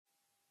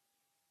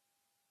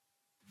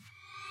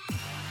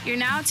You're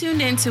now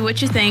tuned in to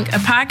What You Think, a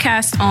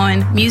podcast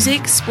on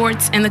music,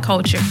 sports, and the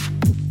culture.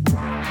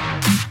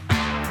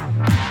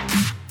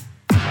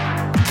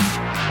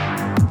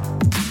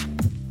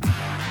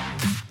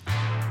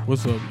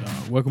 What's up,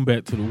 y'all? Welcome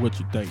back to the What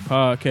You Think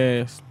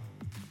podcast.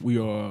 We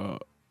are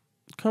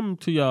coming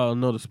to y'all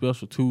another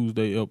special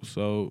Tuesday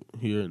episode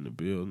here in the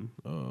building.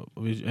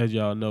 As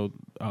y'all know,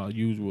 our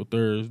usual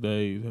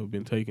Thursdays have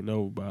been taken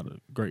over by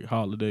the great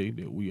holiday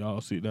that we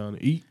all sit down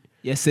and eat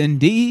Yes,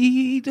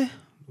 indeed.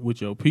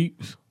 with your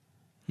peeps.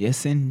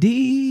 Yes,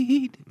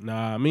 indeed.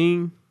 Nah, I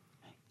mean.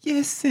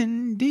 Yes,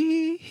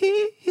 indeed.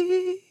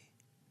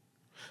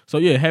 So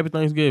yeah, happy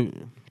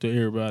Thanksgiving to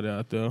everybody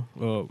out there.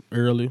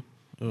 Early,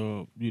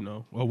 or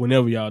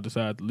whenever y'all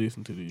decide to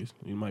listen to this.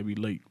 It might be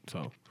late,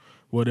 so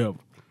whatever.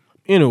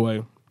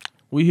 Anyway,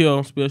 we here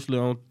especially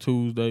on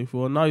Tuesday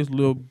for a nice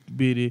little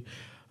bitty.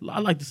 I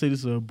like to say this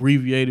is an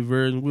abbreviated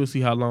version. We'll see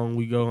how long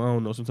we go. I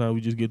don't know. Sometimes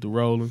we just get to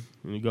rolling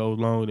and it goes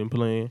longer than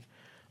planned.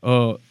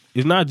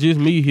 It's not just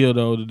me here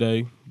though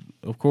today.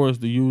 Of course,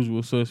 the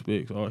usual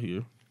suspects are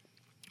here.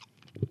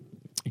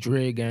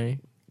 Dread gang.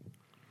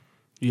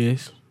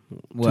 Yes.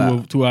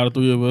 Wow. Two out of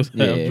three of us have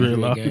Yeah. Dread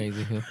dreadlocks. gangs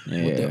in here.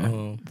 Yeah. With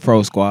the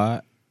Fro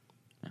Squad.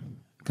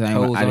 Cause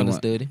Cole's didn't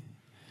understudy.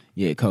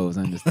 Yeah, Cole's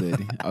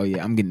understudy. Oh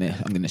yeah, I'm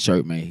getting a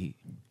shirt made.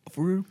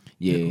 For real?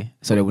 Yeah,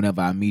 so that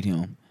whenever I meet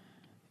him,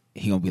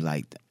 he gonna be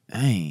like,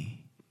 dang.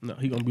 No,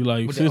 he gonna be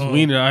like, With since the,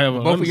 when did I have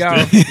a both of y'all.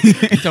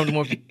 understudy? You told him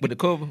with the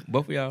cover.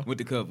 Both of y'all. With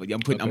the cover, yeah,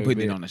 I'm Okay,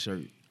 putting it bet. on the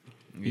shirt.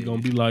 He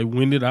gonna be like,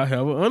 when did I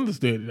have an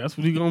understudy? That's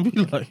what he gonna be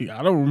like.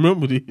 I don't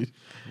remember this.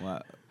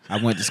 Wow.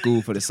 I went to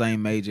school for the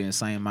same major and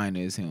same minor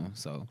as him,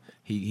 so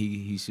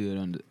he should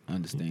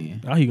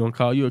understand. Now he gonna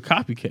call you a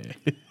copycat.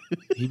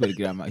 He better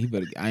get out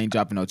I ain't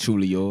dropping no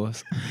Truly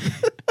Yours.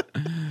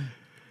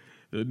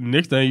 The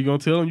next thing you gonna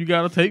tell him, you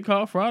got a tape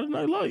called Friday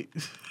Night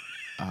Lights.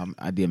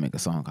 I did make a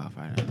song called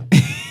Friday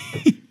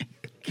Night.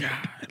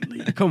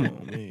 Golly, come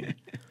on, man.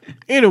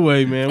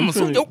 Anyway, man, I'm we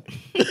gonna sue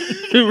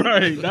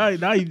finna-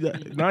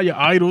 right now your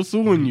idol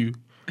suing you.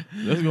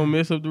 That's gonna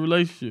mess up the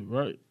relationship,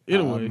 right?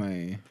 Anyway,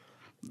 man.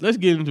 let's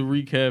get into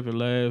recapping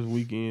last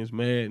weekend's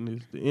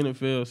madness. The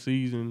NFL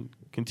season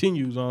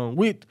continues on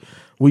with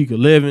Week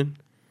 11.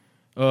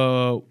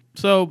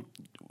 So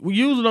we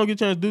usually don't get a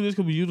chance to do this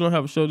because we usually don't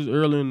have a show this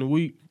early in the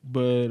week.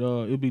 But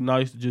it'd be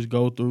nice to just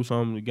go through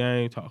some of the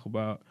game, talk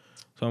about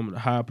some of the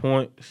high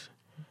points.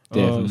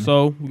 Definitely.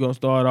 So we're gonna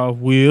start off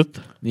with.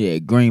 Yeah,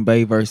 Green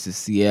Bay versus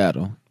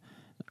Seattle.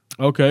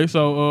 Okay,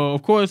 so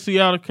of course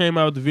Seattle came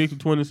out with the victory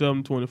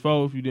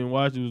 27-24. If you didn't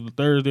watch, it was the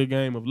Thursday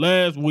game of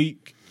last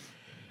week.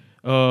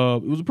 It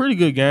was a pretty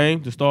good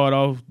game to start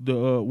off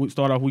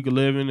week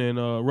 11,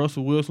 and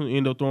Russell Wilson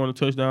ended up throwing a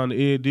touchdown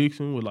to Ed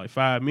Dixon with like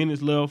 5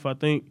 minutes left, I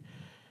think,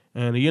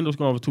 and he ended up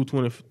throwing for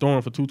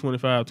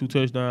 225, 2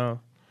 touchdowns,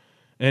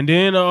 and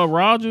then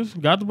Rodgers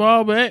got the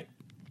ball back,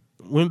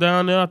 went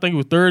down there. I think it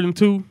was 3rd and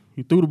 2.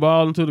 He threw the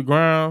ball into the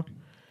ground.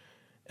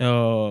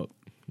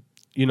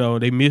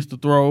 They missed the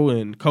throw,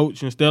 and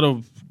coach, instead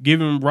of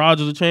giving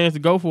Rodgers a chance to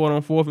go for it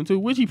on 4th and 2,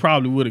 which he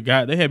probably would have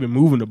got, they had been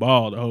moving the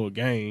ball the whole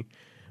game.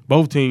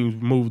 Both teams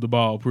moved the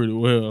ball pretty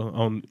well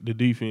on the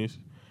defense.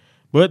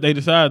 But they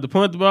decided to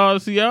punt the ball to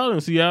Seattle,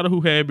 and Seattle,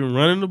 who had been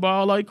running the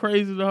ball like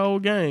crazy the whole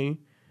game,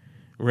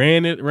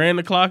 ran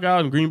the clock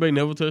out, and Green Bay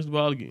never touched the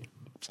ball again.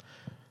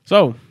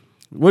 So,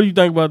 what do you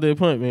think about that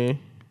punt, man?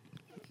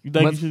 You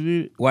think he should have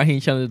did it? Why he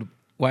ain't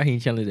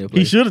challenged that play?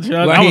 He should have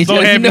challenged. Why I he was so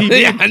ain't happy he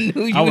challenged- did.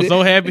 I knew you I was would-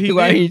 so happy he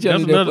Why he did. ain't That's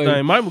challenged that another play?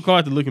 thing. Mike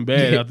McCarthy looking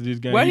bad after this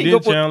game. Why he he didn't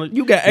go for- challenge.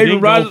 you got He Aaron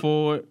didn't go Rodgers-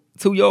 for it.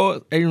 2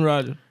 yards, Aaron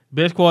Rodgers.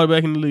 Best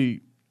quarterback in the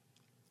league.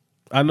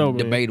 I know, man.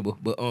 Debatable,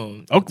 but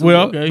Okay, 2 well,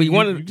 yards. okay. But he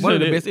one You of can the say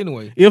that. best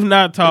anyway. If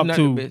not top not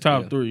the 2, best,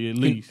 top yeah. 3 at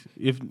least.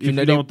 If you you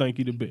know, don't think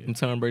he the best. Them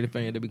Tom Brady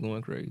fans, they be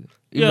going crazy.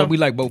 Yeah. Even though we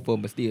like both of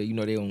them, but still,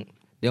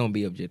 they don't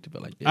be objective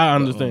like that. I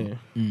But, understand.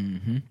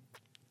 Mm-hmm.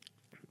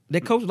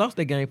 that coach lost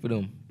that game for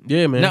them.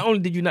 Yeah, man. Not only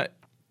did you not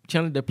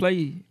challenge the play,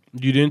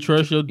 You didn't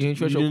trust your You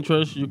didn't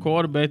trust your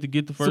quarterback to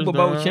get the first Super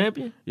Bowl down.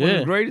 champion, Yeah. one of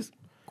the greatest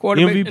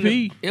quarterback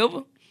MVP.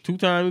 ever.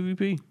 2-time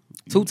MVP.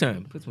 2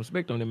 times. Put some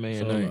respect on that man.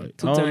 So, name. like,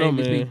 2 I don't know, times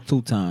MVP. man.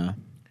 2-time.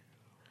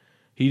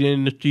 He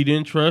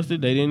didn't trust it.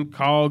 They didn't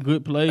call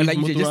good plays And like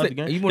you said, throughout just the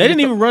game. you They wanna didn't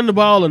just even run the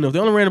ball enough. They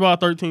only ran the ball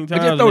 13 But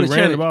times. just throw and the they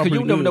ran challenge ball because you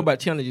pretty never good. know about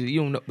challenges. You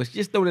don't know, but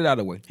just throw that out of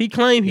the way. He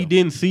claimed he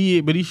didn't see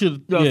it, but he should. You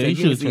know what I'm Yeah, saying? he You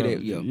should have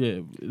didn't see tried.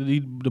 that, Yeah,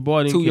 the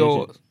boy didn't 2 catch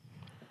yards.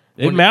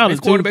 it. It mattered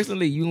Best too. quarterbacks in the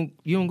league.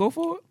 You don't go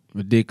for it.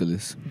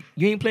 Ridiculous.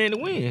 You ain't playing to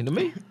win. To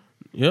me,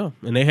 Yeah,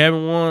 and they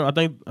haven't won. I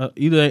think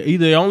either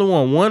they only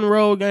won one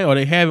road game or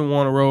they haven't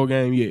won a road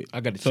game yet. I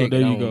got to So check.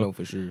 there It. I you don't go. know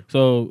for sure.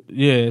 So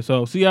yeah,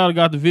 so Seattle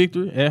got the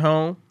victory at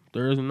home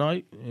Thursday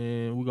night,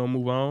 and we're gonna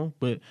move on.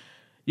 But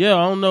yeah,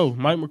 I don't know,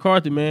 Mike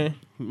McCarthy, man,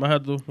 you might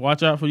have to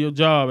watch out for your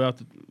job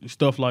after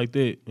stuff like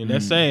that. And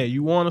that's sad.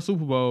 You won a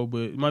Super Bowl,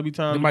 but it might be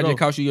time. It to might go. just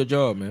cost you your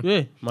job, man.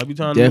 Yeah, might be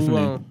time Definitely.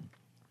 to move on.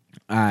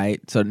 All right,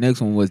 so the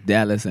next one was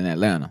Dallas and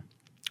Atlanta.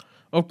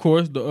 Of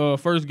course, the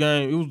first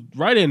game, it was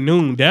right at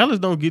noon. Dallas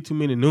don't get too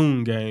many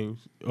noon games.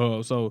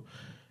 So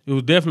it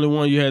was definitely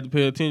one you had to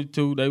pay attention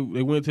to. They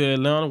went to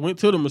Atlanta, went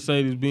to the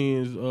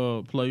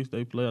Mercedes-Benz place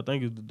they play. I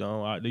think it's the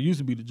Dome. They used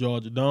to be the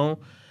Georgia Dome.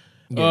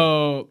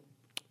 Yeah.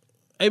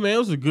 Hey man, it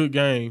was a good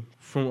game.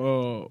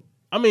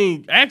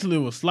 Actually, it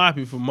was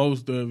sloppy for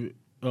most of it.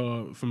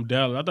 From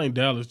Dallas, I think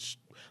Dallas.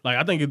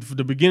 I think at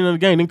the beginning of the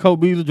game, then Cole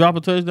Beasley drop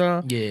a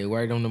touchdown. Yeah,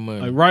 right on the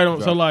money. Like right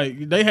on. So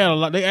they had a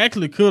lot. They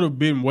actually could have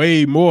been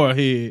way more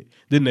ahead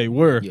than they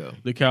were. Yeah.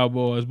 The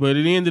Cowboys, but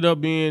it ended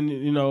up being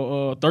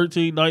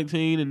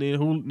 13-19, and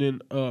then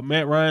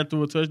Matt Ryan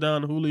threw a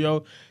touchdown to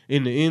Julio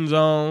in the end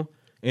zone,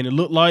 and it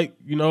looked like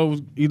it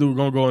was either we're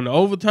gonna go into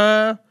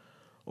overtime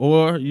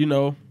or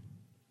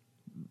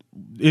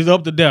it's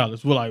up to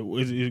Dallas. We're like,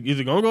 is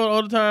it gonna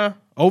go to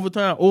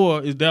overtime,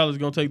 or is Dallas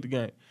gonna take the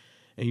game?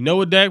 And you know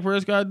what Dak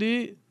Prescott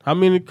did? How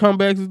many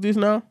comebacks is this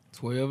now?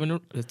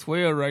 12 it's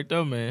 12 right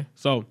there, man.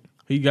 So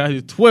he got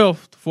his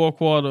 12th fourth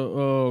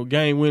quarter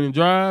game-winning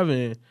drive,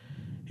 and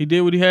he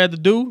did what he had to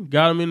do.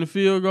 Got him in the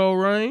field goal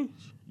range.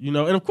 And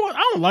of course,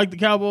 I don't like the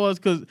Cowboys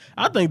because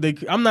I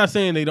think I'm not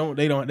saying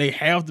they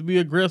have to be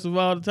aggressive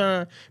all the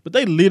time, but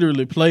they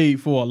literally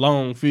played for a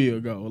long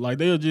field goal. Like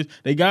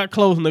they got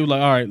close and they were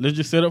like, all right, let's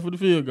just set up for the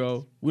field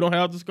goal. We don't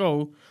have to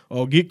score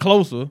or get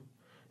closer.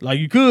 Like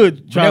you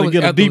could try to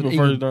get a deeper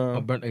first down.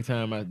 A burnt their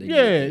time out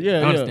Yeah.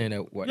 there. I understand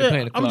that. They're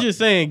playing the clock. I'm just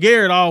saying,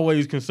 Garrett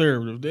always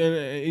conservative.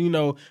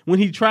 And, when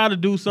he tried to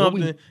do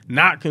something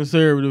not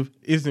conservative,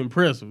 it's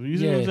impressive. You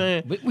see what I'm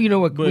saying? But you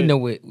know what? We know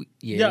what.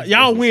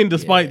 Y'all win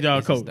despite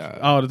y'all coach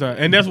all the time,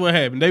 and that's what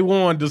happened. They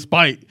won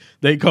despite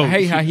they coach. I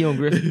hate how he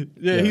aggressive.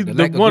 He's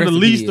one of the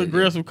least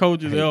aggressive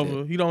coaches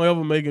ever. He don't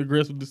ever make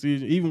aggressive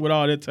decisions, even with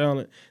all that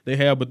talent they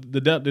have. But the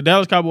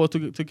Dallas Cowboys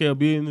took care of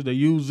business. They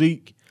used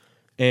Zeke.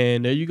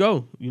 And there you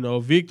go,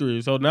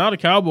 victory. So now the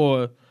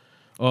Cowboys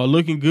are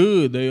looking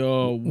good. They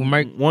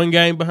one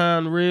game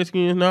behind the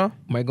Redskins now.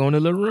 Might go on a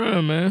little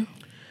run, man.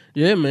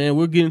 Yeah, man.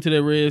 We'll get into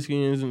that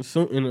Redskins in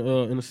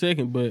a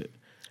second. But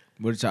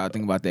what did y'all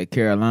think about that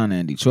Carolina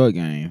and Detroit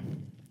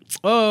game?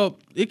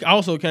 It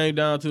also came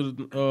down to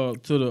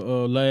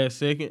the last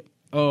second.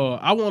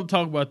 I want to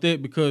talk about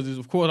that because,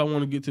 of course, I want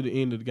to get to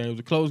the end of the game. It was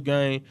a close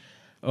game.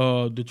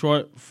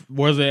 Detroit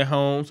was at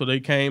home, so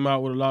they came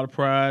out with a lot of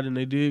pride, and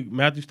they did.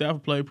 Matthew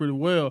Stafford played pretty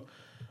well.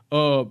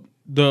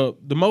 The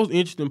most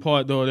interesting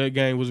part though of that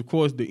game was, of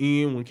course,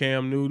 the end when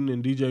Cam Newton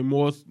and DJ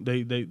Morse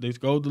they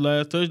scored the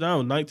last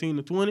touchdown,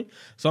 19-20.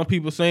 Some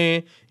people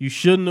saying you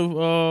shouldn't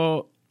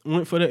have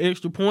went for the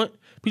extra point.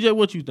 PJ,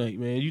 what you think,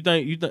 man? You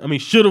think? I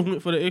mean, should have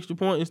went for the extra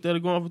point instead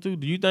of going for two?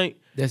 Do you think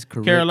that's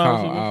correct Carolina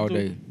call all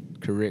day?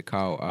 Correct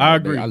call. I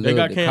agree. They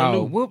got Cam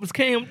Newton. What was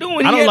Cam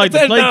doing? I don't like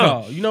the play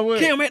call. You know what?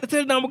 Cam had the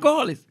touchdown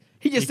regardless.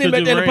 He just sitting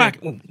back there in the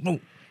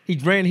pocket. He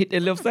ran, hit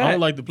that left side. I don't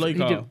like the play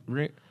call.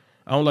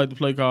 I don't like the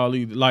play call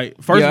either.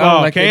 Like, first of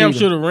all, Cam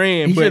should have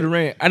ran. He should have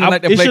ran. I don't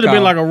like that play call. It should have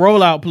been like a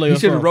rollout play. He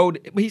should have rolled,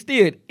 but he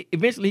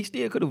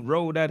still could have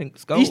rolled out and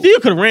scored. He still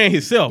could have ran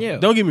himself. Yeah.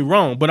 Don't get me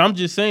wrong, but I'm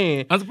just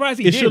saying. I'm surprised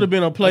it should have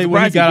been a play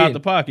where he got out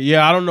the pocket.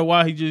 Yeah, I don't know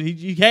why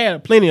he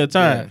had plenty of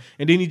time,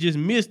 and then he just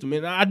missed him.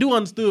 And I do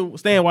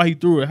understand why he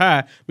threw it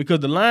high because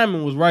the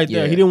lineman was right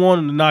there. He didn't want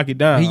him to knock it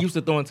down. He used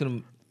to throw into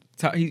them.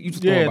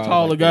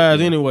 Taller guys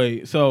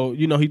anyway. So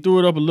he threw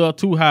it up a little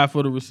too high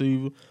for the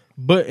receiver.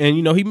 But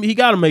he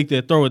got to make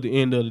that throw at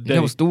the end of the day.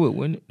 That was Stewart,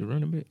 wasn't it? The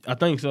running back. I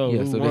think so.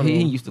 Yeah, so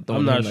he used to throw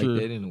him like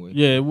that anyway.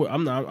 Yeah,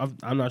 I'm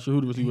not sure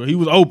who the receiver was. He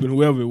was open,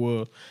 whoever it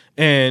was,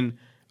 and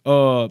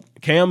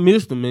Cam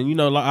missed him.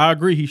 And I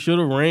agree, he should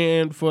have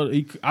ran for.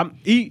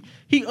 He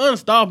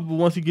unstoppable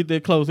once he get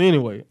that close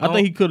anyway. I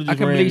think he could have. I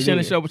can't believe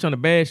Shannon Sharp was trying to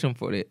bash him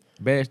for that.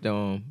 Bash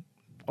the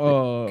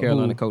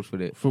Carolina coach for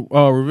that. For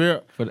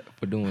Rivera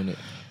for doing it.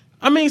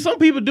 I mean, some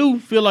people do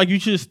feel like you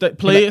should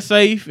play it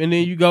safe, and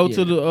then you go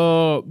to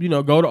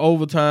the go to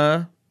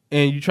overtime,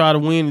 and you try to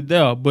win it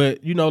there.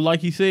 But like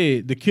he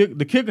said, the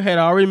kicker had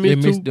already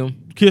missed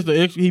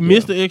He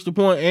missed the extra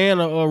point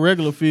and a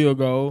regular field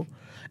goal,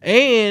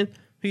 and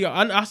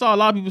I saw a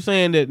lot of people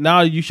saying that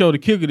now you show the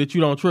kicker that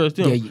you don't trust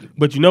him. Yeah.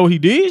 But what he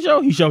did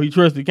show? He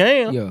trusted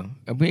Cam. Yeah,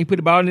 he put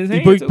the ball in his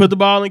hands. He put the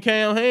ball in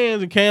Cam's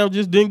hands, and Cam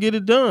just didn't get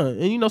it done.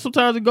 And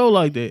sometimes it go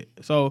like that.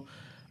 So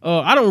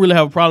I don't really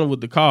have a problem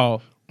with the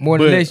call. More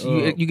than less,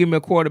 you give me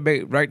a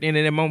quarterback right then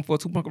in that moment for a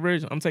 2-point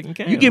conversion. I'm taking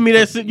Cam. You give me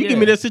that. Give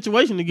me that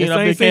situation again.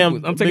 I bet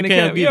Cam. I'm taking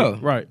Cam. Yeah,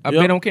 right. I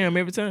bet on Cam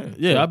every time.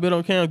 Yeah, so, I bet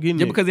on Cam getting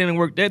just because it didn't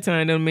work that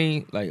time doesn't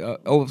mean like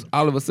all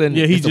of a sudden.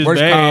 Yeah, he's the worst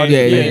bad. call.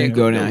 Yeah, you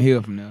go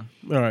downhill from there.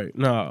 All right,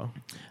 no.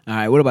 All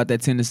right, what about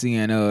that Tennessee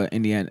and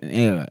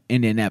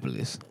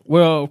Indianapolis?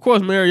 Well, of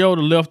course,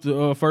 Mariota left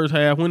the first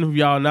half. When have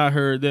y'all not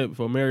heard that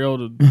before?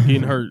 Mariota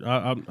getting hurt.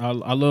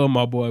 I love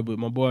my boy, but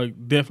my boy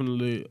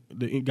definitely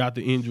got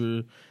the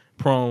injury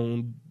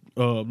prone.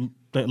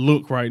 That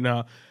look right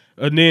now,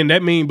 and then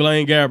that mean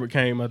Blaine Gabbert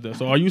came out there.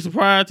 So are you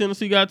surprised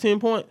Tennessee got 10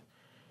 points?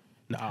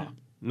 Nah,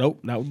 nope,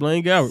 not with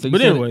Blaine Gabbert. So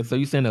but anyway, so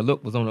you saying the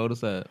look was on the other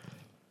side?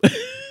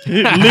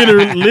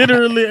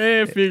 literally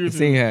and figuratively.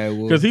 See how it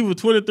was because he was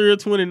 23 or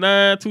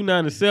 29,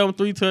 297,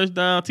 3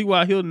 touchdowns.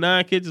 T.Y. Hilton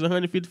 9 catches,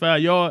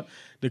 155 yards.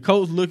 The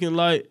coach looking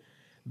like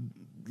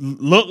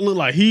look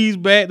like he's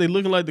back. They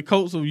looking like the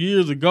Colts of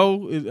years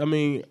ago. I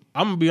mean,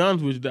 I'm gonna be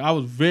honest with you. I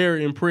was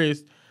very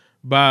impressed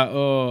by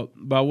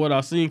what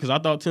I seen because I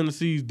thought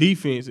Tennessee's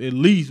defense at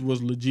least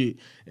was legit,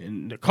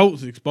 and the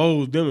Colts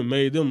exposed them and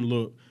made them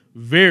look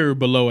very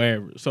below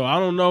average. So I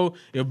don't know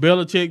if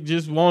Belichick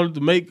just wanted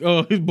to make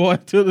his boy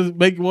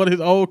make one of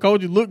his old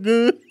coaches look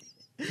good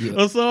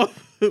or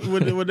something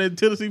when they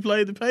Tennessee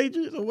played the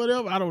Patriots or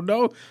whatever. I don't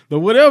know, but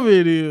whatever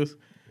it is.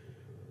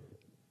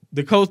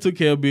 The Colts took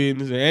care of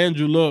business, and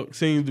Andrew Luck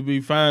seems to be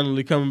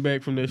finally coming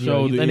back from that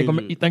shoulder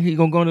injury. You think he's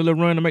going to go on a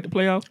little run to make the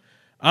playoffs?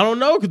 I don't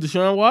know, because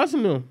Deshaun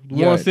Watson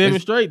won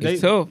 7 straight.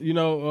 It's tough.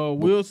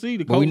 We'll see.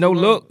 But we know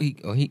Luck, he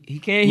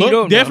can heat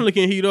up. Definitely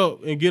can heat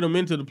up and get them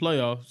into the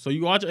playoffs. So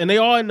you watch, and they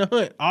are in the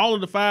hunt. All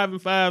of the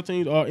 5-5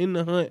 teams are in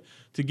the hunt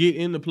to get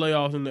in the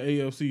playoffs in the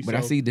AFC. But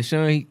I see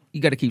Deshaun, he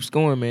got to keep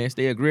scoring, man.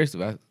 Stay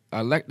aggressive.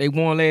 I like they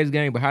won last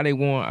game, but how they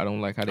won, I don't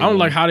like how they won. I don't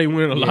like how they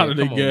win a lot of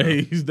their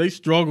games. They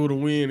struggle to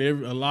win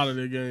a lot of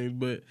their games,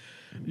 but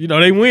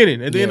they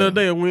winning. At the end of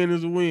the day, a win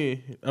is a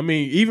win. I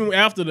mean, even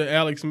after the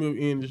Alex Smith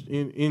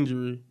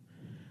injury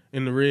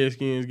in the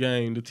Redskins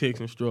game, the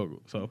Texans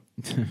struggled. So,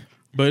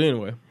 but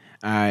anyway.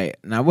 All right,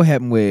 now what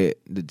happened with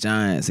the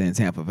Giants and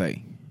Tampa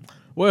Bay?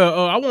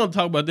 Well, I want to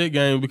talk about that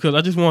game because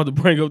I just wanted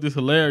to bring up this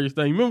hilarious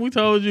thing. Remember we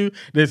told you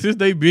that since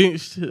they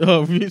benched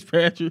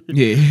Fitzpatrick,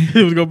 it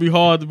was going to be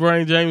hard to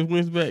bring Jameis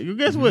Winston back. Well,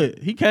 guess what?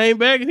 He came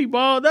back and he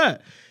balled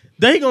out.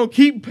 They going to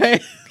keep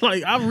passing.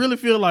 Like, I really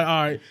feel like,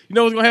 all right, you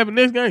know what's going to happen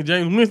next game?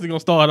 Jameis Winston going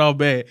to start off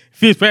bad.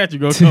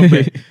 Fitzpatrick going to come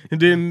back. And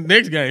then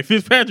next game,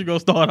 Fitzpatrick going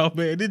to start off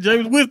bad. Then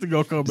Jameis Winston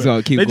going to come back.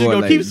 So they just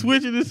going to keep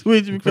switching and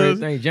switching because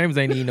James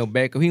ain't need no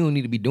backup. He don't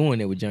need to be doing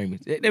that with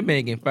Jameis. That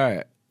man getting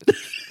fired.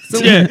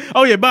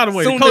 Oh yeah. By the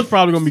way, the coach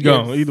probably gonna be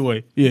gone either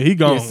way. Yeah, he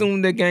gone. As soon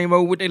as that game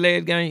over with their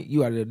last game,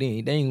 you out of there. They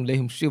ain't gonna let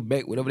him shift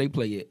back whatever they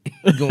play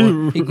at.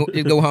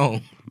 He go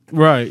home.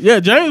 Right. Yeah,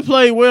 James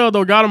played well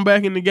though. Got him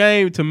back in the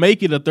game to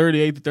make it a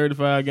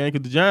 38-35 game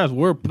because the Giants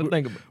were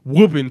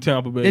whooping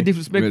Tampa Bay. That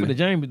disrespect for the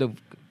James.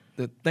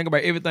 The think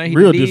about everything he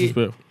real did.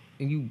 Disrespect.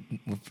 And you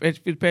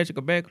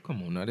Fitzpatrick back.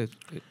 Come on now, that's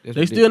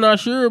they still not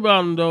sure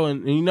about him though,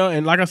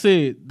 and like I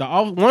said,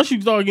 once you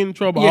start getting in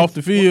trouble off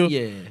the field,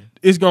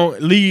 it's gonna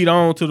lead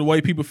on to the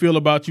way people feel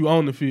about you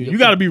on the field. You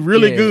got to be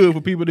really good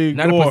for people to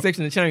ignore. Not a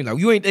perception to change. Like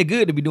you ain't that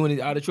good to be doing it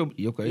out of trouble.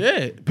 Okay.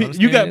 Yeah,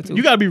 you got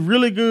to be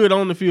really good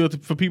on the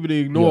field for people to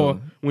ignore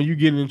when you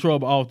get in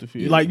trouble off the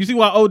field. Like you see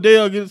why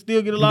Odell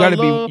still get a lot of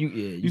love.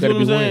 You see what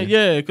I'm saying?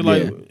 Yeah,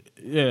 because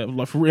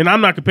and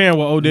I'm not comparing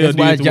what Odell did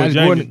to what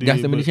James did. Got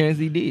so many chances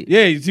he did.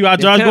 Yeah, you see how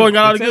Josh Gordon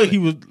got out of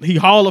good. He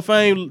Hall of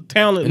Fame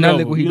talent. And now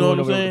look what he doing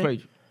over the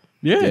page.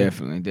 Yeah,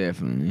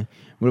 definitely.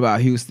 What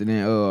about Houston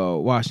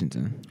and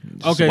Washington?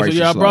 Okay,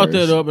 so I brought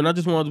that up, and I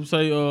just wanted to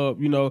say,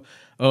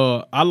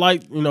 I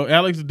like,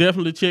 Alex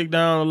definitely checked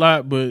down a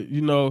lot, but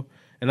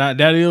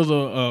that is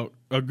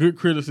a good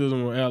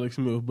criticism of Alex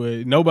Smith,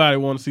 but nobody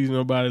wants to see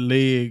nobody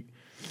leg,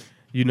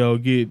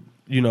 get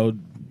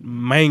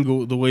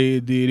mangled the way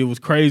it did. It was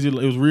crazy. It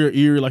was real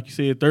eerie, like you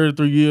said.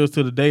 33 years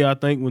to the day, I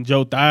think, when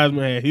Joe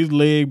Theismann had his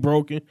leg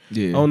broken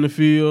on the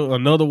field.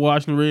 Another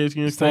Washington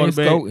Redskins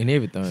quarterback and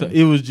everything. So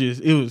it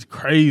was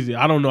crazy.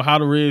 I don't know how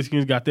the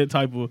Redskins got that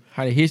type of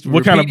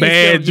what kind of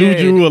bad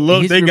juju or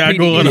luck they got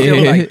going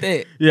on. Like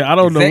that. Yeah, I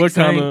don't know what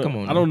kind of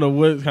I don't know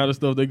what kind of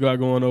stuff they got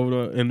going over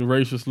there in the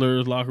racial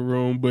slurs locker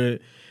room,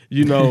 but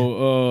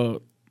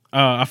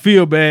I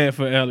feel bad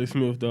for Alex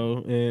Smith though,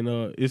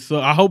 and it's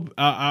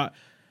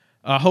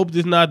I hope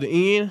this not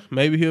the end.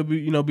 Maybe he'll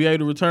be able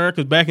to return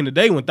because back in the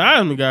day when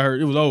Theismann got hurt,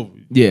 it was over.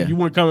 Yeah, you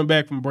weren't coming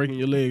back from breaking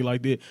your leg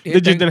like that.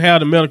 They just didn't have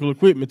the medical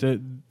equipment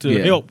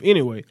to help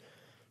anyway.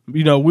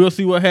 We'll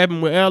see what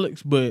happened with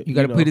Alex, but you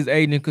got to put his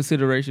age in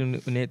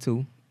consideration in that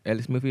too.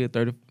 Alex Smith is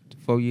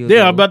 34 years. Yeah,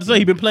 old. I'm about to say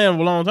he's been playing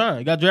for a long time.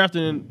 He got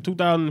drafted in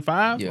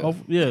 2005.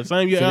 Yeah,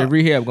 same year. So the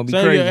rehab gonna be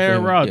same crazy. Year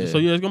Aaron Rodgers. Yeah. So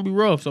it's gonna be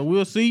rough. So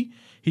we'll see.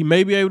 He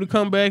may be able to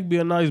come back, be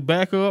a nice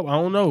backup. I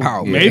don't know.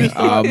 Maybe.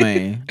 Oh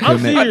man, I'm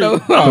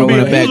serious.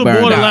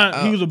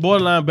 He was a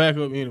borderline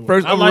backup anyway.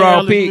 First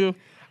overall pick.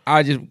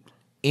 I just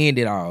end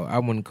it all. I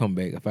wouldn't come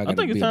back if I got. I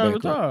think it's time to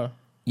retire.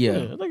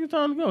 Yeah, I think it's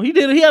time to go. He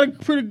had a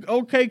pretty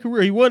okay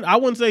career. He wasn't. I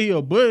wouldn't say he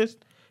a bust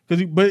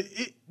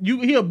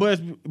he a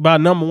bust by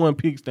number one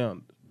picks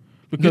down.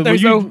 Because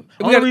the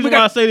only reason why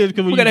I say this is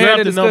because when you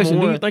drafted number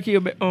one, do you think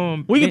he'll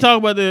we can talk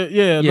about that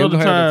another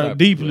time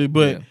deeply,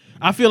 but.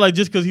 I feel like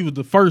just because he was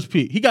the first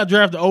pick, he got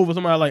drafted over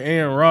somebody like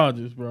Aaron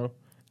Rodgers, bro,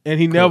 and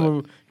he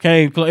never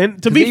came close.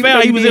 And to be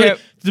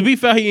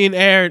fair, he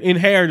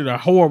inherited a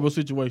horrible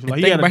situation. Like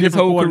he had a different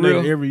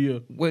coordinator every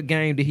year. What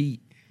game did he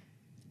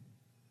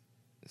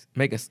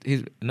make his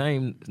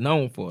name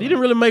known for? He didn't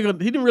really make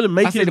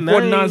I said the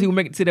 49ers, he would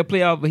make it to the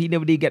playoff, but he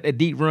never did get that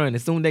deep run.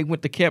 As soon as they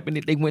went to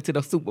Kaepernick, they went to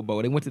the Super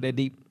Bowl. They went to that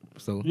deep.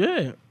 So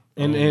yeah.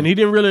 And he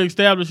didn't really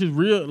establish his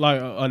real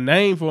a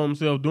name for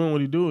himself doing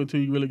what he do until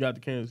he really got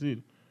to Kansas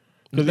City.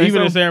 Because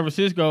even in San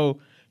Francisco,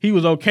 he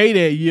was okay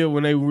that year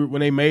when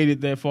they made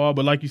it that far.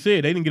 But like you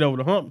said, they didn't get over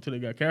the hump until they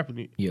got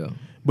Kaepernick. Yeah.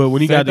 But when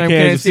he got to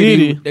Kansas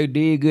City, they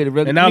did good.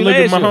 And now look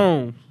at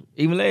Mahomes.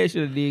 Even last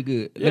year they did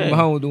good. Look Yeah. at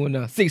Mahomes doing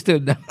now. 6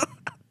 touchdowns.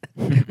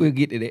 We'll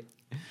get to that.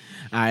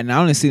 All right, now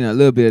I only seen a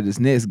little bit of this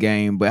next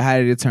game, but how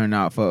did it turn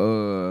out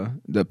for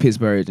the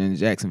Pittsburgh and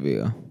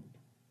Jacksonville?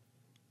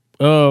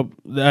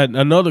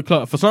 Another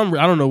club for some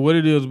reason, I don't know what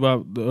it is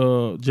about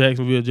the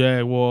Jacksonville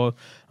Jaguars.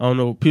 I don't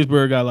know.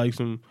 Pittsburgh got like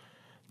some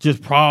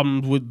just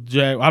problems with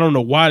I don't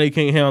know why they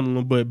can't handle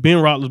them, but Ben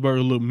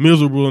Roethlisberger looked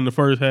miserable in the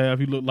first half.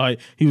 He looked like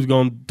he was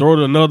going to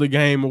throw another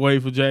game away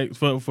for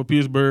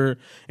Pittsburgh,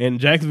 and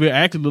Jacksonville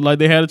actually looked like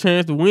they had a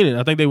chance to win it.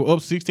 I think they were up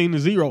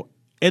 16-0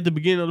 at the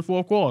beginning of the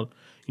fourth quarter.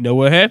 You know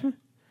what happened?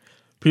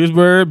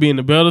 Pittsburgh, being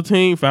the better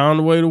team, found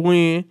a way to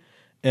win.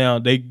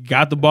 And they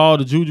got the ball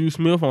to Juju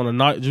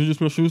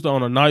Smith-Schuster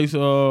on a nice,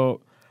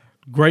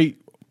 great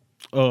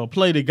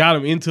play that got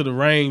him into the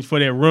range for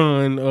that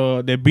run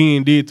that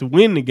Ben did to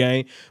win the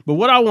game. But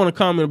what I want to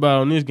comment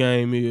about on this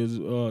game is,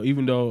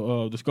 even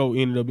though the score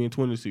ended up being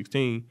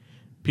 20-16,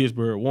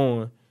 Pittsburgh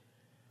won.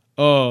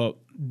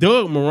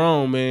 Doug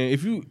Marrone, man,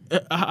 if you,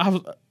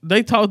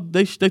 they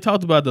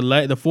talked about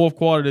the fourth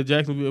quarter that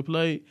Jacksonville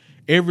played.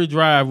 Every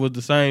drive was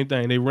the same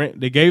thing.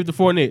 They gave it to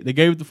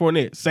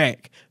Fournette,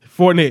 sack.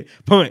 Fournette,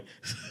 punt.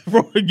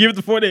 Give it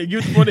to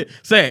Fournette,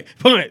 sack,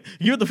 punt.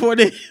 Give it to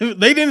Fournette.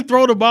 They didn't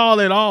throw the ball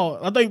at all.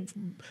 I think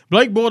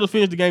Blake Bortles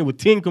finished the game with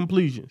 10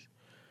 completions.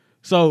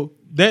 So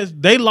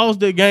they lost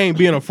their game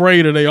being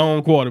afraid of their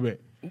own quarterback.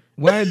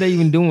 Why are they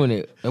even doing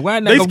it? Why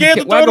not They go scared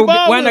get, to throw the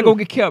ball why with not go them.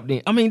 get kept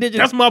then? I mean,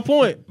 That's my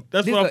point.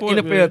 That's this my is point.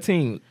 an NFL man.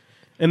 team.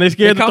 And they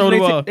scared to throw the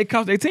ball. They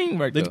cost their team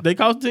right there. They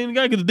cost the team the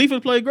game because the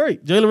defense played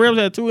great. Jalen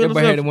Ramsey had 2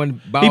 Everybody had the interceptions.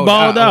 one He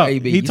balled out.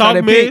 AB. He You saw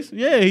talked that pick? mess.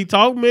 Yeah, he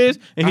talked mess,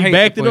 and I he hate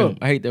backed that it for up. him.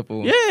 I hate that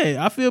for him.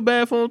 Yeah, I feel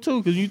bad for him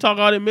too because you talk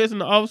all that mess in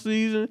the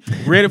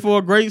offseason, ready for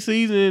a great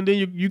season, and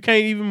then you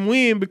can't even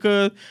win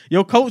because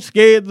your coach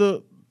scared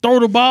to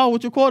throw the ball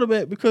with your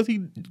quarterback because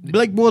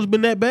Blake Bortles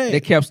been that bad.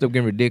 That Cap stuff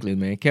getting ridiculous,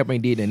 man. Cap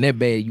ain't did that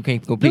bad. You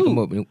can't go pick Dude. him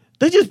up.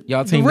 They just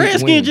Y'all the team need to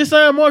Redskins win. just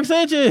signed Mark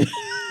Sanchez.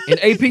 And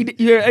AP,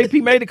 you heard AP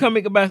made a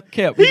comment about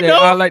Cap. He He said,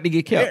 know. I like to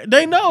get Cap.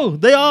 They know.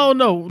 They all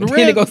know. The Then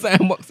they Reds, go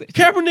sign Mark Sanchez.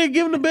 Kaepernick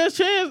give him the best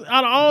chance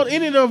out of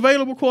any of the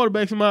available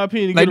quarterbacks, in my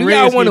opinion. Like, Give do the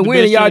y'all Redskins want to the win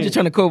best and y'all chance. just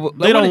trying to cover? Like, They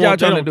what don't are y'all want.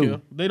 They trying to don't do?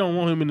 care. They don't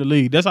want him in the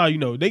league. That's how you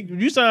know.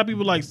 You sign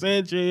people like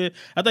Sanchez.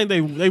 I think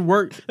they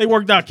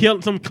worked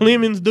out some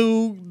Clemens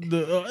dude.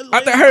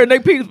 I heard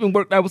Nate Peterson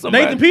worked out with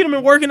somebody. Nathan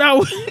Peterman working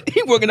out.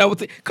 He working out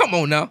with. Come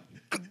on now.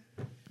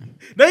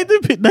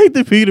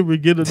 Nathan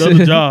Peterman get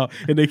another job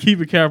and they keep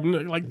it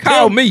Kaepernick. Like,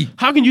 Call me.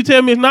 How can you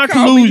tell me it's not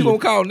Call me. You collusion? gonna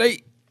call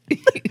Nate?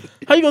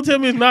 How you gonna tell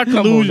me it's not Come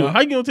on collusion? now. How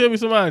you gonna tell me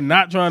somebody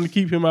not trying to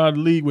keep him out of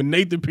the league when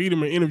Nathan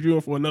Peterman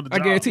interviewing for another I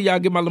job? guarantee y'all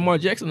get my Lamar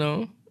Jackson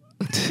on.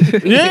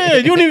 Yeah,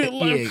 you don't even.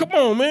 Like, Yeah. Come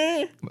on,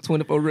 man. My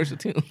 24 rushing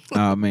team.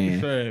 Oh man.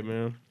 Sad,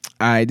 man.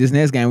 All right, this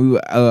next game we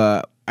were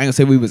I ain't gonna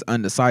say we was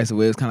undecisive,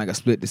 but it was kind of like a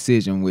split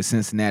decision with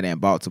Cincinnati and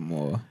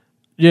Baltimore.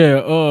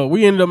 Yeah,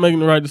 we ended up making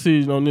the right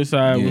decision on this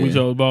side when we Yeah.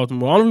 chose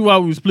Baltimore. Only reason why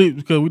we split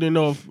because we didn't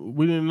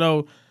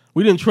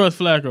trust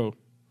Flacco.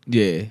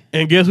 Yeah.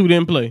 And guess who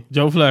didn't play?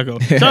 Joe Flacco.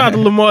 Shout out to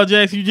Lamar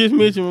Jackson. You just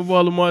mentioned my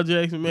boy Lamar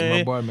Jackson, man.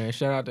 My boy, man.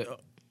 Shout out to.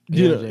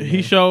 Yeah, LJ, he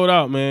man. showed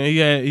out,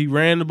 man. He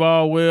ran the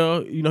ball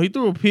well. You know, he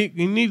threw a pick.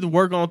 He needs to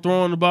work on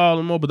throwing the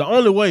ball more. But the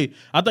only way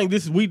I think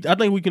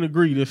we can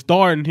agree that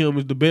starting him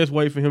is the best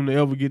way for him to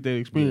ever get that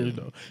experience.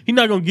 Though he's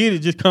not gonna get it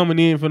just coming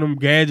in for them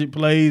gadget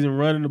plays and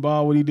running the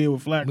ball. What he did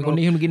with Flacco. We're gonna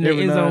need him to get in the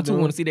every end now zone and too.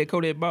 then. Want to see that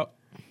Kodak ball?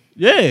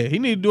 Yeah, he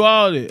need to do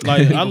all that.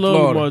 Like I From love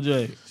Florida. Lamar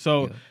Jackson.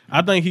 So Yeah.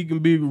 I think he can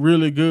be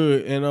really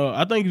good. And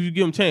I think if you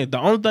give him a chance, the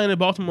only thing that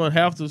Baltimore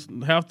have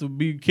to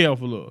be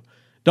careful of.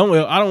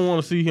 I don't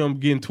want to see him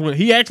getting 20.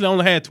 He actually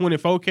only had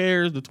 24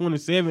 carries. The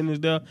 27 is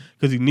there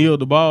because he kneeled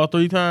the ball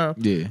 3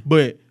 times. Yeah.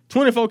 But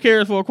 24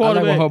 carries for a I like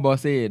quarterback, what Harbaugh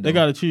said. they though.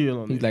 got to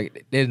chill on He's it.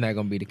 like, that's not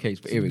gonna be the case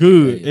for every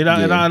Good. game.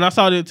 And I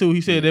saw that too. He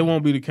said that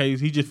won't be the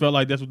case. He just felt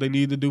like that's what they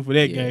need to do for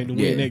that Yeah. game to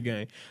Yeah. win that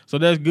game. So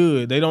that's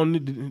good. They don't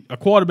need a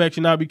quarterback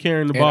should not be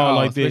carrying the At ball all,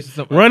 like that.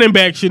 especially some- Running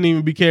back shouldn't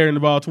even be carrying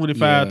the ball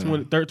 25, Yeah.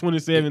 20, 30,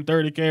 27,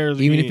 30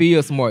 carries. Even again. if he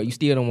is smart, you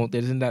still don't want that.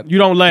 It's not. You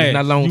don't last. It's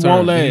not long You term.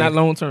 won't last. It's not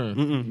long term.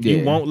 Mm-mm. Yeah.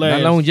 You won't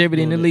last. Not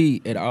longevity in the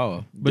league at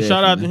all. But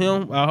shout out to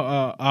him.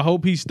 I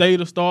hope he stayed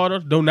a starter.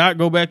 Do not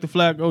go back to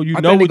Flacco. You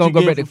I know think they what gonna you go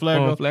get back from to,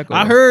 Flacco. Flacco.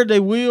 I heard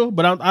they will,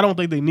 but I don't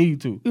think they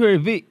need to. You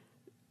heard Vic.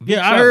 Yeah,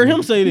 I shocked heard me.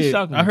 him say He that.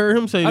 shocked me. I heard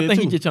him say I that think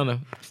too. he's just trying to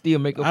still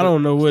make up. I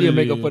don't know what still it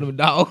make up is. for them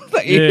dogs.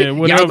 Like, Yeah,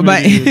 whatever y'all,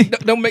 it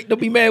is. don't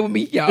be mad with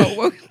me,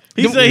 y'all.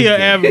 He said he an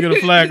advocate of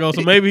Flacco,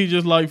 so maybe he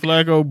just like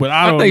Flacco, but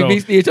I don't think know.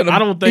 Vic still trying to. I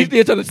don't think. he's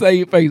still trying to save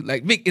your face.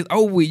 Like Vic, it's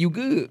over with. You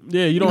good?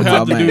 Yeah, you don't Oh,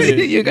 have to man. do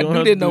that. You don't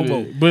gotta do have that to no do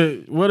more.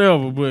 But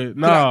whatever. But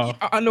nah,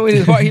 I know in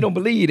his heart he don't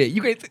believe that.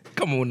 You can't.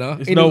 Come on now.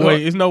 it's In no his way.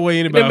 heart- It's no way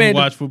anybody man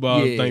who watch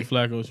football yeah. think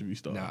Flacco should be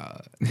starting.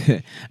 Nah. All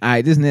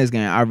right, this next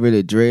game I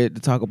really dread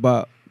to talk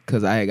about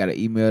because I had got an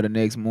email the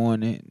next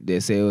morning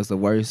that said it was the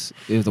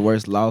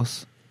worst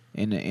loss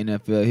in the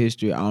NFL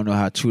history. I don't know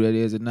how true that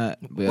is or not.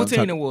 But What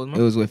team it was, man?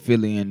 It was with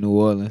Philly and New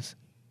Orleans,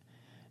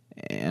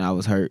 and I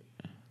was hurt,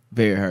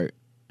 very hurt,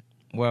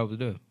 Why was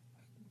that?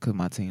 because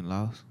my team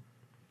lost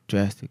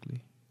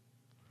drastically.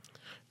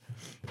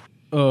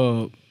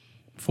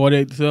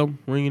 48-7,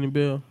 ringing the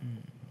bell.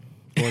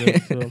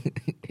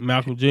 48-7.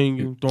 Malcolm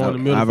Jenkins throwing the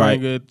middle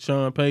finger at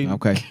Sean Payton.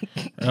 Okay.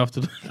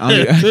 After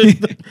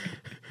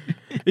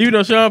even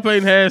though Sean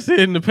Payton has said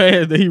in the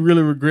past that he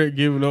really regret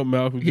giving up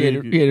Malcolm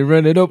Jenkins. He had to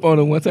run it up on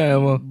him one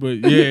time. Huh?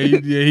 But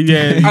he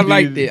had. I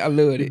liked it. I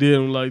loved He it. did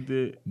him like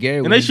that. Gary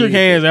and they shook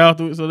hands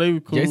afterwards, so they were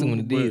cool. Jason would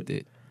have did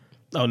that.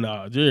 Oh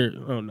no,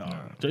 Jared. Oh no,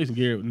 Jason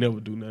Garrett would never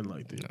do nothing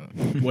like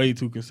that. Way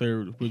too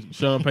conservative. But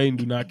Sean Payton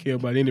do not care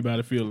about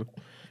anybody's feelings.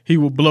 He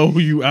will blow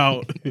you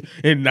out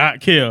and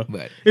not care.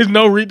 But it's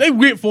no reason. They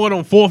went for it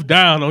on 4th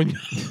down on you.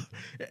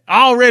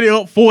 Already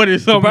up 40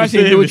 something. Probably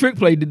should do a trick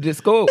play to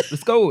score.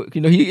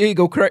 You know, he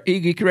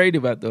get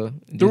creative out there.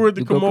 Threw it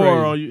to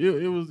Kamara on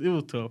you. It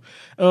was tough.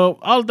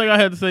 All the thing I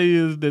had to say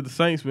is that the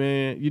Saints,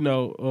 man, you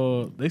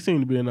know, they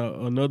seem to be in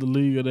another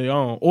league of their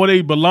own, or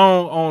they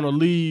belong on a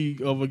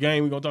league of a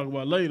game we're gonna talk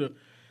about later.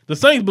 The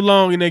Saints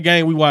belong in that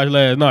game we watched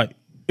last night.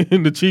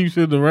 In the Chiefs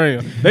and the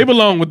Rams, they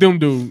belong with them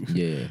dudes.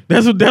 Yeah,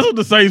 that's what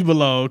the Saints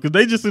belong, because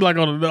they just seem like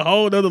on a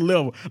whole other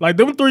level. Like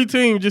them 3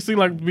 teams just seem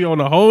like to be on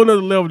a whole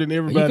other level than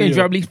everybody. You can't else.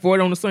 drop at least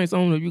 40 on the Saints. I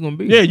don't know if you're gonna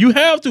be. Yeah, you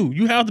have to.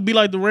 You have to be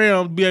like the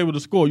Rams, be able to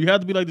score. You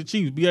have to be like the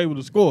Chiefs, be able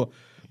to score.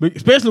 But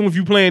especially if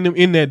you playing them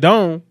in that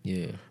dome.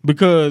 Yeah,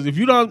 because if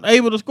you're not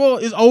able to score,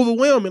 it's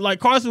overwhelming. Like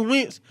Carson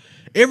Wentz,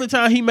 every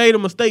time he made a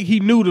mistake, he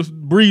knew the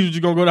Breeze was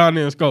just gonna go down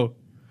there and score,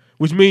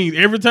 which means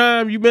every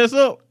time you mess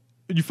up,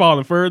 you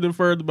falling further and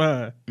further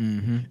behind.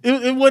 Mm-hmm.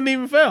 It wasn't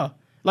even fair.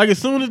 Like as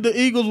soon as the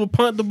Eagles would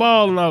punt the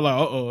ball, and I was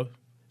like,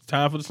 it's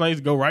time for the Saints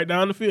to go right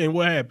down the field. And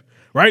what happened?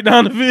 Right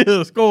down the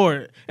field,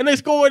 scored. And they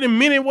scored in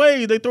many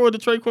ways. They throw it to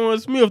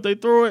Traquan Smith. They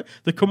throw it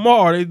to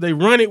Kamara. They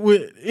run it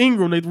with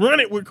Ingram. They run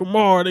it with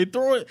Kamara. They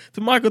throw it to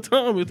Michael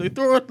Thomas. They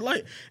throw it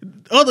like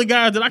other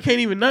guys that I can't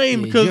even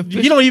name because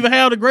you don't even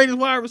have the greatest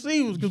wide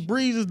receivers because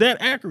Breeze is that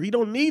accurate. He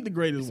don't need the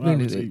greatest wide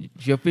receivers.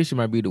 Jeff Fisher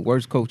might be the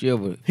worst coach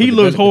ever. He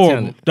looks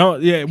horrible. We're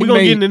going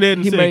to get into that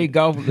in a second. He made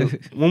golf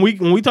when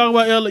we talk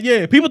about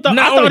LA, people thought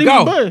I thought he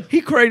golf. was bad.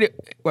 He created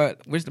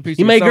what's the piece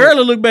he made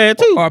Gurley look bad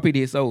too. RP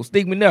did so.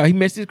 Stigma now. He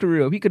messed his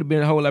career up. He could have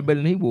been a whole lot better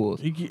than he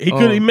was. He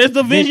could he messed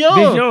up Vince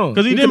Young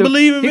because he didn't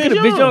believe in Vince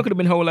Young. Vince Young could have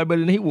been a whole lot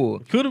better than he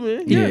was. Could have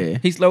been. Yeah.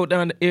 He slowed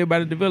down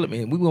everybody's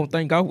development. We gonna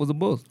think golf was a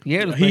bust. He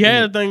had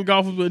a thing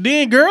golf was, but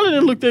then Gurley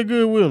didn't look that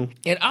good with him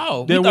at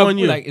all. That one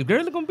year, like is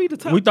Gurley gonna be the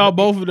top? We thought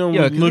both of them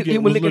was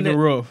looking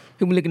rough.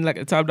 He was looking like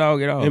a top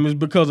dog at all. And it's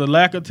because of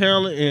lack of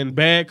talent and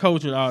bad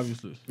coaching,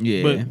 obviously.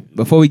 Yeah. But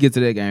before we get to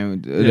that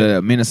game,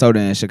 the Minnesota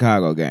and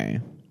Chicago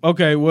game.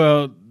 Okay,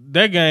 well,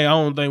 that game I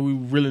don't think we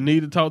really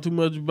need to talk too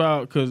much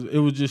about because it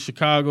was just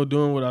Chicago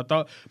doing what I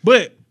thought.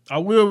 But I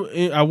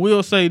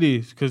will say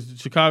this because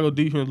Chicago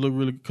defense looked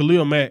really.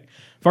 Khalil Mack.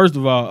 First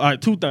of all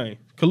right, 2 things.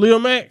 Khalil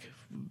Mack,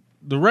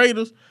 the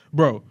Raiders,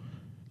 bro.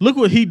 Look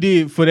what he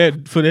did for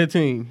that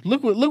team.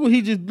 Look what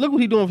he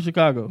doing for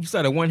Chicago. You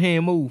saw the one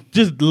hand move.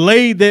 Just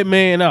laid that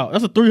man out.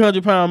 That's a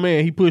 300-pound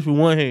man. He pushed with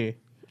one hand.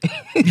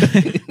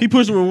 He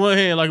pushed him with one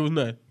hand like it was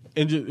nothing,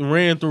 and just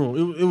ran through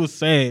him. It was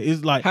sad.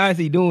 It's like, how is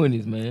he doing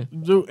this, man?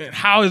 Dude,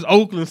 how is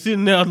Oakland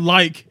sitting there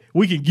like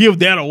we can give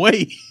that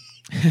away?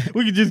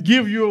 We could just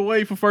give you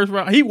away for first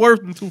round. He worth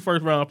them 2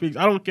 first-round picks.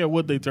 I don't care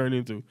what they turn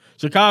into.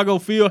 Chicago,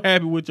 feel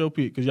happy with your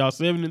pick because y'all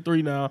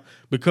 7-3 now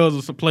because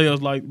of some players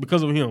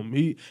because of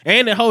him.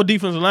 And that whole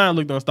defensive line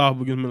looked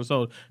unstoppable against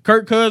Minnesota.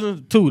 Kirk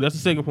Cousins, 2. That's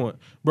the second point,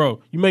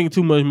 bro. You making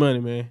too much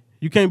money, man.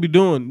 You can't be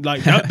doing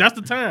like that's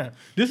the time.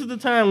 This is the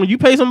time when you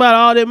pay somebody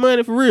all that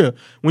money for real.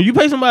 When you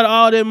pay somebody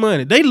all that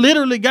money, they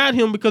literally got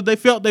him because they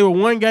felt they were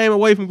 1 game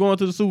away from going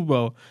to the Super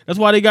Bowl. That's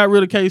why they got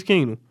rid of Case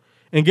Keenum.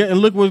 And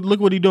look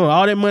what he doing.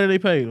 All that money they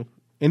paid him,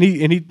 and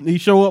he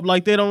show up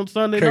like that on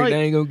Sunday night.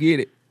 They ain't gonna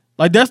get it.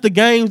 Like that's the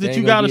games that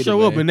you got to show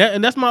up, and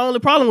that's my only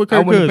problem with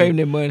Kirk Cousins. Pay him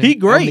that money. He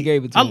great.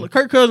 Gave it to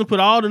Kirk Cousins put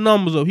all the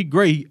numbers up. He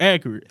great. He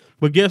accurate.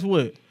 But guess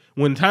what?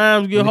 When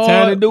times get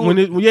hard,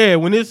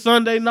 when it's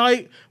Sunday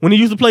night, when he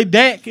used to play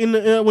Dak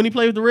when he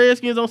played with the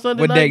Redskins on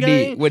Sunday night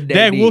game,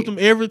 Dak whooped him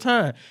every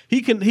time. He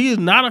is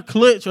not a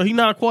clutch or he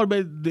not a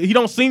quarterback. He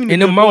don't seem to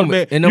be a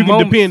quarterback you can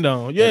depend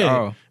on.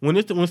 Yeah,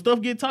 when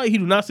stuff get tight, he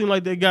do not seem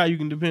like that guy you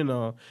can depend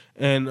on.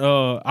 And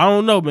I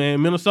don't know, man.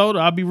 Minnesota,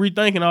 I'll be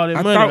rethinking all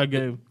that money I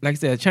gave him. Like I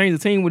said, change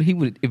the team he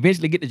would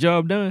eventually get the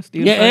job done.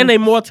 Still and they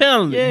more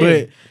talented. Yeah.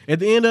 But at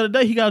the end of the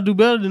day, he got to do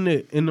better than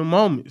that in the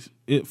moments.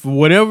 For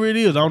whatever it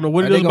is, I don't know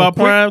what it is about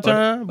prime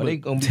time. But they're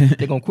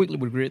gonna quickly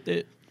regret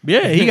that.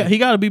 Yeah, he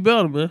got to be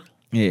better, man.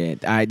 Yeah,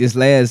 all right. This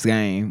last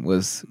game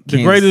was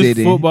the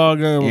greatest football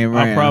game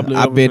I probably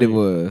ever bet seen. it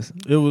was.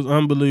 It was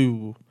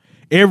unbelievable.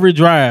 Every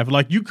drive,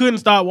 like you couldn't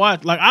stop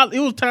watching. Like it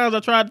was times I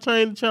tried to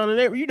change the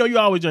channel. You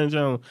always change the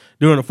channel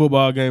during a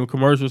football game.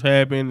 Commercials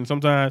happen, and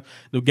sometimes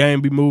the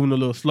game be moving a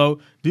little slow.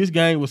 This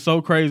game was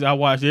so crazy. I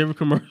watched every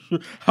commercial.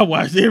 I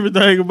watched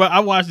everything about.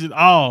 I watched it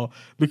all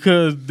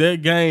because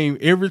that game.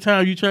 Every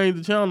time you change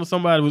the channel,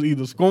 somebody was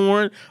either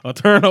scoring, a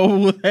turnover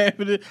was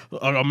happening,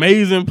 an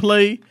amazing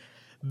play,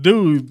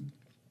 dude.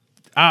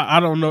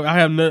 I don't know. I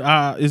have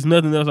no. It's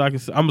nothing else I can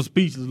say. I'm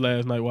speechless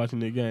last night watching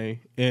that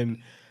game and.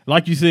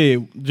 Like you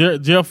said,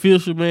 Jeff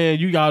Fisher, man,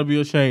 you got to be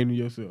ashamed of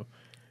yourself.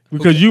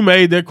 Because you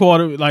made that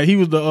quarter like he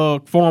was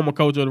the former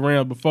coach of the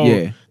Rams before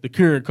the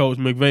current coach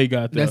McVay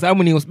got there. That's I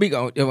wouldn't even speak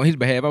on his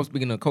behalf. I was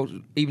speaking to coach,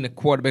 even the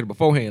quarterback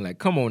beforehand. Like,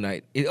 come on,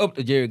 night. It's up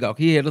to Jared Goff.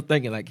 He had us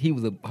thinking like he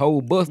was a whole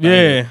bust.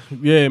 Yeah,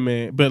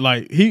 man. But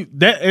like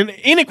and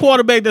any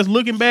quarterback that's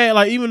looking bad,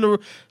 like even the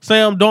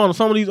Sam Darnold,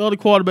 some of these other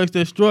quarterbacks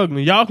that's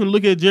struggling, y'all can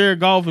look at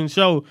Jared Goff and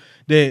show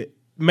that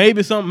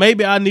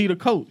maybe I need a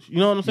coach. You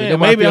know what I'm saying? Yeah,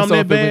 maybe I'm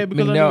that bad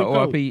because I need a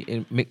coach.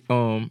 ORP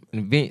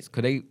and Vince,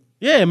 cause they.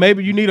 Yeah,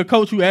 maybe you need a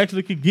coach who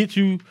actually could get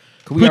you,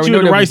 put you you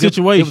in the right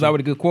situation. It was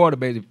already a good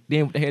quarterback.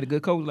 Then they had a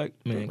good coach, like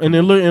man. And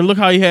then look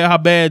how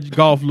bad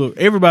Goff looked.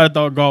 Everybody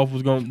thought Goff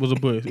was a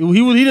bust. He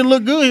didn't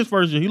look good his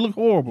first year. He looked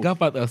horrible.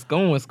 Goff out there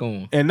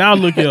scoring. And now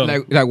look at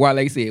him. like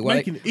Wale said.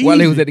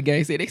 Wale was at the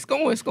game. Said they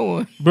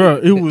scoring. Bro,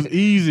 it was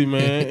easy,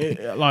 man.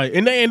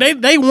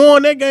 And they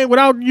won that game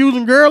without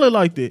using Gurley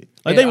like that.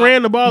 Like they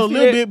ran the ball a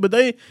little bit, but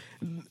they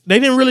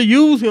didn't really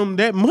use him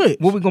that much.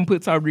 What we gonna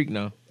put Tyreek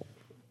now?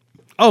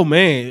 Oh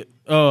man.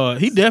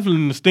 He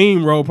definitely in the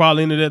steamroll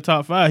probably into that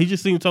top 5. He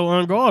just seems so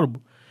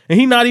unguardable. And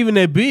he not even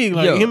that big.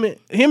 Like him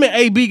and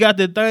AB got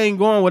that thing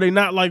going where they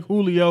not like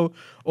Julio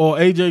or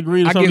AJ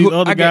Green or some of these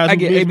other guys. I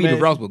get AB the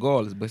routes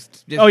regardless,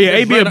 but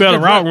AB a better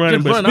route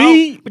running, but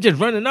speed. But just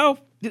running off.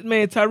 This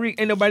man Tyreek,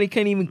 ain't nobody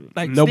can't even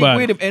stick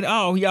with him at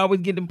all. He always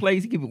get them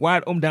plays. He keep it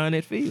wide open down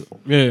that field.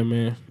 Yeah,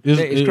 man.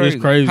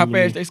 It's crazy. How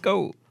fast they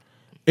scored.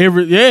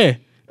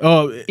 Even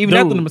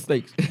after the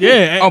mistakes.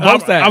 Yeah. On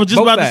both sides. I was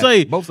just about to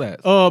say. Both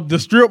sides. The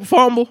strip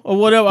fumble or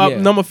whatever.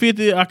 Number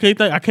 50, I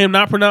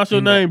cannot pronounce your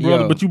name,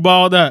 brother, but you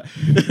balled out.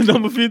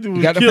 Number 50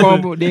 was got the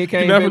fumble, then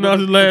came back. Pronounce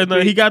his last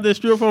name. He got that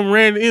strip fumble,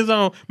 ran in the end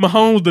zone.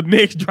 Mahomes, the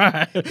next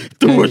drive,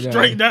 threw it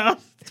straight down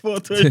for a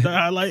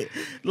touchdown.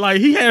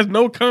 like he has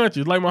no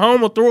conscience. Like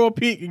Mahomes will throw a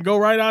pick and go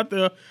right out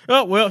there.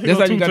 Oh, well, he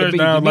got 2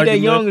 touchdowns. Be that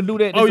young and do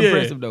that, that's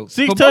impressive, though.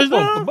 6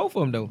 touchdowns? For both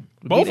of them, though.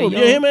 Both of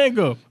them, him and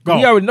Goff.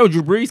 We already know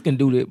Drew Brees can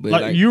do that, but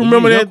like you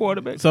remember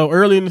that? So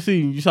early in the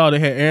season, you saw they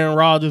had Aaron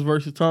Rodgers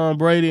versus Tom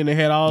Brady, and they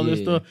had all this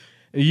stuff.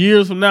 And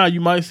years from now,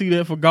 you might see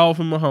that for Goff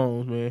and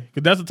Mahomes, man,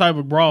 because that's the type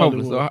of brawl.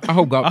 So I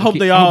hope Goff. I hope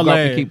they all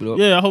last. Keep it up.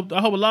 Yeah, I hope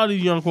a lot of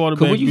these young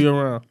quarterbacks be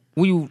around.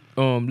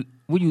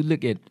 Will you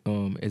look at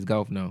as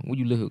Goff now? Would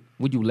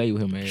you label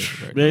him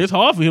as? Right man, it's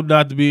hard for him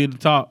not to be in the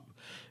top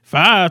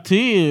 5,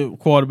 10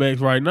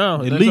 quarterbacks right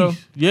now, at least.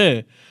 So?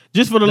 Yeah.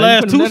 Just for the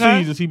last 2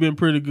 seasons, he been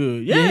pretty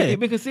good. Yeah, he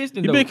been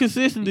consistent. He been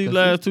consistent these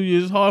last 2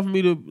 years. It's hard for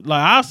me to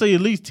I'll say at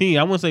least 10.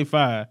 I wouldn't say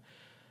 5.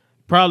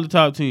 Probably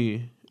top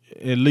 10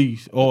 at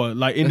least, or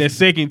like in that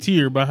second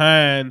tier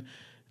behind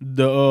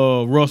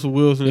the Russell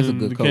Wilson and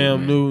the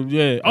Cam Newton.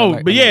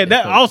 Yeah.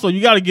 That also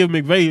you got to give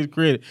McVay his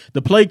credit.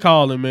 The play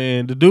calling,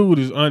 man. The dude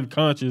is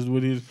unconscious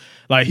with his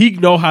he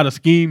know how to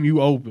scheme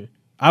you open.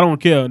 I don't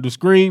care. The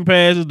screen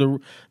passes,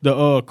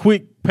 the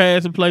quick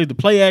passing plays, the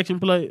play action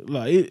play,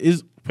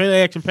 it's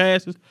play action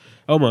passes.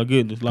 Oh my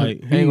goodness!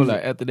 Like he was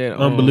after that,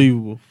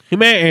 unbelievable.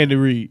 Him and Andy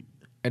Reid.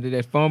 After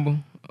that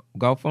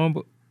Goff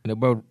fumble, and the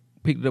bro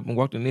picked it up and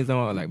walked in his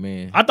own. Like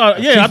man, I thought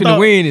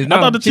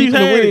the Chiefs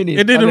had it.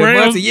 And then the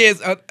Rams.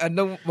 Yes, I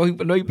know. Well,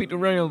 I know you picked the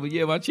Rams, but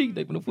yeah, my Chiefs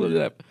they gonna put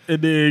it up.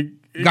 And then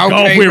Goff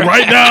went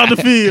right down the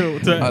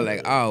field. I was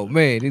like, oh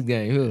man, this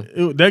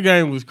game. That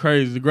game was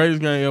crazy. The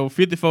greatest game ever.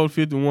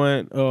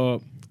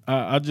 54-51.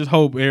 I just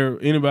hope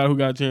anybody who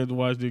got a chance to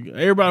watch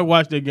everybody who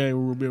watched that game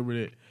will remember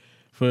that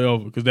forever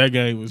because that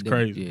game was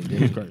crazy.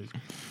 It was crazy.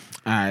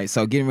 All right,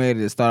 so getting ready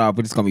to start off,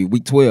 but it's gonna be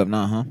week 12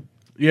 now, huh?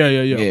 Yeah.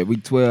 Yeah,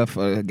 week 12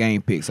 for the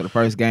game pick. So the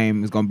first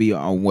game is gonna be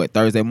on what,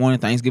 Thursday morning,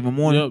 Thanksgiving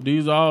morning? Yep,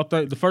 these are all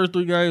the first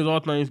 3 games are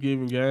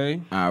Thanksgiving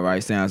games. All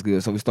right, sounds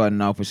good. So we're starting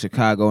off with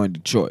Chicago and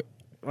Detroit.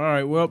 All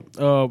right, well,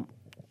 the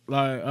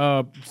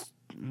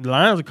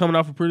Lions are coming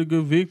off a pretty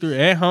good victory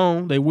at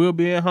home. They will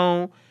be at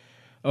home.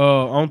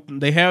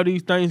 They have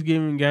these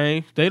Thanksgiving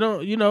games. They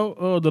don't,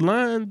 the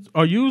Lions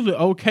are usually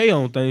okay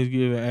on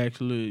Thanksgiving.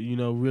 Actually,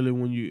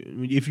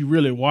 really if you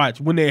really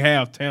watch when they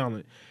have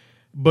talent.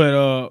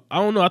 But I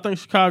don't know. I think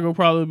Chicago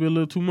probably be a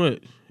little too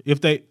much.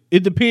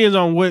 It depends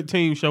on what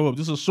team show up.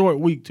 This is a short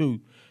week too.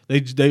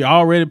 They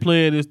already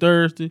playing this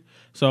Thursday,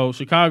 so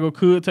Chicago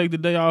could take the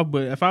day off.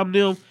 But if I'm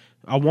them,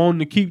 I want them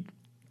to keep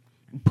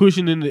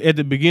pushing at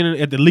the beginning,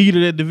 at the lead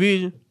of that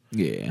division.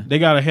 Yeah, they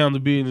got to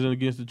handle business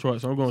against Detroit,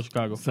 so I'm going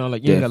Chicago. Sound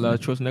like you ain't got a lot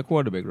of trust in that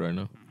quarterback right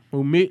now.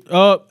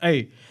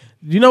 Hey,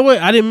 you know what?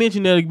 I didn't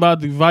mention that about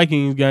the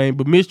Vikings game,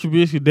 but Mitch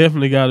Trubisky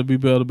definitely got to be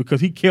better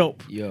because he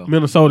kept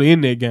Minnesota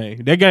in that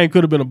game. That game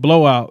could have been a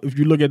blowout if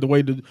you look at the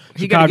way the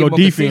Chicago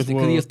defense was.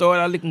 Because he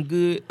started out looking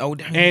good.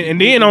 And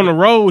then on the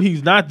road,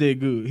 he's not that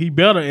good. He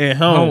better at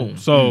home.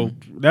 So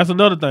that's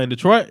another thing.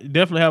 Detroit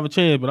definitely have a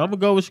chance, but I'm going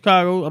to go with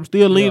Chicago. I'm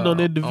still leaning on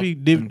that defense.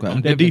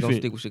 I'm definitely going to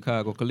stick with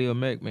Chicago. Khalil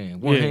Mack, man.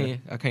 One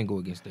hand, I can't go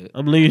against that.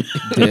 I'm leaning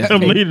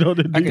on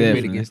the defense. I can't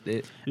bet against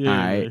that. Yeah, all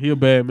right. He a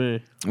bad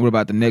man. What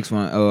about the next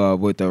one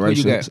with the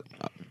racial? I'm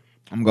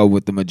going to go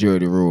with the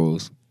majority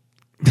rules.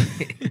 So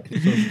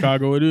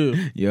Chicago it is.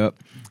 Yep.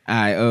 All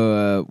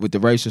right, with the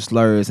racial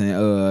slurs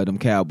and them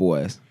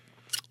Cowboys.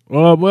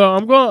 Well,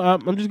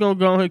 I'm just gonna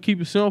go ahead and keep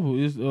it simple.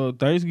 It's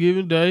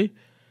Thanksgiving Day.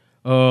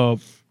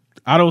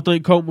 I don't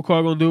think Colt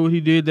McCoy gonna do what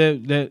he did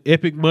that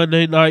epic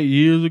Monday night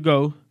years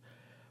ago.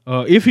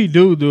 If he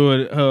do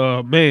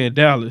it, man,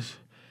 Dallas,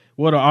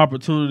 what an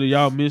opportunity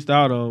y'all missed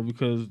out on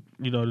because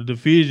the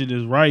division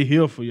is right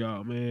here for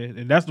y'all, man,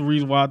 and that's the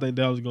reason why I think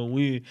Dallas is gonna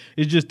win.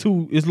 It's just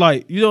too. It's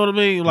like you know what I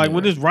mean. Like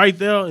when it's right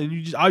there, and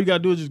you just all you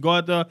gotta do is just go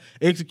out there,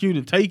 execute,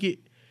 and take it.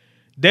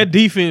 That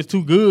defense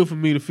too good for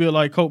me to feel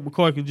like Colt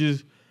McCoy can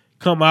just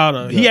come out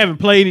of. He haven't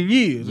played in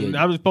years, and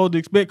I'm supposed to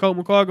expect Colt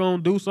McCoy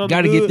gonna do something.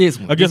 Got to get this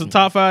one against a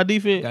top 5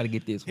 defense. Got to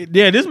get this one.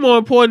 Yeah, this is more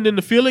important than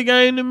the Philly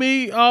game to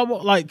me.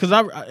 Because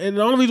and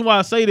the only reason why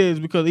I say that is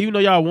because even though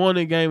y'all won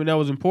that game and that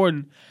was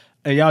important,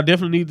 and y'all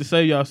definitely need to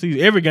save y'all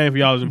season. Every game for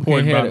y'all is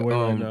important, by the way,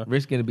 right now.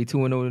 Redskins to be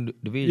 2-0 in the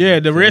division. Yeah,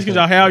 the Redskins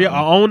y'all have y'all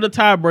are on the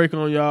tiebreaker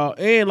on y'all,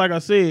 and like I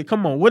said,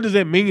 come on, what does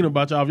that mean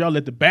about y'all if y'all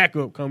let the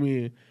backup come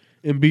in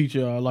and beat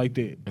y'all like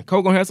that? And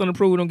Cole gonna have something to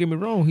prove. Don't get me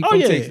wrong. He Oh, from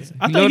yeah. Texas.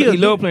 I think he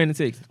love playing in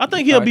Texas. I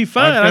think he'll be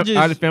fine.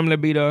 All his family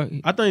be there.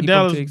 I think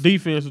Dallas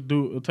defense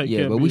will take care Yeah,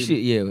 of but we business.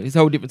 should. Yeah, it's a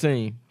whole different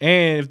team.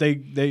 And if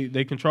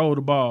they control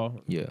the ball,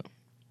 Yeah,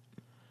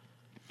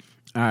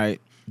 All right.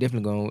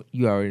 definitely going.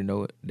 You already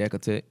know it. Dak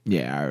attack.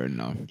 Yeah, I already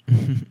know.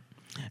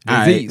 All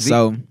right.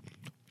 So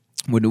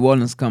with New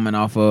Orleans coming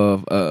off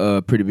of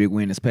a pretty big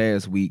win this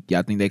past week,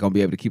 y'all think they're gonna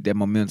be able to keep that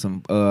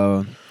momentum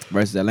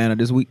versus Atlanta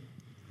this week?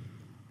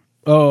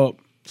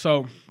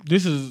 so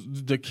this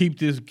is to keep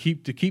this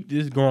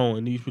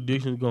going, these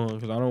predictions going,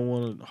 because I don't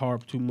want to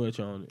harp too much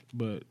on it.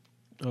 But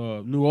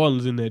New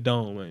Orleans in that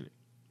dome, ain't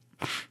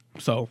it?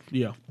 So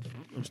yeah,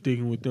 I'm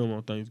sticking with them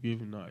on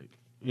Thanksgiving night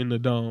in the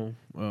dome.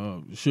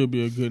 Should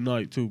be a good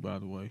night too, by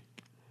the way.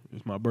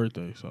 It's my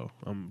birthday, so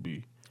I'm gonna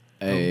be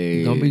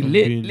Gonna be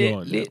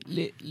lit.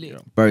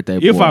 Birthday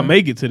if boy. I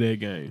make it to that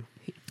game.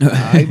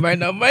 He might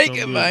not make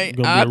it, man.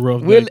 Gonna be a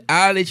rough day.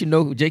 I'll let you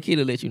know. J. Kid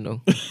will let you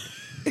know.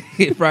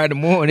 Friday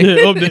morning. Yeah,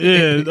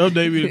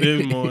 update me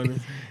this morning.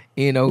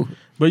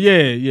 But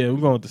yeah, we're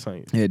going with the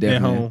Saints. Yeah, At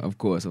definitely. home. Of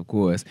course.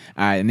 All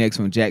right, next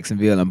one,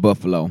 Jacksonville and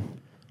Buffalo.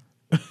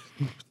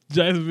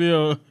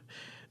 Jacksonville,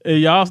 and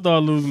y'all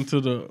start losing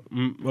to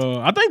the.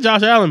 I think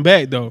Josh Allen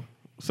back though,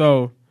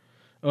 so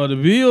the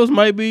Bills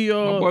might be.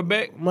 My boy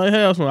back? Might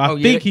have some.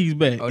 I think he's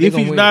back. Oh, they if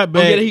gonna he's win. not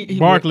back, he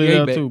Barkley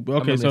back. there He too. back.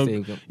 Okay, I'm so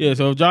gonna say yeah,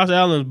 so if Josh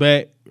Allen's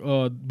back,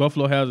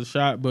 Buffalo has a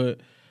shot. But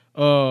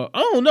I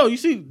don't know. You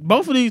see,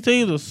 both of these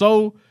teams are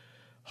so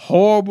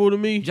horrible to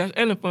me. Josh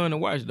Allen fun to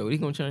watch though. He's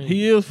gonna change.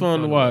 He is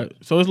fun to watch.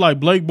 So it's like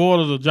Blake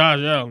Bortles or Josh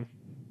Allen.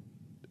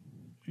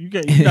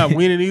 You're not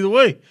winning either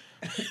way.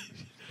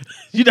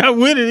 You're not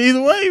winning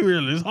either way,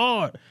 really. It's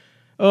hard.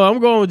 I'm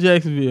going with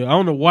Jacksonville. I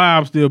don't know why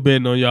I'm still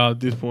betting on y'all at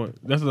this point.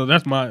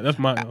 That's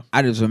my.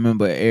 I just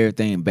remember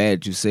everything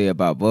bad you say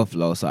about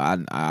Buffalo, so I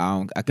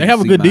They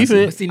have a good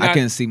defense. See, I not-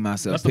 can see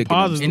myself That's the picking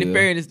them positive. In still. the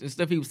fairness, the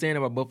stuff he was saying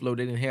about Buffalo,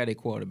 they didn't have their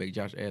quarterback,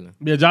 Josh Allen.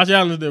 Yeah, Josh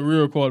Allen is the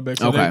real quarterback.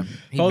 So Okay.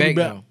 He back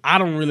back. now. I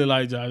don't really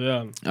like Josh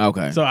Allen,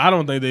 Okay. so I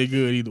don't think they're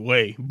good either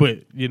way. But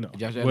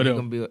Josh Allen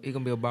whatever. he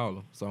gonna be a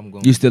baller. So I'm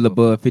going. You still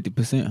above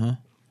 50%, huh?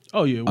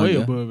 Oh yeah, way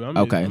yeah. above it.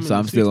 Okay, so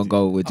I'm still gonna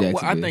go with Well,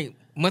 Jacksonville. I think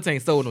Muntz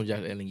ain't sold on Josh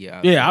Allen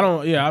yet. Yeah, I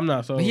don't. Yeah, I'm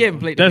not. So But he haven't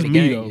played That's that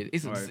many me games though.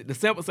 yet. It's the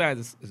sample size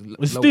is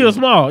It's low. still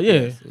small. Yeah,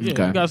 Yes. yeah.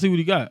 Okay. You gotta see what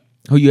he got.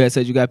 Who you had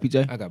said you got,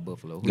 PJ? I got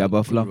Buffalo. You got Who you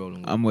Buffalo?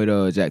 rolling with? I'm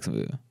with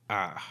Jacksonville.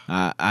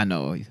 I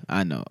know.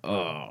 Oh.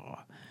 All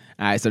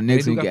right, so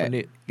next They we do got got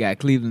Fournette.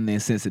 Cleveland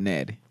and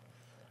Cincinnati.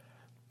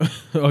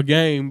 A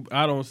game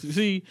I don't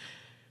see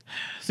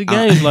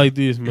games like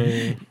this,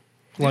 man.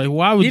 Like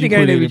why would He you the put guy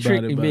that be anybody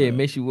tricking by me it? and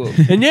mess you up.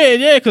 And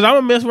yeah, because I'm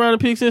gonna mess around and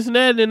pick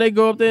Cincinnati, and they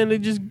go up there and they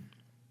just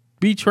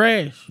be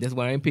trash. That's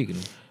why I ain't picking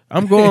them.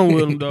 I'm going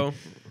with them though,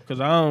 because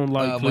I don't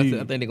like I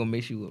Cleveland. think they're gonna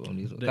mess you up on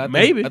this one.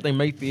 Maybe. I think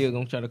Mayfield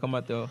gonna try to come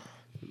out there.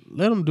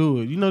 Let them do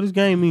it. This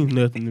game means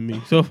nothing to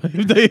me. So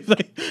if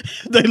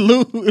they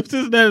lose, if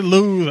Cincinnati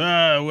lose,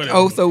 whatever.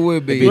 Oh, so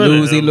would If be. he Whatever.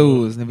 lose, he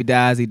lose. If he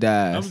dies, he I'm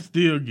dies.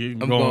 still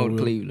getting I'm going going with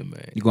with Cleveland,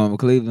 man. You going with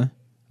Cleveland?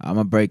 I'm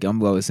gonna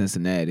go with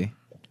Cincinnati.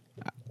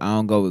 I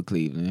don't go with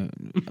Cleveland.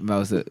 You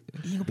gonna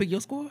pick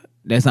your squad?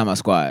 That's not my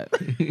squad.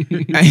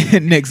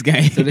 Next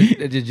game. So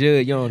that's just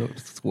Judd Young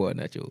squad,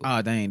 not yours.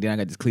 Oh dang! Then I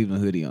got this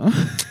Cleveland hoodie on.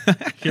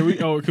 Can we?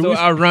 Can So we?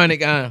 ironic,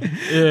 Yeah.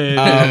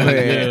 Oh, man.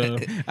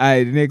 yeah. All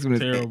right, the next one is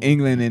Terrible.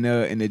 England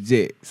and the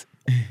Jets.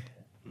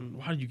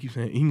 Why do you keep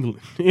saying England?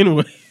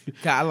 Anyway,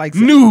 I like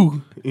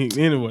New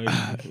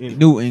England.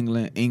 New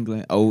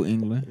England, old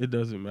England, It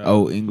doesn't matter.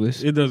 old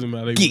English. It doesn't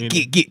matter.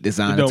 It Get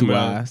designer don't two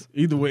matter. eyes.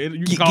 Either way, you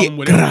can Get- call them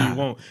whatever you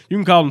want. You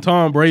can call them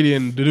Tom Brady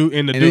and the dude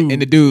and the dudes.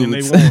 And the dudes. And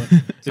they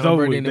won. It's Tom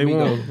over Brady with. and They the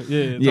won. Migos.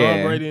 Yeah, Yeah.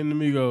 Tom Brady and the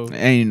Migos.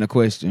 Ain't even a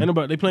question. Ain't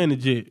nobody. They playing the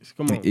Jets.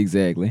 Come on.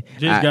 Exactly.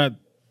 Jets got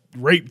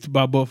raped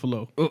by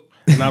Buffalo.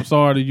 And I'm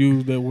sorry to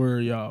use that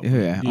word, y'all.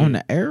 Yeah, on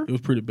the air. It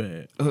was pretty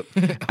bad. All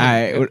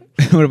right.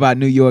 What about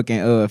New York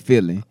and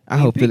Philly? I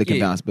hope Philly pick can it.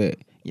 bounce back.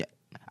 Yeah,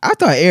 I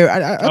thought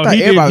Oh, thought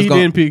he everybody was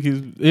going. didn't pick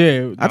his.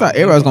 Yeah, I thought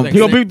everybody was gonna He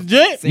gonna pick the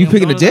Jets. You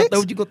picking the Jets?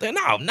 What you gonna think?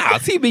 No,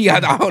 CB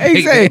got all day.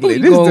 Exactly. Who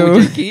This you going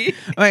with, dude. your kid?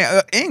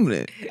 I mean,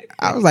 England.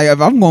 I was like,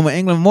 if I'm going with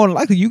England, more than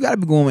likely you got to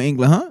be going with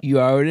England, huh? You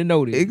already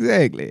know this.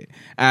 Exactly.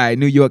 All right,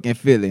 New York and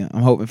Philly.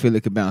 I'm hoping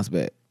Philly could bounce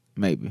back.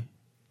 Maybe.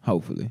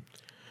 Hopefully.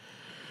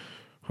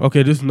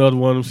 Okay, this is another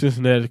one of them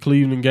Cincinnati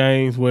Cleveland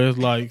games where it's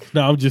like,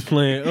 no, I'm just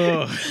playing.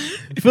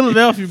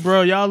 Philadelphia,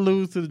 bro, y'all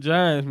lose to the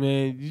Giants,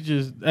 man. You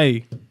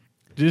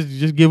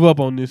just give up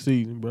on this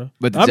season, bro.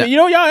 But I mean,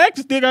 y'all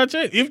actually still got a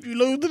chance if you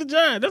lose to the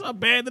Giants. That's how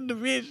bad the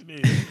division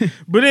is.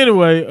 But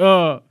anyway,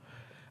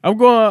 I'm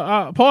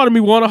going. Part of me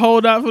want to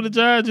hold out for the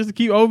Giants just to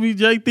keep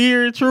OBJ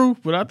theory true,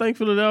 but I think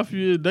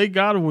Philadelphia, they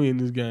gotta win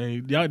this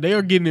game. They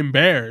are getting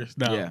embarrassed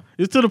now. Yeah.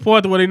 It's to the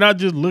point where they're not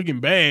just looking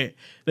bad.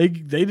 They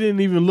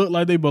didn't even look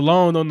like they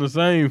belonged on the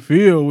same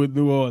field with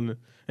New Orleans,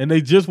 and they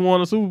just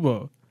won a Super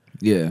Bowl.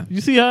 Yeah. You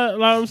see how,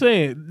 like I'm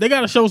saying, they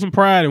got to show some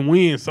pride and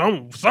win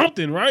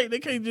something, right? They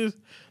can't just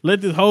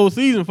let this whole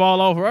season fall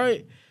off,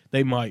 right?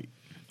 They might.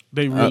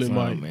 They really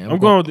might. man. I'm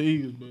going with the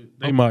Eagles, but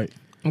they might.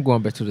 I'm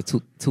going back to the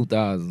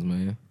 2000s,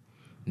 man.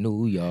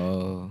 New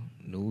York.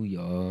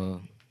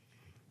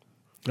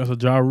 That's a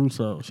Ja Rule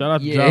song. Shout out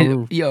to Ja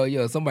Rule.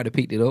 Yo, somebody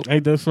picked it up.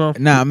 Ain't that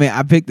something? Nah, I mean,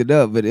 I picked it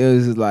up, but it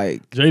was just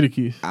like,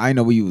 Jadakiss. I didn't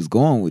know where you was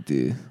going with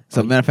this.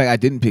 So, matter of fact, I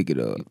didn't pick it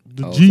up.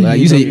 The Oh, G. so Like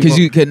you said,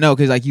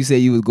 because like you said,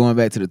 you was going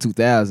back to the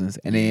 2000s,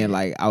 and then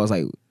like I was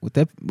like, what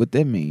that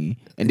mean?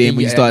 And then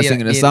when you start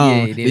singing the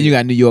song, then you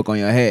got New York on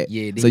your hat.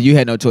 Yeah, So you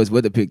had no choice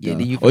but to pick them.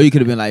 then you Or you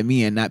could have been like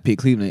me and not pick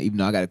Cleveland, even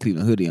though I got a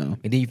Cleveland hoodie on.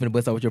 And then you finna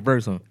bust out with your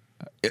verse on.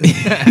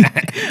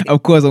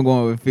 Of course, I'm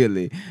going with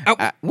Philly.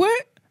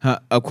 What?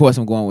 Of course,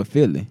 I'm going with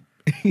Philly.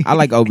 I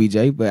like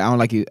OBJ, but I don't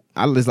like it.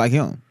 I just like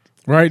him.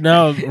 Right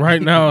now, it's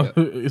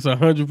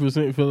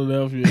 100%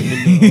 Philadelphia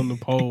on the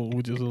poll,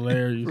 which is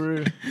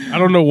hilarious. I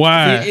don't know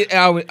why.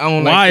 I don't like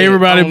Why that.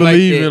 everybody I don't like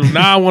believe that. in them.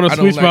 Now I want to I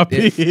don't switch my like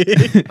that.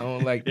 pick. I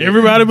don't like that.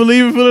 Everybody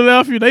believe in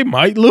Philadelphia. They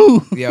might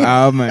lose.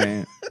 Yeah, Oh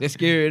man. that's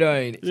scary though,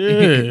 ain't it?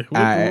 Yeah. What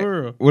All right. the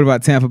world? What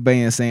about Tampa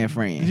Bay and San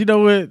Fran? You know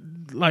what?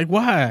 Like,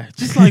 why?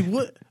 Just like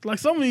what? Like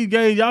some of these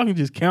games, y'all can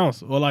just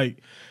cancel, or like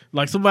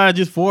somebody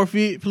just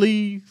forfeit,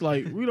 please.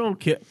 Like we don't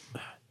care.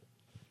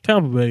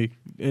 Tampa Bay,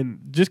 and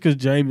just because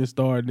Jameis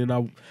started, then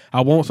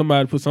I want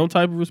somebody to put some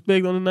type of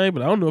respect on the name,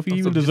 but I don't know if he I'm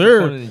even so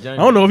deserves. disappointed in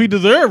I don't know if he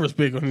deserves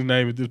respect on his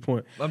name at this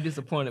point. I'm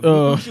disappointed.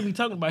 Uh, We should be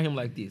talking about him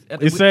like this.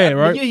 It's sad,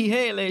 right? The year he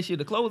had last year,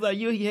 the closeout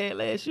year he had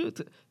last year.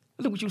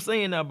 Look what you're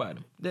saying now about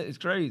him. That is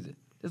crazy.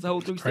 That's the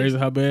whole 360. Crazy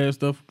how bad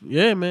stuff.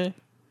 Yeah, man.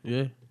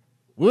 Yeah,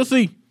 we'll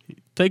see.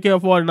 Take care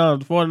of 49ers.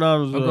 The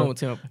 49ers I'm going with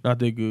Tampa. not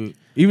that good.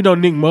 Even though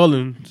Nick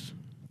Mullins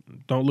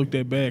don't look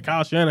that bad,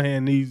 Kyle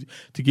Shanahan needs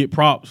to get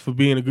props for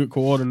being a good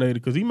coordinator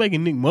because he's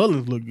making Nick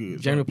Mullins look good.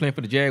 So. Jamie playing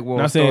for the Jaguars.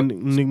 Not saying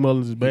Nick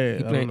Mullins is bad.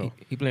 He I don't know.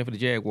 playing for the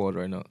Jaguars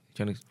right now.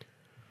 Trying to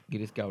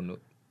get his scouting up.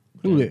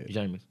 Who that?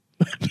 Jameis.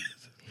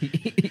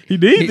 He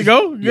needs to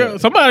go. Yeah.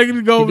 Somebody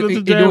can go over to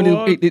the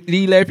Jaguars.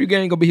 These last few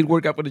games gonna be his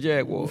workout for the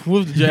Jaguars.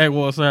 What's the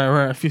Jaguars sign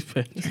Ryan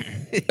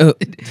Fitzpatrick?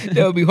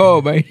 That would be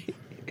hard, man.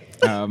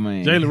 Oh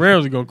man. Jalen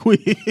Ramsey gonna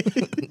quit.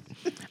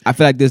 I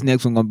feel like this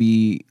next one gonna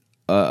be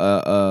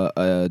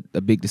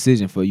a big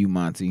decision for you,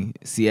 Monty.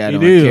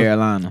 Seattle It and is.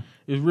 Carolina.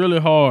 It's really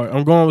hard.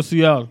 I'm going with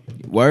Seattle.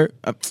 Word.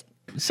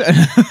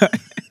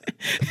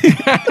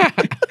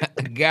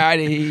 Got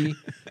it.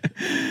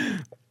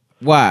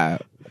 Why?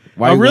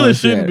 Why I you really going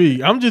shouldn't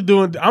Seattle?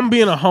 be. I'm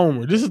being a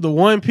homer. This is the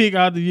one pick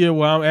out the year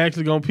where I'm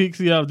actually gonna pick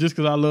Seattle just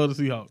because I love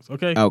the Seahawks.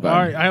 Okay. Okay. All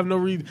right. I have no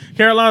reason.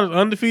 Carolina's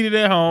undefeated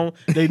at home.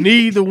 They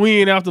need the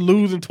win after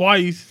losing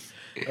twice.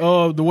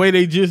 The way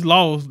they just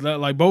lost,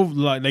 like both,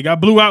 like they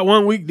got blew out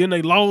one week, then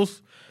they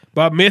lost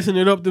by messing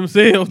it up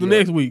themselves the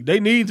next week. They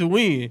need to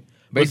win,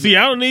 but Basically-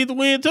 Seattle needs to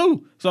win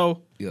too.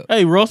 So, Yeah.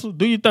 hey Russell,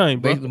 do your thing,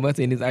 bro. Basically,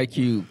 Muncie and his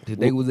IQ.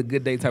 Today was a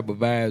good day type of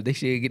vibe. They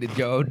should get the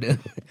job done.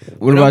 What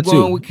But I'm about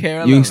going you? with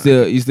Carolina. You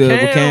still with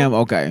Cam. Cam?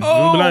 Okay.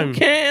 Don't blame Oh, me.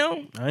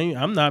 Cam.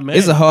 I'm not mad.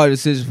 It's a hard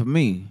decision for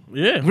me.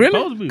 yeah, Really?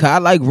 supposed to be. Cause I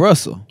like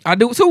Russell I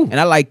do too. and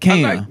I like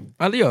Cam.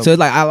 I live. So it's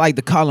like I like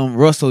to call him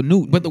Russell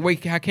Newton. But the way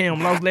how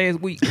Cam lost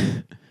last week,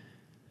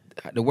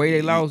 the way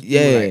they lost, you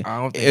yeah, were like, I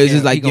don't think it was Cam-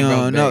 just like he you gonna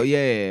don't bounce know. back.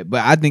 Yeah,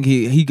 but I think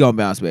he gonna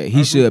bounce back.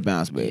 He should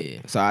bounce back. Yeah.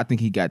 So I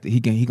think he gonna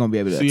be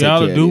able to take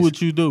Seattle, care do of this.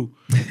 what you do.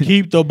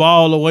 Keep the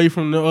ball away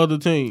from the other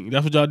team.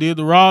 That's what y'all did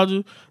to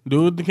Rodgers.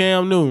 Do it to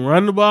Cam Newton.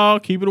 Run the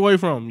ball. Keep it away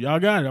from him. Y'all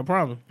got it. I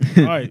promise.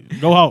 All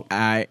right, go Hawks. All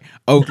right,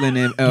 Oakland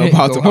and Go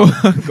Baltimore.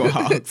 Hawks. Go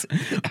Hawks.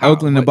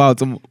 Oakland and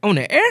Baltimore. On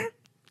the air.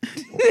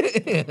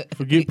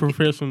 Forget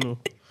professional.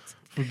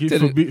 Forget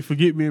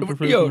being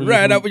professional. Yo,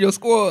 ride out with your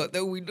squad.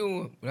 That's what we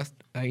doing.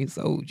 I ain't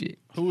sold yet.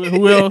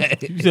 Who else?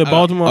 You said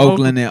Baltimore.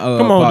 Oakland and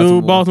Come on,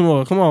 Baltimore. dude.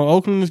 Baltimore. Come on.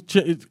 Oakland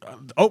is.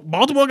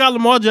 Baltimore got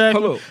Lamar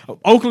Jackson. Hold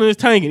Oakland is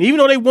tanking. Even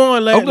though they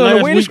won Oakland on last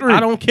the winning week, streak. I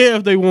don't care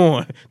if they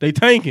won. They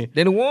tanking.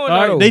 They the one. All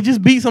right, though. they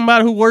just beat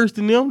somebody who worse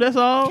than them. That's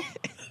all.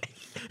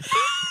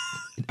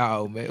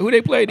 Oh man, who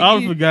they played? I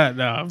again? forgot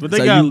now, but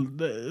they So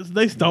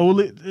they stole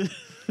it.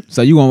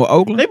 So you going with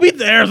Oakland? They beat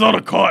the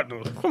Arizona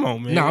Cardinals. Come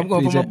on, man. No, I'm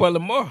going for PJ. my boy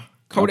Lamar.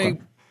 Kodak,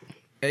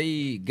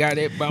 hey, got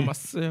that by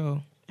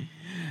myself. All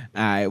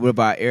right. What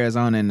about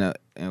Arizona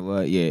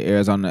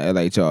Arizona,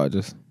 LA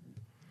Chargers?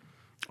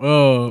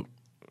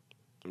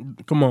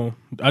 Come on.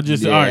 All right.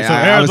 So I was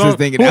Arizona, just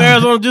thinking who that.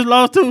 Arizona just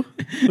lost to?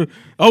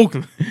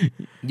 Oakland.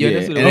 Yeah,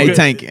 that's and what they Okay.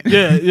 tanking.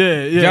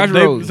 Yeah. Josh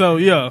Rosen. So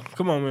yeah,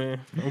 come on, man.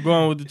 I'm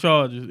going with the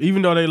Chargers,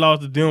 even though they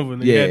lost to Denver.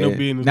 And they had no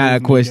business. not a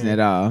losing question that at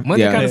all.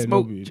 Muncie Yeah, kind of Yeah, no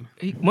spoke.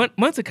 business.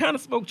 Muncie kind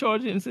of spoke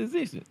Chargers in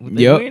position. Was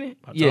they Yep. winning?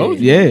 I told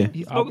you. Yeah.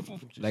 He spoke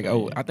like,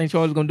 I think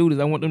Chargers gonna do this.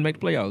 I want them to make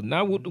the playoffs.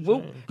 Now, look at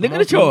Come the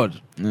on,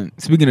 Chargers.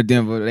 Speaking of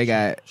Denver, they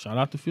got. Shout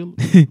out to Philip.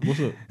 What's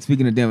up?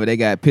 Speaking of Denver, they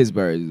got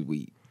Pittsburgh this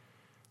week.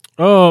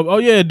 Oh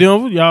yeah,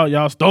 Denver.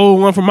 Y'all stole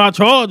one from my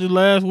Chargers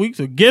last week.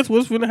 So guess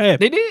what's finna happen?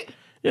 They did.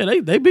 Yeah,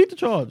 they beat the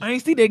Chargers. I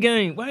ain't see that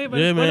game. Why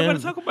everybody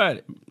talk about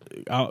it?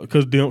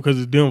 Because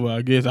it's Denver,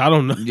 I guess. I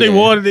don't know. They Yeah.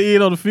 wanted to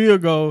end on the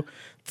field goal.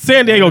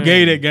 San Diego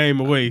gave that game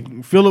away.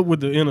 Philip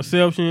with the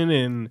interception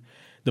and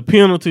the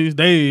penalties,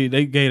 they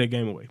gave that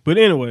game away. But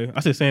anyway, I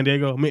said San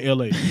Diego. I meant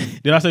LA.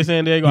 Did I say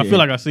San Diego? I feel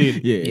like I said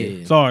it.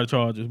 Yeah. Sorry,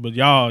 Chargers. But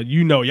y'all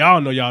know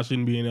y'all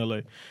shouldn't be in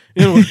LA.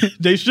 Anyway,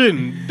 they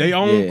shouldn't. They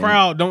own Yeah.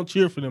 crowd don't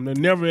cheer for them. They're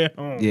never at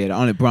home. Yeah, the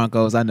only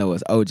Broncos I know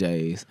is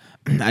OJ's.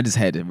 I just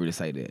had to really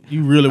say that.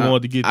 You really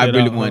wanted to get that I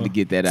really out, wanted huh? to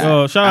get that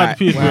out. Shout out to All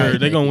Pittsburgh. Wow.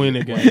 They gonna win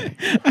that game.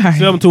 right.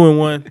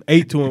 7-2-1,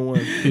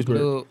 8-2-1. Pittsburgh.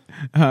 Glove,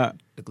 Uh,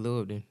 the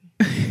glove then.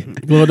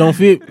 Blood don't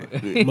fit.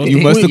 you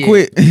must have Yeah.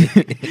 quit.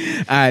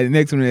 All right, the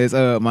next one is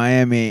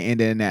Miami and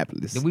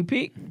Indianapolis. Did we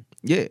pick?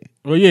 Yeah.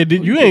 Well, yeah,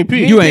 you ain't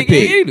picked. You ain't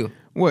pick. either.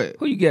 What?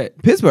 Who you got?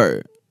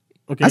 Pittsburgh.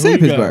 Okay, I said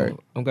who you got? Pittsburgh.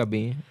 I'm got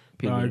Ben.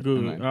 All right,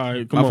 good. All All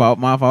right, come My on. fault.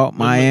 My fault.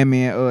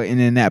 Miami and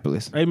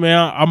Indianapolis. Hey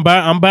man, I'm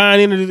buying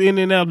into this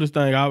Indianapolis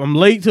thing. I'm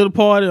late to the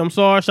party. I'm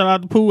sorry. Shout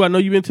out to Pooh. I know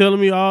you've been telling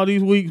me all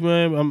these weeks,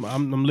 man.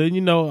 I'm letting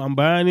you know I'm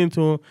buying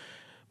into him,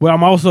 but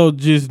I'm also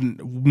just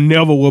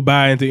never will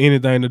buy into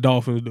anything the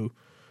Dolphins do.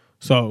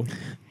 So,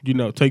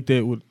 take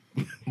that with.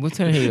 What's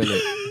Tannehill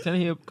at?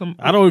 Tannehill come.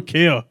 I don't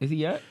care. Is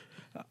he out?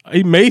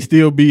 He may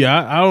still be.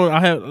 I don't. I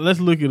have. Let's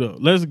look it up.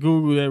 Let's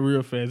Google that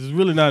real fast. It's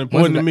really not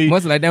important to me.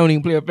 Once like they don't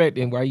even play a fact,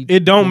 then why you?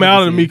 It don't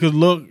matter to me because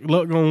luck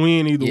gonna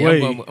win either Yeah,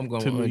 way. I'm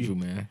going to with me. Andrew,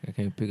 man. I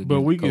can't pick. But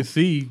against we the can coach.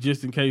 see,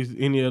 just in case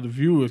any other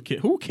viewers care.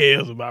 Who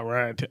cares about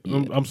Ryan?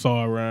 Yeah. I'm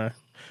sorry, Ryan.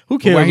 Who Why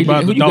cares he-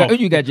 about who the you got? Who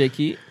Dolphins? you got, J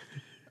Kid?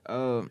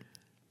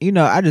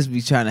 I just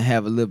be trying to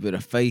have a little bit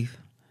of faith.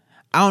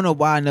 I don't know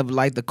why I never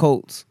liked the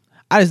Colts.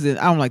 I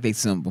don't like their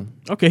symbol.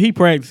 Okay, he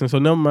practicing, so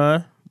never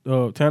mind.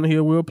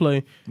 Tannehill will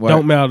play. What?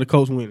 Don't matter, the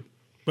coach winning.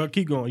 But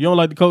keep going. You don't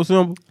like the coach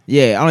symbol?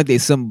 Yeah, I don't like their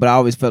symbol, but I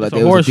always felt like It's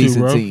they a was a horseshoe,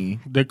 decent bro.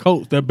 team. They're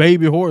coach. They're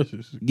baby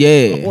horses. Yeah.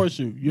 A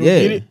horseshoe. You don't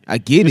get it? I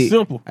get It's it.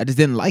 simple. I just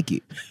didn't like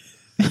it.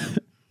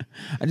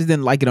 I just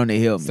didn't like it on their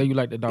helmet. So you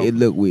like the It Dolphins?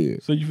 looked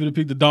weird. So you finna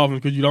pick the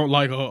Dolphins because you don't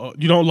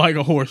like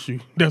a horseshoe.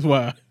 That's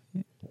why.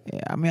 Yeah,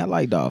 I mean, I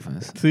like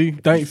Dolphins. See,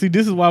 this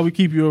is why we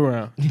keep you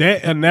around.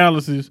 That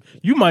analysis,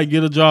 you might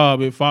get a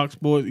job at Fox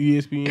Sports,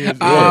 ESPN.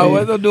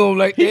 What's I doing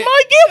like that? He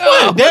might get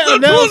one. That what's I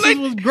doing analysis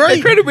was great.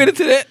 That credibility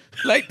to that,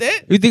 like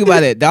that. You think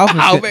about it,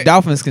 man.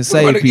 Dolphins can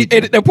save people.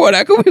 Edit that part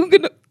out. Come on,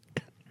 get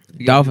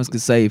the- Dolphins can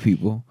save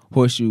people.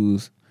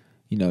 Horseshoes,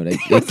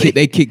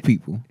 they kick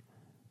people.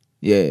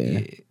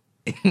 Yeah.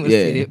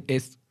 Yeah.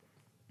 It's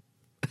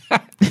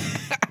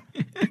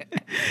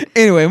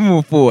Anyway,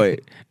 moving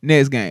forward.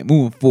 Next game.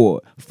 Moving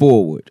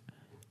forward.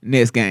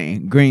 Next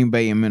game. Green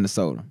Bay and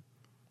Minnesota.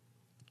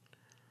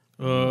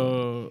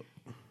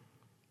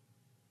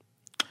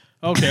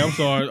 Okay, I'm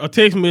sorry. A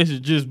text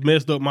message just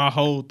messed up my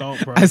whole thought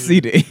process. I see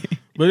that.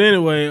 But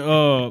anyway,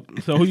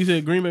 so who you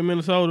said, Green Bay,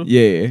 Minnesota?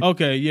 Yeah.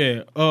 Okay,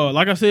 yeah.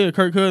 Like I said,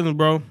 Kirk Cousins,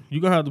 bro,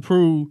 you're gonna have to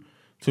prove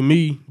to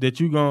me that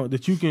you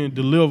can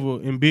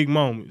deliver in big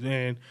moments.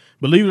 And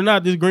believe it or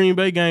not, this Green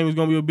Bay game is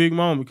gonna be a big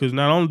moment because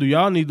not only do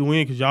y'all need to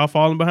win because y'all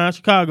falling behind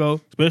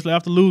Chicago, especially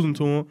after losing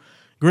to them.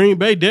 Green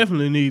Bay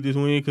definitely need this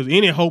win because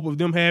any hope of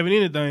them having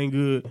anything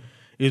good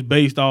is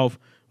based off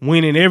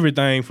winning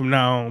everything from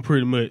now on,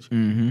 pretty much.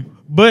 Mm-hmm.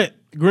 But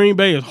Green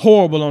Bay is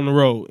horrible on the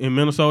road in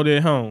Minnesota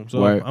at home.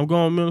 So Right. I'm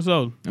going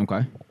Minnesota.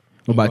 Okay.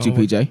 What about you,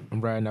 PJ?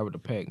 I'm riding out with the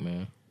pack,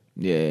 man.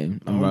 Yeah,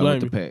 Don't I'm right blame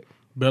with the you. pack.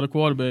 Better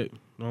quarterback.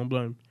 Don't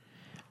blame me.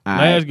 All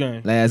Last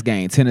game. Last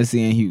game.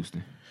 Tennessee and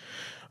Houston.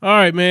 All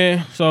right,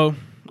 man. So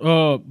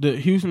the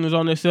Houston is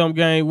on that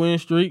 7-game win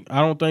streak. I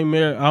don't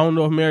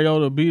know if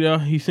Mariota will be there.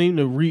 He seemed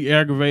to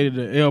re-aggravated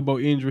the elbow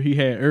injury he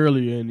had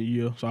earlier in the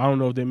year. So I don't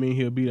know if that means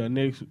he'll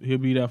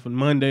be there for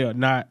Monday or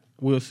not.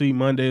 We'll see.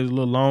 Monday is a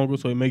little longer,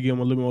 so it may give him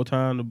a little more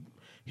time to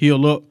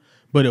heal up.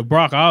 But if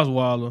Brock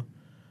Osweiler,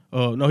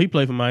 no, he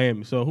played for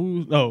Miami. So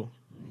who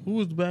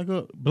was the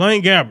backup?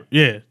 Blaine Gabbert.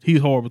 Yeah, he's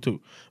horrible too.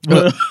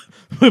 But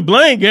if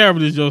Blaine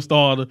Gabbert is your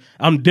starter,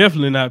 I'm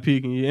definitely not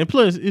picking you. And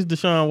plus, it's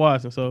Deshaun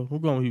Watson, so we're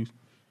going Houston.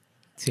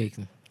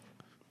 Texas.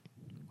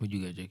 What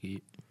you got, J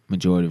Kid?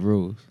 Majority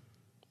rules.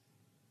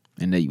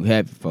 And there you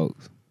have it,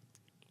 folks.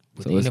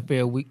 With So the it's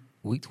NFL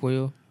week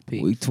 12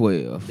 picks. week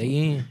 12. They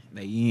in.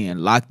 They in.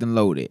 Locked and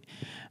loaded.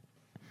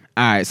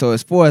 All right, so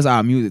as far as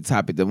our music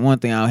topic, the one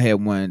thing I had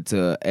wanted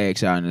to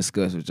ask y'all and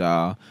discuss with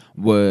y'all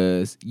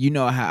was, you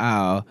know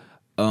how,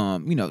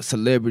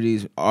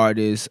 celebrities,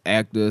 artists,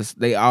 actors,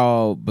 they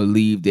all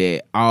believe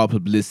that all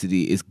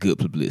publicity is good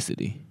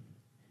publicity.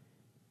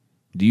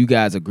 Do you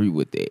guys agree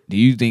with that? Do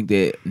you think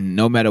that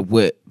no matter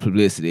what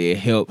publicity, it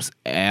helps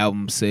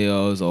album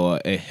sales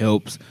or it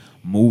helps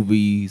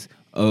movies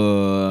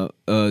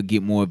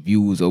get more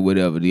views or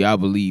whatever? Do y'all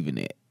believe in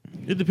that?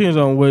 It depends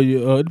on where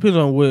you. It depends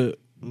on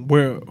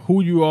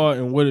who you are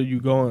and what are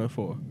you going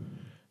for.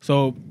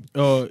 So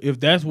if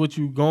that's what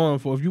you're going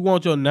for, if you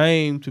want your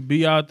name to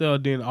be out there,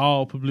 then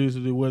all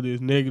publicity, whether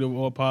it's negative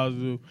or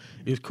positive,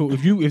 is cool.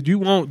 If you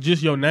want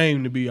just your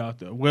name to be out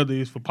there, whether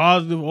it's for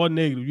positive or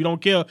negative, you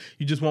don't care.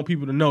 You just want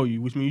people to know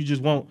you, which means you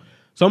just want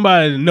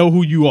somebody to know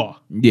who you are.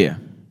 Yeah.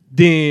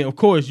 Then of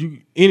course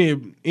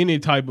any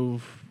type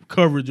of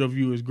coverage of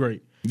you is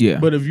great. Yeah.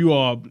 But if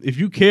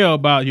you care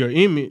about your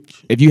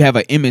image, if you have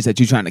an image that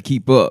you're trying to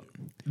keep up,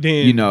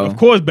 then of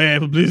course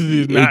bad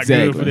publicity is not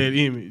good for that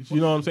image. You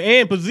know what I'm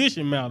saying? And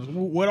position matters.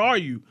 What are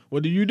you?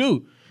 What do you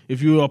do?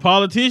 If you're a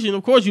politician,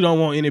 of course you don't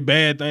want any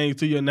bad things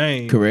to your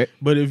name. Correct.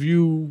 But if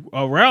you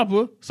a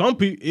rapper, some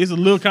people it's a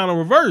little kind of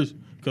reverse.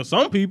 Because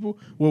some people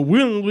will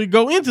willingly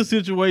go into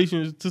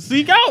situations to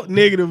seek out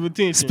negative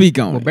attention. Speak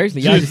on it.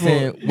 Basically, y'all just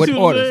saying what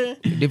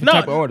artists, different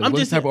type of artists.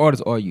 What type of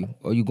artists are you?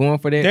 Are you going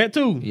for that? That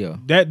too. Yeah.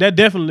 That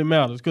definitely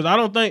matters. Because I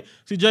don't think,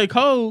 J.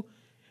 Cole,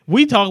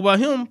 we talk about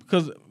him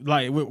because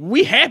like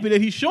we happy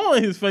that he's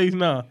showing his face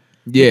now.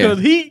 Yeah. Because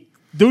he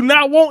do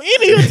not want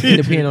any attention.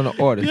 Depending on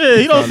the artist. Yeah,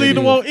 he don't seem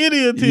to want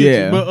any attention.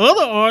 Yeah. But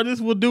other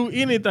artists will do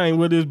anything,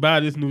 whether it's buy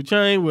this new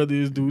chain, whether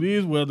it's do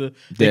this, whether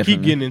they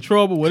keep getting in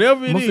trouble,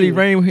 whatever it Most is. of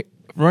these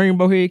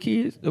rainbow head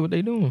kids, that's what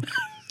they doing.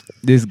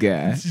 This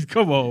guy.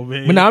 Come on,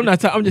 man. But no, I'm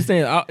not. I'm just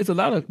saying it's a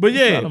lot of. But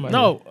yeah, of them out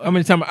no. here. I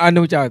mean, I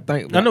know what y'all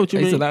think. I know what you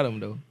it's mean. a lot of them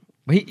though.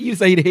 But you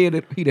say he the head.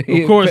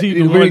 Of course, he's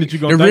the one that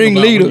you're gonna the think ring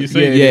about leader. when you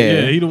say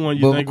Yeah. he the one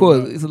you But think of course,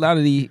 about. it's a lot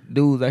of these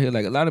dudes out here.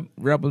 Like a lot of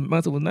rappers,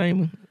 Munson was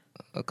naming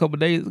a couple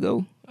days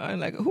ago. I ain't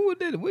like, who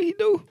did it? What he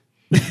do?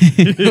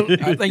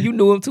 I think you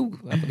knew him too.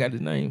 I forgot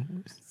his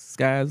name.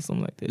 Skies or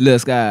something like that. Lil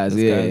Skies,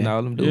 Lil yeah. Skies and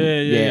all them dudes.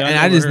 Yeah. And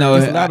I just know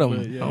It's it. a lot of I-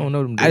 them. yeah. I don't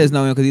know them. I just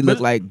know him because he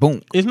looked like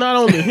Boom. It's not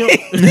only him.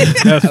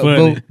 That's funny.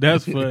 Boom.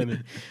 That's funny.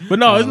 But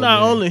no, it's not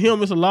man. only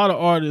him. It's a lot of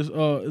artists.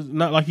 It's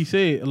not like he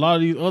said. A lot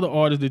of these other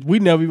artists that we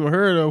never even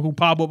heard of who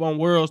pop up on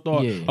World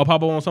Star Yeah. or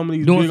pop up on some of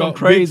these Doing big, something big-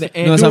 crazy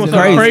and doing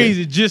something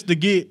crazy. just to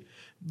get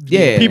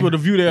Yeah. people to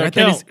view their I think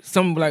account. it's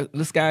some like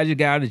this guy just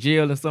got out of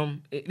jail and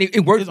something.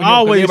 It works. It's for him 'cause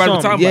always everybody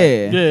was something. talking about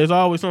it. Yeah. Yeah, it's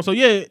always something. So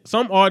yeah,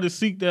 some artists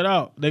seek that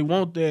out. They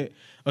want that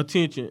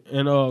attention,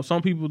 and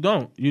some people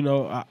don't. You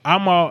know,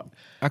 I'm all.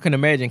 I can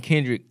imagine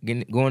Kendrick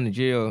going to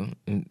jail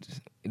and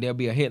there'll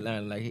be a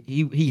headline like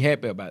he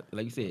happy about it.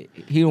 Like you said,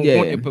 he don't Yeah.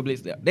 want that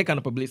publicity. That kind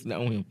of publicity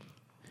on him.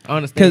 I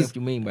understand what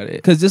you mean by that.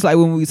 Because just like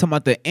when we talking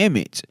about the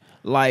image,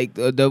 like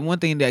the one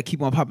thing that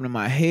keep on popping in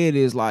my head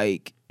is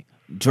like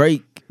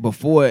Drake,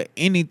 before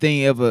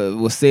anything ever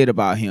was said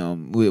about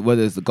him,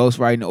 whether it's the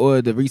ghostwriting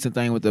or the recent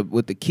thing with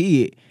the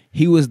kid,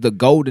 he was the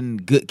golden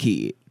good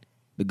kid.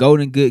 The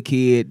golden good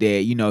kid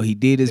that, you know, he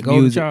did his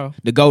golden music. child.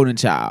 The golden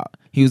child.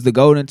 He was the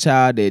golden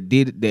child that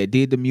did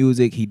the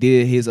music. He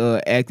did his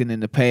acting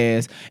in the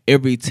past.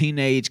 Every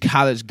teenage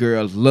college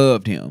girl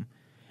loved him.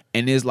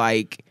 And it's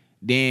like,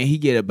 then he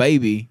get a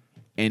baby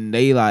and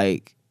they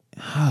like,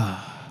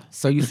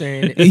 So you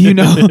saying you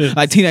know,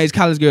 like teenage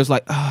college girls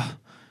like,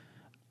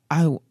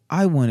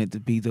 I wanted to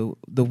be the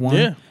one.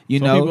 Yeah. You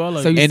Some know? people are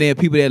like And that. then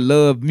people that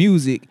love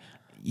music,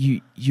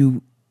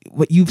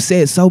 you've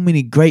said so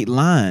many great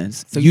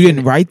lines. So you you didn't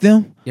saying- write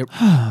them? Yep.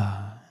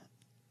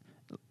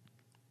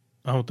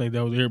 I don't think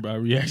that was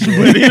everybody's reaction.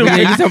 But yeah, anyway.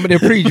 you talking about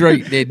that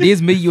pre-Drake that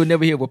this me you'll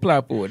never hear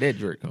reply for that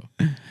Drake.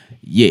 Huh?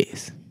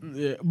 Yes.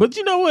 Yeah. But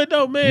you know what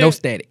though, man? No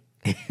static.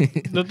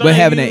 The But thing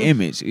having that is-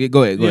 image.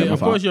 Go ahead. Yeah, my of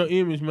fault. course your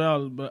image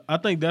matters, but I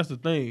think that's the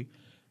thing.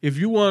 If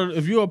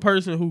you're a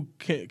person who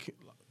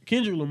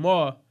Kendrick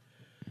Lamar,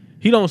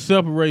 he don't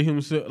separate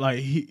himself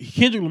like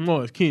Kendrick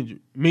Lamar is Kendrick,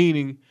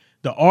 meaning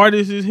the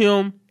artist is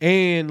him,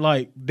 and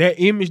like that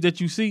image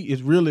that you see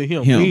is really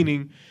him.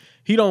 Meaning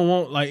he don't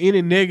want like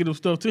any negative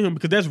stuff to him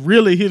because that's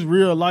really his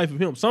real life of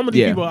him. Some of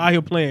these people out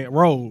here playing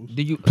roles.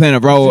 Do you Playing a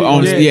role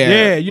on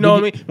Yeah, you know what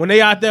I mean? When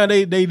they out there,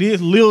 they this,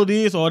 Lil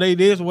this, or they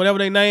this, or whatever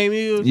their name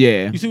is.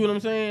 Yeah. You see what I'm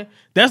saying?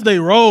 That's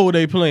their role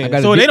they playing. I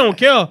got So a they deep- don't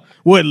care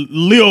what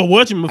Lil I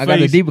got a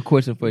Whatchamaface deeper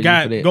question for you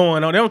got for that.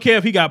 going on. They don't care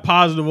if he got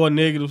positive or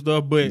negative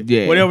stuff, but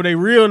Yeah. whatever their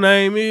real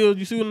name is,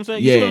 you see what I'm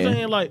saying? You see what I'm Yeah.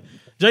 saying? Like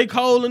J.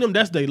 Cole and them,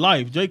 that's their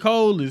life. J.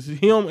 Cole is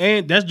him,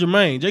 and that's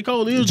Jermaine. J.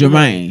 Cole is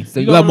Jermaine. So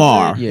You know what I'm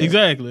Lamar. saying? Yeah.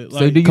 Exactly.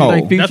 So do you Cole.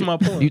 think Future? That's my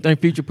point. Do you think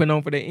Future putting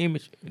on for that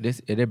image? That's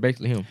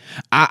basically him.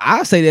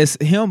 I say that's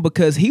him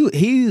because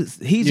he's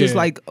just Yeah.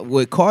 like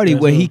with Cardi,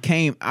 That's where him. he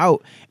came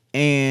out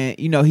and,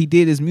 you know, he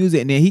did his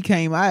music and then he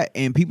came out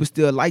and people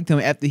still liked him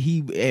after he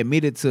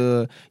admitted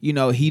to, you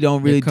know, he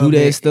don't really do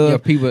that stuff. Yeah,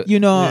 people. You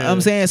know what Yeah. I'm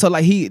saying? So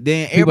like then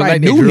People everybody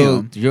like knew that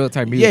him. drug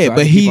type music. Yeah, so I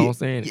but just he keep on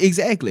saying it.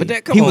 exactly. But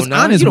that, come he on was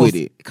now. honest You don't- with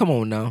it. Come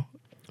on now.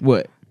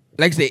 What?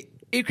 like I said,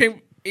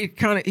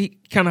 he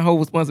kind of hold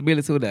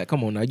responsibility to that.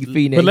 Come on now, you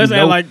feeding But that. let's you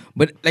act know, like-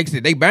 but like I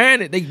said, they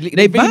buying it. They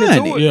buying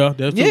feeding into it. Yeah,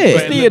 that's true. Yeah.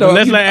 But Still, though,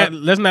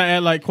 let's not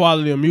act like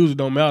quality of music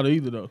don't matter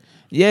either though.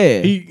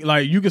 Yeah. He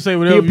like you can say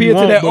whatever appeal you to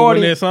want, that but when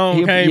audience. that song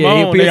He came appeal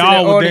on, to they that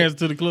all were audience. dancing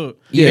to the club.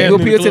 Yeah. Dancing You in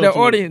the appeal to club that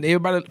me. audience.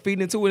 Everybody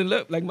feeding into it and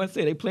love. Like I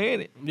said, they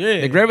playing it. Yeah,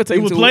 They gravitate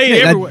It was to played it.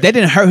 Yeah, everywhere. That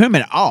didn't hurt him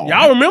at all.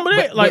 Y'all remember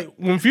that? But- like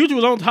when Future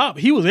was on top,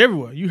 he was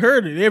everywhere. You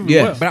heard it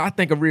everywhere. Yeah. But I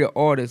think a real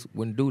artist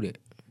wouldn't do that.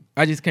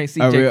 I just can't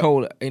see A J. real-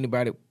 Cole or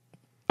anybody.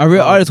 A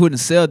real artist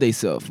wouldn't sell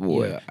themselves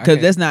for Yeah, it. I Because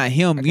can't- that's not I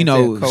him, can't you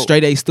know, tell Cole-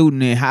 straight A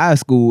student in high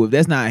school. If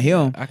that's not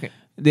him, I can't.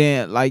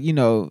 then like, you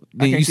know, I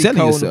then can't you see selling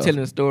Cole yourself.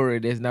 telling a story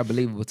that's not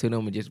believable to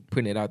them and just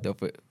putting it out there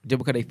for just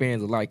because they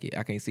fans will like it.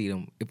 I can't see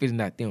them if it's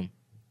not them.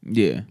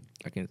 Yeah.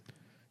 I can.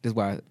 That's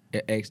why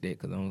I asked that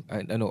because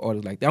I know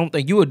artists like that. I don't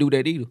think you would do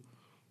that either.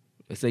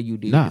 Let's say you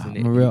did. Nah, this and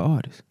I'm a real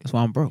artist. That's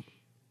why I'm broke.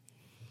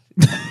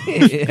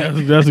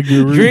 that. That's a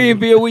good reason.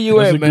 Dreamville, where you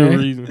That's at, a man? good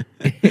reason.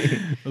 That's a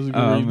good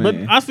Oh, reason.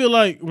 man. But I feel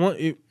like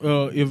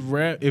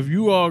if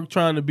you are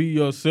trying to be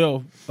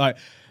yourself, like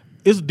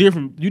it's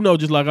different. You know,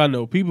 just like I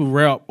know, people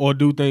rap or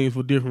do things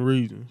for different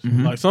reasons.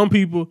 Mm-hmm. Like some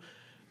people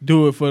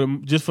do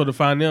it just for the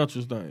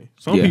financial thing.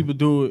 Some Yeah. people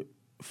do it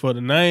for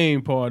the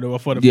name part or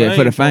for the Yeah, fame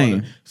for the part of fame.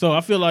 it. So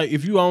I feel like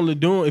if you're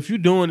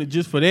doing it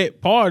just for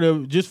that part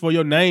of it, just for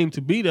your name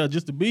to be there,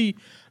 just to be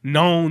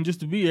known, just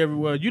to be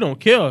everywhere, you don't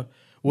care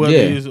whether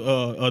Yeah.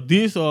 it's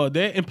this or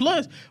that. And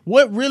plus,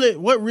 what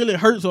really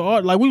hurts an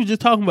art, like we were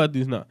just talking about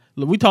this now.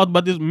 Look, we talked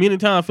about this many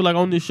times, I feel like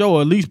on this show,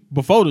 or at least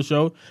before the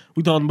show,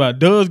 we talked about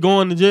does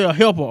going to jail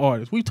help an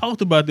artist. We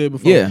talked about that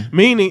before. Yeah.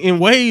 Meaning in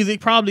ways it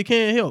probably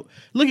can't help.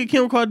 Look at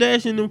Kim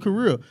Kardashian in her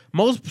career.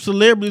 Most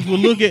celebrities will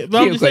look at but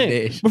I'm Kim just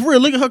saying, Kardashian. but for real,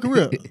 look at her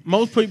career.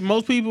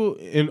 Most people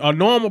in a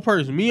normal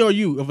person, me or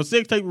you, if a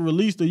sex tape was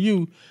released to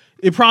you,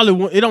 it probably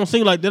won't, it don't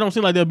seem like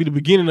that'll be the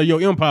beginning of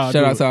your empire.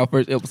 Shout out to our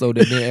first episode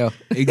that didn't L.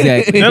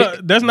 Exactly.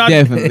 That's not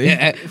Definitely.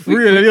 for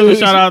real. That is a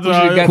shout out to We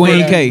our should've got Queen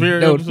first K. very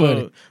That was episode.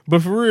 funny.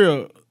 But for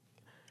real,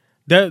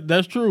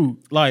 that's true.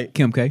 Like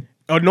Kim K.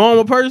 a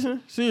normal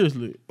person,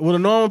 seriously, when a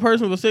normal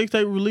person with a sex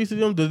tape releases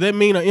them, does that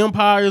mean an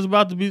empire is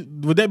about to be?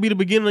 Would that be the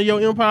beginning of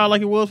your empire,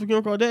 like it was for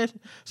Kim Kardashian?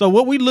 So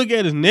what we look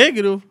at as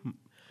negative.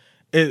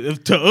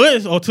 To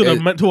us or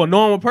to a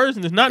normal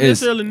person, it's not It's-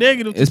 necessarily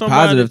negative. To it's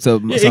somebody. positive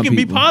to yeah, some it can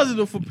be people.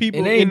 positive for people.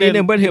 And they ain't in did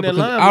nothing but in help that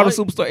because all limelight.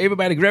 the superstars,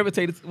 everybody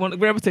want to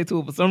gravitate to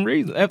it for some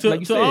reason. After, like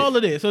you to said. all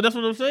of that. So that's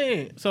what I'm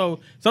saying. So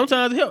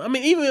sometimes it help. I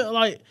mean, even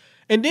like,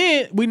 and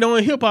then we know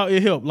in hip hop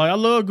it helped. Like I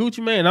love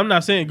Gucci Mane. I'm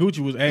not saying Gucci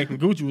was acting.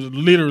 Gucci was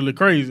literally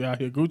crazy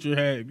out here. Gucci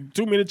had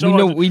too many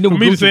charges we know for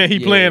me to Gucci- say he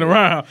yeah. playing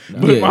around.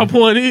 But Yeah. my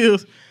point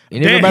is.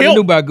 And that everybody helped.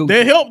 knew about Gucci.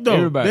 That helped though.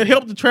 Everybody. That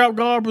helped the trap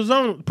guard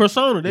persona.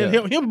 That Yeah.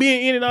 helped him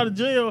being in and out of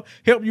jail.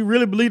 Helped you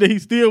really believe that he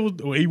still was.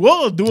 Well, he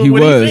was doing He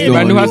what was he said. doing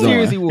Everybody knew how what he was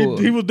serious he doing. was.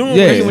 He was doing.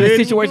 Yeah. what he When said the he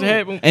was situation doing.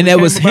 happened, And that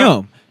was came about.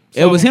 him.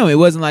 It was him. It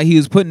wasn't like he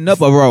was putting up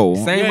a role.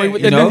 Same Yeah, way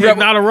with you the know? new It's rapper.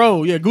 not a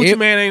role. Yeah, Gucci It-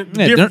 Man ain't Yeah,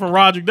 different don't- from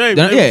Roger Davis.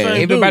 don't- They the yeah, same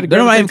dude. everybody They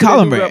don't even gravitate call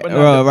to him the new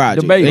Roger. rapper now.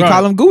 The baby. They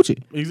call him Gucci.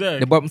 Exactly.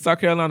 The boy from South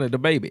Carolina, the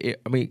baby.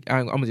 I mean,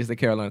 I'm gonna just say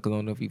Carolina because I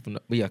don't know if he from.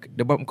 But yeah,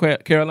 the boy from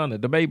Carolina,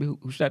 the baby who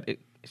shot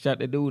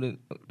that dude.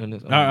 In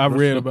this, I read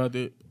grocery store. about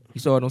that. You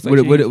saw it on St.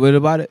 What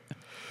about it?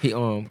 He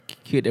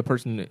killed that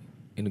person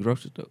in the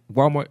grocery store,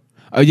 Walmart.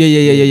 Oh yeah.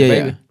 The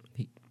baby.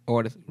 He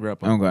artist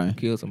rapper. Okay.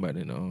 Killed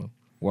somebody in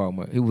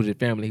Walmart. He was his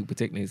family. He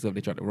protecting himself.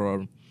 They tried to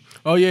rob him.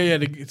 Oh yeah,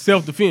 the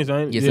self defense.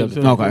 Ain't it? Yeah,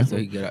 Okay. So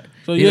he got out.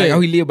 So, He like, yeah.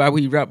 oh, he live by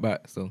what he rap by.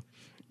 So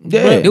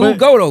Yeah. dude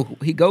go though.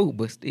 He go,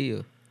 but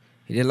still.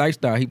 That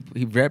lifestyle,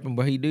 he rapping,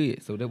 but he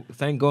did. So that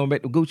same going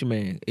back to Gucci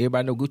Man.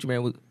 Everybody know Gucci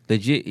Man was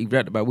legit. He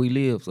rapped about where he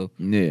lived. So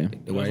Yeah. that's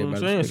That's what I'm everybody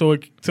saying.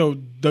 respect. So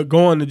the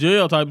going to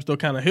jail type of stuff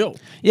kind of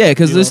helped. Yeah,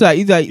 because You it's know, like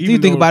you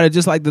even think though- about it,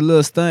 just like the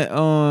little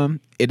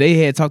stunt. If they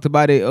had talked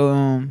about it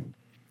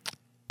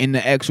in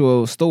the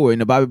actual story, in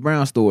the Bobby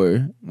Brown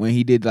story, when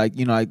he did like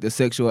like the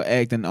sexual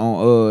acting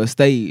on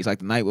stage, like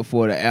the night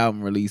before the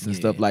album release and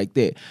stuff like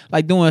that,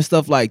 like doing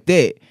stuff like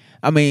that.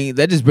 I mean,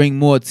 that just bring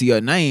more to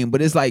your name,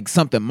 but it's like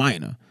something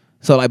minor.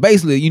 So like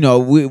basically,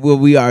 what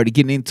we already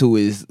getting into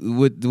is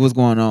what's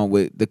going on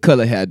with the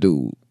color hair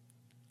dude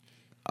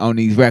on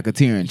these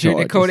racketeering You heard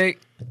charges. that Kodak,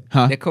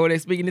 Huh? that Kodak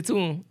speaking it to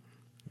him.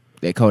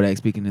 That Kodak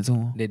speaking into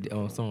him.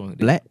 That song.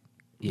 Black.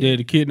 Yeah,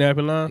 the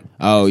kidnapping line.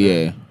 Oh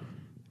yeah.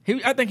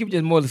 I think he was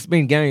just more to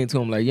spin game to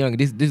him, like young.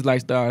 This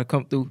lifestyle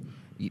come through.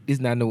 It's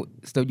not no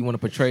stuff you want to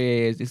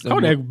portray as. This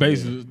Kodak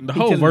basis. The He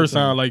whole killing verse the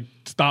song. sound like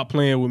 "Stop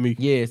playing with me."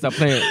 Yeah, stop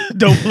playing.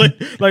 Don't play.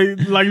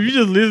 Like if you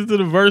just listen to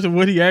the verse and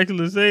what he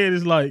actually said,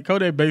 it's like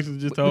Kodak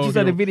basis just told But you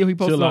saw the him, video he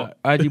posted chill on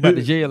out. IG about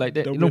the jail like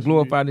that. Don't You know, mess with me.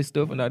 glorify this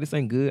stuff. And no, this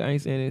ain't good. I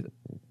ain't saying it.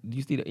 Did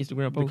you see the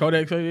Instagram Did post?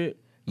 Kodak say that?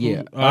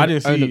 Yeah, I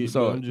didn't know see you it. saw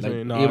but it. I'm just Like,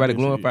 saying, no, everybody I didn't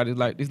see glorified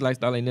it. this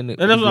lifestyle ain't in it.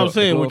 And that's what I'm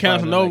saying. When glorified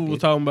Casanova like was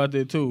that. talking about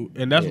that too,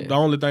 and that's Yeah. the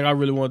only thing I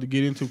really wanted to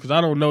get into because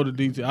I don't know the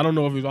detail. I don't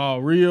know if it's all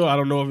real. I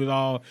don't know if it's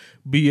all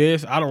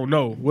BS. I don't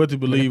know what to In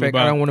believe fact,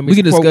 about. I don't want to We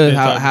can misquote. discuss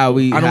that type of how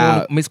we I don't how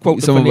want to misquote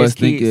the some of finesse us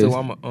think kid, is. so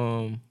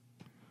I'm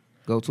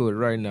go to it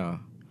right now.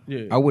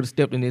 Yeah. I would have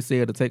stepped in this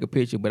cell to take a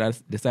picture, but I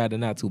decided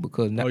not to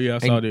because Oh, yeah, I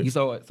saw that. You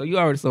saw it, so you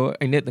already saw it.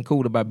 Ain't nothing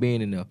cool about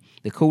being in there.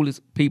 The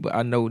coolest people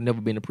I know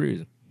never been to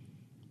prison.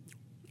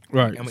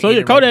 Right. I'ma So end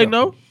yeah, it right Kodak there.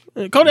 know.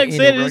 Kodak End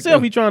said it it right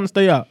himself. there. He trying to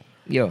stay out.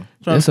 Yeah. Trying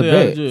That's to a stay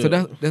out of bet. jail. So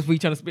that's what you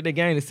trying to spit that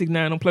game at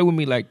 6'9". Don't play with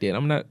me like that.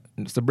 I'm not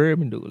a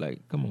suburban dude.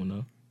 Like, come on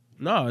now.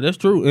 No, that's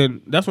true, and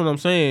that's what I'm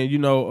saying. You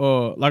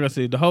know, like I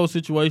said, the whole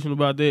situation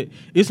about that,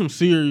 it's some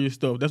serious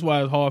stuff. That's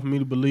why it's hard for me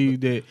to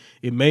believe that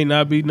it may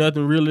not be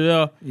nothing really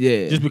there.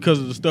 Yeah. Just because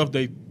of the stuff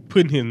they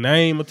putting his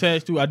name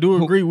attached to. I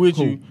do agree with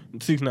you,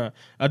 6ix9ine.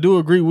 I do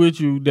agree with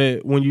you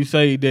that when you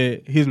say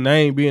that his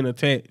name being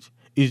attached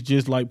is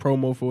just like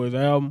promo for his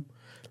album,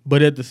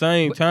 but at the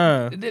same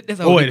time, That's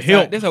a oh, whole it different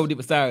helps. side. That's a whole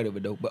different side of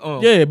it though.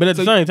 But Yeah, but at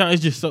the so same time,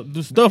 it's just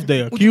the stuff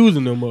they're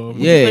accusing them of.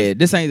 Yeah,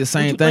 this ain't the what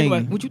same you think thing.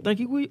 about- what you think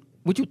he would?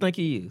 What you think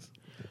he is?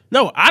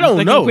 No, I You don't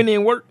think know. He putting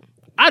in work.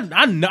 I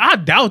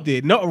doubt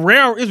that. No,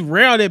 it's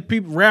rare that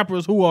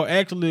rappers who are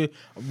actually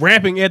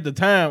rapping at the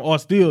time are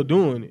still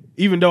doing it.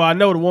 Even though I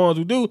know the ones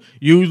who do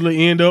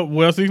usually end up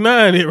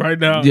 6ix9ine it right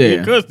now Yeah.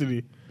 in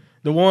custody.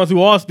 The ones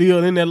who are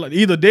still in that,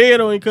 either dead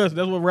or in custody.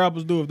 That's what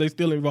rappers do if they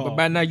still involved. But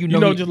by now you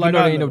know, just like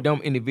I they ain't know. no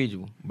dumb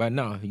individual. By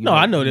now, No,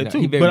 I know that too.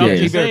 He very, But I'm he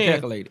just very saying.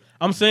 calculated.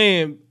 I'm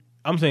saying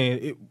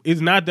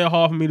it's not that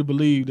hard for me to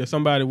believe that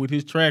somebody with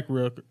his track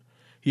record,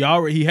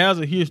 he has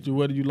a history,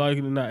 whether you like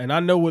it or not. And I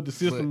know what the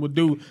system would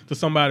do to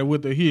somebody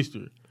with a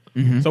history.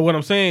 So what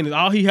I'm saying is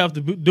all he has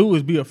to do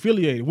is be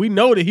affiliated. We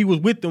know that he was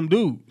with them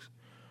dudes.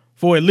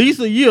 For at least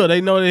a year, they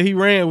know that he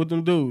ran with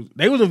them dudes.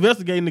 They was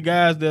investigating the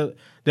guys that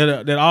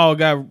all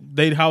got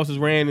their houses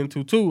ran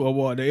into too, or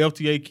what? The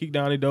FTA kicked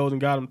down their doors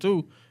and got them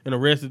too, and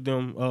arrested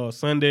them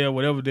Sunday or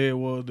whatever day it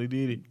was they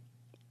did it.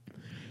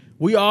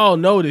 We all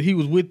know that he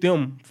was with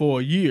them for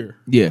a year.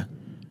 Yeah.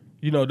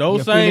 You know, those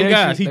Yeah, same affiliation,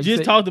 guys. He like just you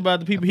said, talked about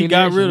the people he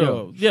got rid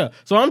affiliation, of. Yeah.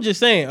 So I'm just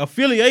saying,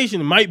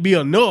 affiliation might be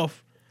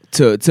enough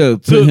To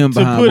put him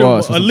behind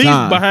bars for at some least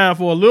time. behind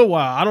for a little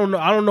while. I don't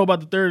know about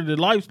the 30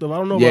 to life stuff. I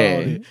don't know about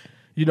all that.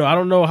 You know, I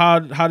don't know how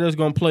that's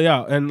gonna play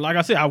out. And like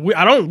I said, I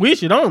don't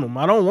wish it on him.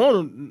 I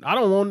don't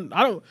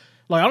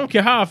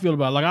care how I feel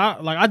about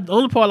it. The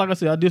only part, like I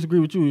said, I disagree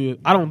with you is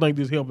I don't think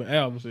this helping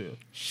album sales.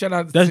 Shout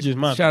out. That's just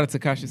my shout out to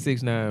Tekashi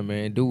 6ix9ine,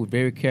 man. Dude was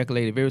very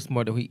calculated, very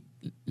smart. That he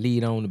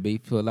lead on the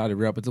beat for a lot of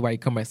rappers. That's why he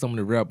come at some of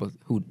the rappers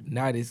who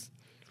not as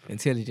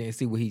intelligent and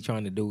see what he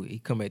trying to do. He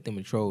come at them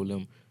and troll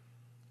them.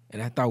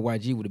 And I thought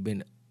YG would have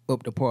been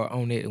up the part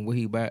on that and what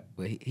he about,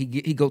 but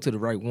he go to the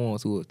right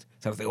ones who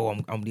try to say, oh,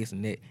 I'm this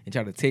and that, and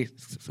try to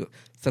text,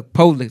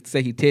 supposedly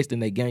say he testing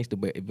they gangster,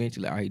 but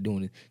eventually all he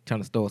doing is trying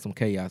to start some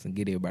chaos and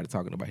get everybody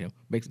talking about him.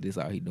 Basically, this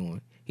all he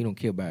doing. He don't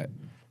care about it.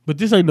 But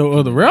this ain't no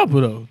other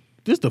rapper though.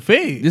 This the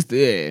Feds.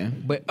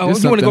 But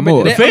This you want to go something back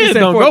more. to The that? Feds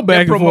don't go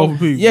back and promo. forth with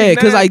people. Yeah,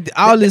 because like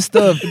all this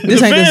stuff, this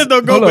The ain't feds just,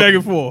 don't go hold up. back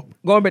and forth.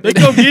 Going back, They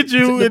go get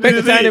you The and back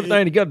then tying it-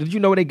 everything together. Did you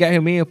know what they got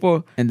him in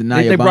for? And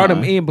deny They your brought him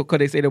bond. in because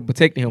they said they were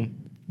protecting him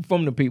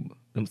from the people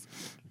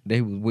that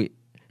he was with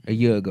a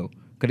year ago.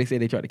 Because they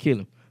said they tried to kill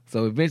him.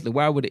 So eventually,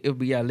 why would the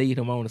FBI lead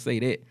him on to say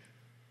that?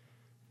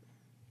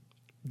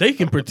 They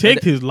can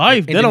protect his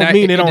life. and That don't deny-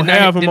 mean they and don't deny-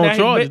 have him deny on his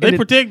charges. bail- They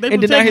protect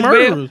and deny his bail.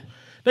 murderers.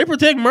 They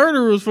protect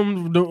murderers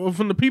from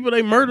the people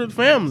they murdered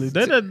families.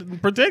 That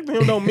protecting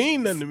him don't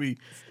mean nothing to me.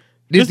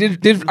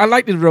 I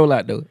like this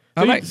rollout though.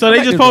 So, I like so they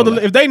this just supposed to,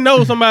 rollout. if they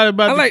know somebody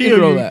about I to like kill this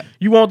you, rollout.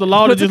 you want the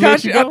law to But just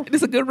let you go? this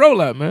is a good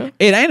rollout, man.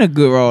 it ain't a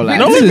good rollout.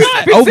 No, This it's is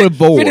not. 50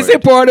 overboard.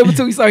 Cent part of it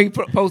too. He saw he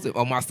posted,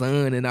 "Oh, my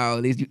son and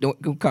all this. You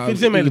don't call 50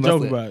 Cent made a my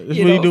joke son." about it. That's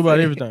You what he know do what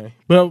about I'm saying? everything.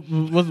 But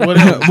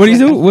what What do you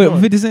do?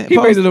 What 50 Cent He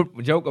made post? a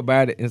little joke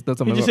about it and stuff.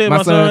 He Talking just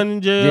about, said my son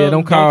in jail. Yeah,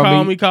 don't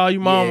call me. Call you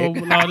mama, Yeah.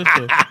 and all this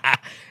stuff.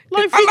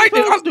 Like I like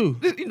this. supposed to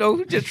do. You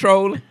know, just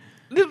trolling.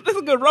 This is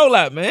a good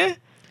rollout, man.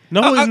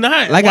 No, it's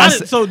not. like Why I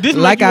did- s- so this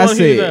like make you I wanna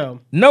hear his said. album?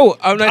 No,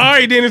 I'm not. All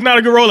right, then it's not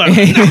a good rollout.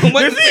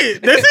 That's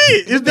it. That's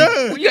it. It's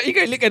done. You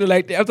can't look at it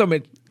like that. I'm talking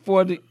about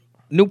for the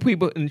new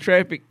people in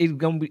traffic. It's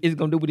gonna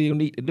do what they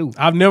need to do.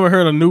 I've never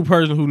heard a new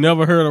person who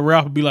never heard a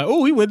rapper be like,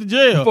 "Oh, he went to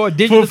jail For a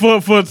digital-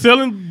 for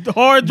selling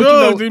hard But you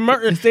know, drugs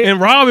and, instead- and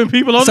robbing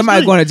people on Somebody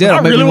the street." going to jail I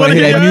make me really wanna wanna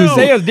hear that your music.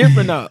 album. Sales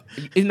different now.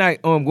 It's not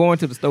going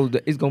to the stores.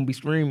 It's gonna be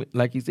streaming,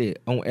 like you said,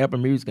 on Apple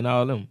Music and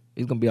all them.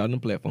 It's gonna be on them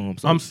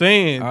platforms. So I'm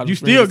saying all you them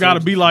still streaming got to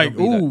be services like,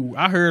 gonna be "Ooh,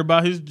 I heard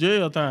about his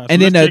jail time." So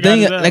And then let's the check out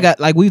thing, his album.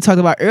 like we talked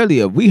about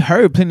earlier, we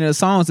heard plenty of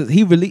songs that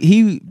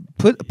he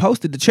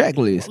posted the track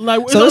list.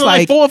 Like it's so only it's like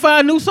like 4 or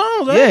 5 new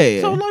songs. Yeah.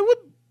 Yeah. So like what?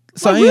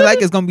 so it like, ain't really?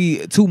 like it's gonna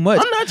be too much.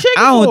 I'm not checking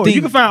I don't for it. think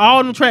You can find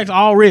all them tracks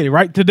already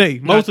right today.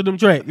 Most of them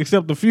tracks,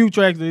 except the few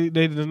tracks that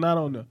that's not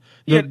on there.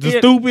 The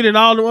Stupid and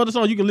all the other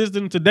songs, you can listen to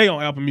them today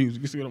on Apple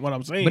Music. You see what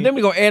I'm saying? But then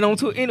we gonna add on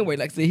to it anyway.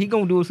 Like I said, he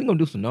gonna do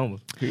some numbers.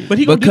 But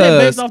he gonna do that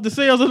Because- based off the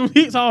sales of them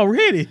hits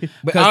already.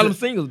 But all them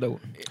singles though,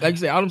 like you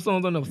said, all them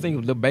songs on them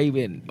singles, the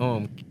Baby and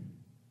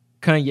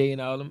Kanye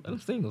and all them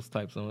singles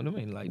type songs. Them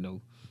ain't like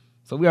no.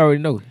 So we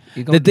already know.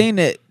 the thing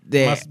that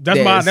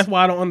That's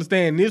why I don't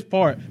understand this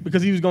part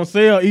because he was gonna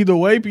sell either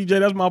way. PJ,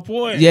 that's my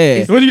point. Yeah.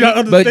 What do you not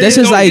understand? But that's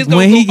just like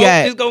when he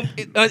got.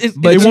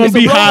 But it won't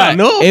be high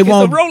enough. It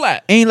won't. It's a rollout.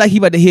 Ain't like he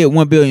about to hit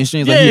 1 billion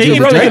streams Yeah, like he he did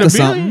with finna Drake hit or a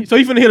something. billion. So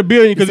he finna hit a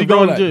billion because It's he a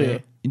going to rollout, jail.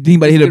 man. He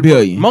about to hit a It's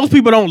billion. Most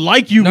people don't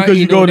like you No, because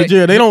he you go to doing jail.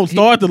 that. They don't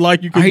start to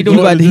like you because He you doing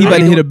go about to to- he jail. about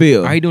to hit a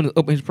bill. He doing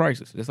up his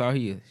prices. That's all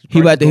he is. He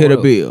about to hit a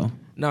Prices bill. going up.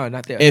 No,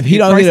 not that. If he His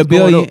don't hit a prices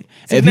going billion, up.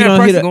 if he don't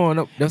prices hit a, going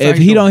up, that's if how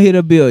he doing. don't hit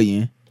a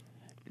billion,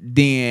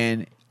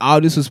 then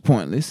all this was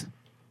pointless.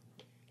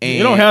 And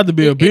It don't have to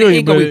be a It billion,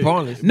 ain't gonna but be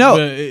pointless. no,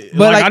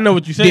 but like I know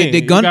what you're saying.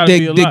 Did It gotta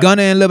be a lot.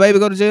 Gunna and Lil Baby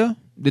go to jail?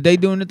 Did they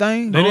doing the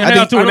thing? They didn't I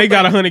have to, think- and they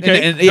got think- 100K.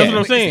 and- That's yeah. what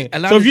I'm saying. A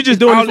lot So of if you're this- just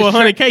doing all it for this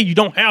 100K, you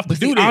don't have to But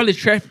do see, that. all this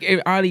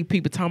traffic, all these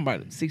people talking about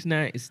it.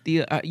 6ix9ine is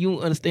still. You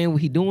don't understand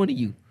what he doing to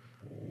you.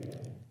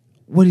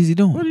 What is he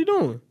doing? What are you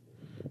doing?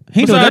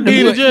 He doing Besides nothing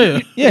being to in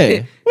me. jail.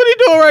 Yeah. What are you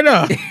doing right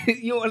now?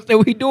 You don't understand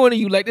what he doing to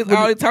you. Like this,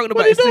 all they talking what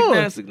about is he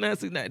doing?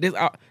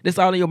 6ix9ine. This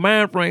all in your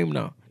mind frame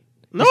now.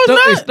 No, It's it's stuck-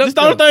 not. it's stuck It's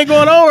the only there. thing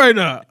going on right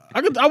now.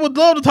 I would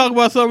love to talk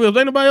about something else.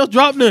 Ain't nobody else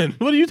dropped nothing.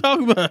 What are you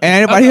talking about?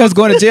 And anybody else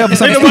going to jail for Ain't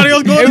something? nobody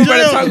else going to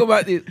Everybody jail. talk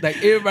about this. Like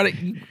everybody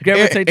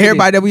gravitate to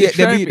Everybody this.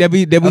 that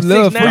we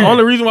love. The 6ix9ine.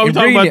 only reason why we And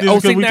talking about reading this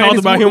is because we 6ix9ine talked is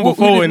about what- him what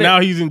before, we and just now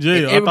named. he's in jail.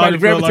 I thought Everybody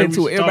it felt like gravitating we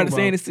to was it. Everybody talking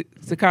saying about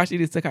this Tekashi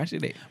this,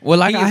 Tekashi that. Well,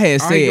 like He I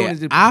is- had all he doing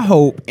said, is- I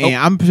hope, and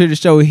I'm pretty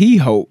sure he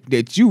hope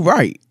that you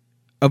right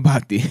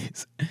about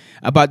this,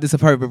 about this a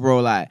perfect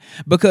rollout.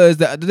 Because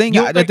the thing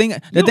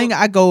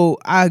I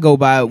go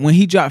by when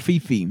he dropped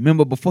Fifi.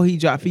 Remember before he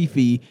dropped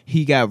Fifi,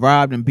 he got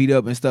robbed and beat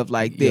up and stuff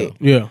like that.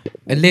 Yeah.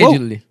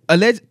 Allegedly.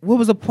 What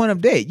was the point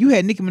of that? You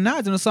had Nicki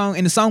Minaj in the song,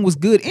 and the song was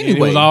good anyway.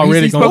 was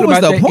already He spoke What was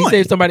about the that. He point?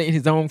 said somebody in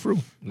his own crew.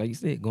 Like you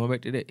said, going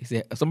back to that. He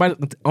said somebody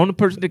only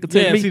person that could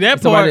tell Yeah, me see that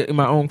is somebody part- in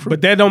my own crew.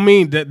 But that don't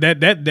mean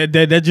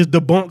that just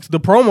debunks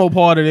the promo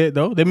part of it,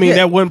 though. That means Yeah.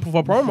 that wasn't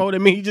for promo. That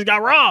means he just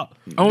got robbed.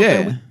 Only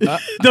Yeah. thing we-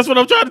 That's what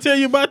I'm trying to tell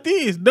you about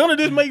this. None of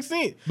this makes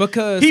sense.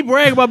 Because He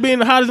bragged about being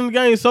the hottest in the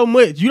game so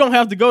much. You don't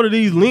have to go to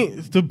these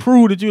lengths to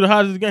prove that you're the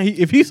hottest in the game.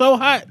 If he's so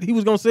hot, he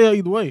was gonna sell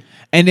either way.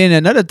 And then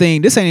another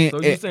thing, this ain't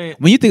So you saying-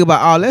 when you think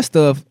about all that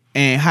stuff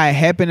and how it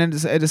happened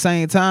at the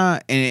same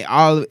time,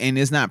 and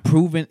it's not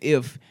proven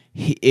if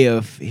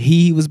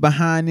he was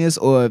behind this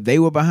or if they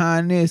were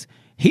behind this.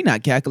 He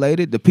not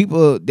calculated. The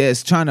people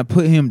that's trying to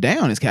put him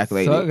down is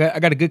calculated. So I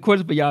got a good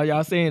question for y'all.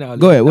 Y'all saying all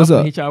this. Go ahead, what's I'm gonna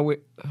up? Hit y'all with,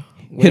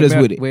 Hit us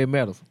with it. Where it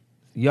matters.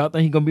 Y'all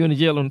think he gonna be in the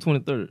jail on the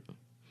 23rd?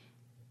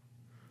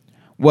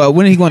 Well,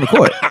 when are he going to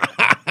court?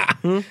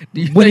 When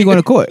he going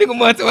to court? Nigga,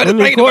 Munson, When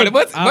the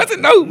court-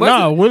 Munson, no.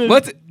 No, when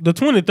Munson. the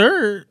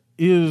 23rd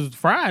is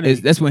Friday.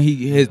 That's when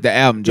the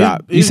album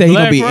dropped. You it's say he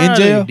gonna Black be in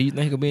Friday. jail? Do you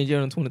think he gonna be in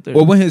jail on the 23rd?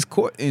 Well, when his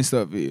court and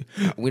stuff is,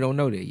 we don't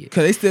know that yet.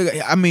 because they still.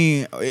 I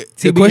mean, the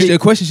TBD.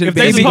 question should If have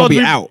been they if he gonna be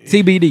supposed to-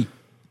 out. TBD.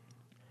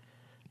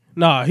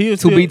 Nah, he'll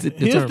To be still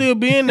determined.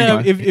 be in there.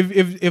 Okay.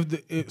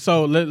 If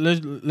so,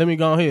 let me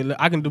go ahead.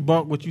 I can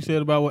debunk what you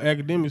said about what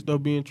academic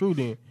stuff being true.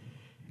 Then,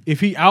 if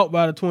he out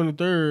by the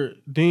 23rd,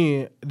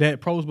 then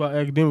that post about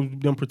academics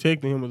them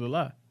protecting him is a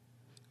lie.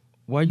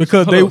 Why you,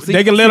 Because hold on. See,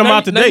 they can let him now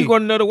out you- now today. you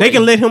going another They way.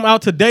 can let him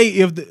out today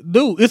if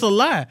dude, it's a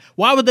lie.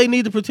 Why would they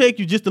need to protect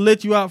you just to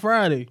let you out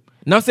Friday?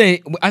 No, I'm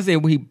saying. I said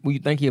when you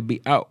think he'll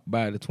be out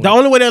by the 23rd. The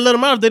only way they let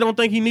him out is they don't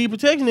think he need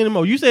protection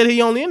anymore. You said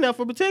he only in there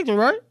for protection,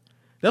 right?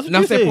 That's what No,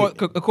 I'm you saying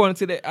said. according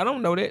to that, I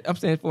don't know that. I'm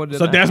saying for the.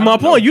 So that's my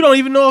point. You don't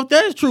even know if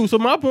that's true. So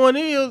my point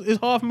is, it's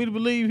hard for me to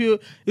believe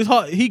it's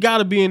hard. He got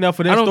to be in there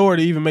for I that don't- story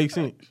to even make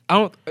sense. I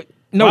don't.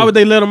 No. Why would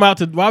they let him out?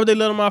 Why would they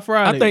let him out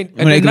Friday? I think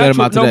When they if can not let him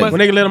true- out no, today. but- when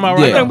they can let him out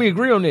Yeah. right I now. think we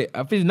agree on that.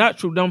 If it's not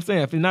true, I'm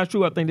saying if it's not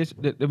true, I think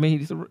I mean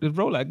this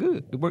roll out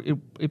good. It work.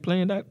 It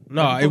playing out.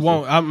 No, it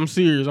won't. I'm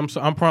serious.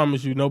 I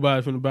promise you,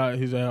 nobody's finna buy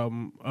his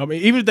album. I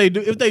mean, even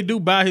if they do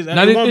buy his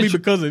album, it won't be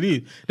because of this.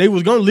 They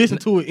was gonna listen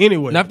to it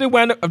anyway. Now if they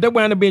wind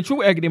up being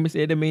true academics,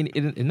 that mean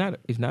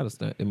it's not a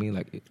stunt. I mean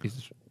like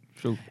it's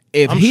true.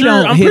 If I'm he sure-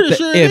 don't I'm hit pretty the,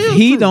 sure it if is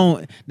he true.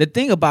 don't, the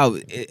thing about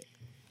it,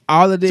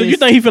 all of this. So you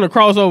think he finna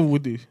cross over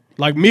with this?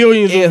 Like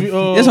millions If,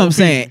 of that's what I'm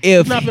saying. people. If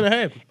It's not finna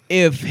happen.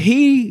 if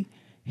he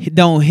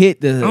don't hit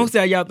I don't the, see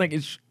how y'all think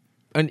it's.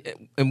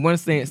 In one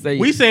sense, say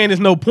We saying there's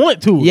no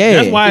point to it. Yeah.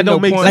 That's why it There's no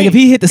don't make point. sense. like if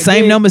he hit the And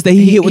same then numbers that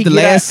he hit with the get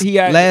out- last he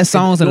out- last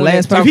songs and the doing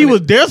last that if person. he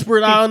was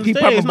desperate, I he understand.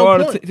 pop a There's ball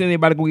no to point. tell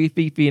anybody go get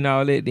Fifi and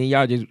all that. Then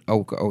y'all just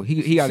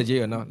he out of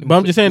jail now. But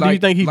I'm just saying, do you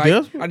think he's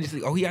desperate? I just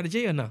think he out of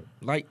jail now.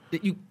 Like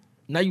that you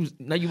now you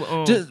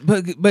Just,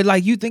 but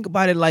like you think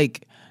about it,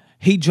 like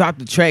he dropped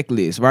the track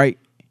list, right?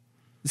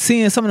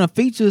 Seeing some of the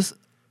features,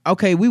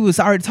 okay, we was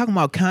already talking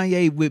about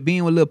Kanye with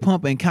being with Lil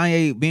Pump and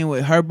Kanye being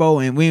with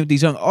Herbo and being with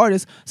these young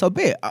artists. So,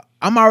 bet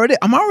I'm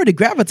already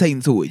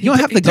gravitating to it. You don't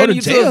have to go to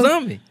you jail. a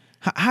zombie.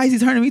 How is he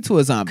turning me to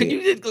a zombie? Could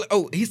you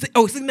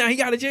just see now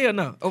he out of jail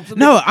now. So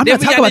No, I'm then not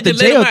we talking gotta about the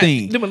just let jail him out.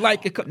 thing. Let him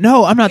like it.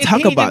 No, I'm not He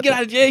talking ain't about get that.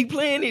 out of jail. He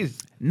playing this.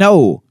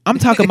 No, I'm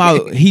talking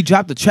about he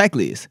dropped the track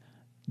list.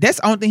 That's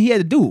the only thing he had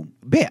to do.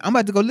 Bet I'm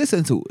about to go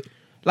listen to it.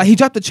 Like he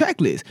dropped the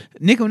track list.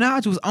 Nicki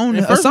Minaj was on And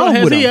a first of all, song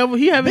has with he him. ever?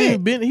 He haven't Bet.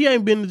 even been. He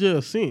ain't been to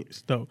jail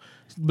since though.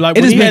 Like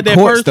It when has he been had that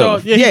court first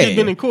stuff. charge, yeah, Yeah. he just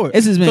been in court.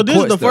 This has been so this is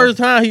court the stuff first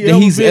time that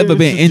he's ever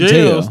been in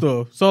jail.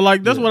 stuff. So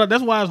like that's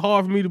why it's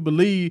hard for me to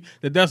believe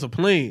that that's a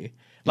plan.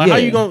 Like how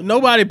Yeah. you gonna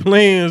nobody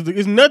plans?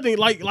 It's nothing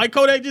like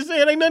Kodak just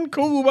said. Ain't nothing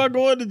cool about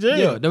going to jail.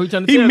 Yeah, that's what he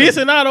trying to He tell missing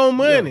them. out on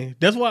money.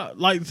 That's why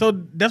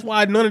that's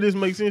why none of this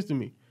makes sense to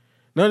me.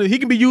 He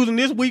can be using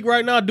this week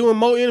right now doing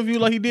more interviews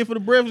like he did for the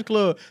Breakfast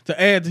Club to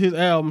add to his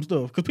album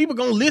stuff. Because people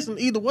gonna listen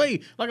either way.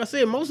 Like I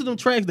said, most of them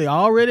tracks they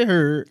already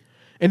heard.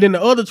 And then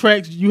the other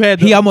tracks you had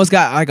He almost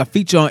got like a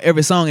feature on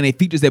every song, and they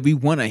features that we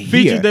want to hear.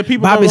 features that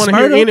people don't want to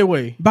hear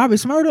anyway. Bobby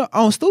Smurda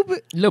on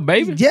Stupid. Little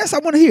baby. Yes, I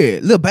want to hear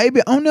it. Lil Baby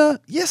on there.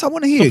 Yes, I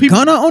want to hear So it. people-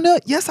 Gunna on there.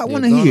 Yes, I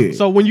want to Gunna. hear it.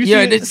 So when you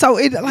Yeah, see this- So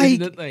it This like is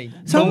the thing.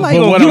 so But like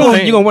what you I'm don't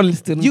saying- you gonna want to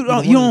listen to you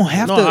don't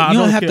have no, to I you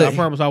don't don't have care. I to.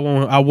 promise I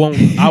won't. I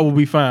will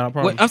be fine. I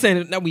promise. I'm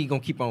saying that we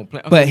gonna keep on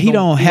playing. But he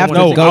don't have to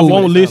No, go- I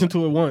won't listen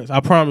to it once. I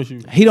promise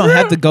you. He don't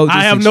have to go. I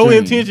this have no extreme.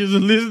 intentions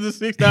of listening to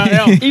 6 9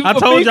 album. Even I for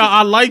told features? y'all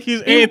I like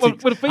his Even for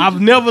antics. the features?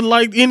 I've never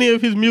liked any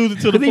of his music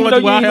to the Because even point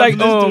though where I you have ain't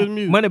to like listen to his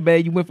music.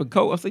 Moneybag, you went for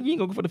Coke. I said you ain't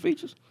gonna go for the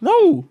features.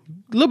 No,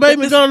 Lil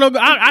Baby gonna know.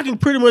 I can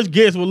pretty much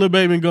guess what Lil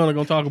Baby and Gunna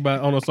gonna talk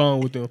about on a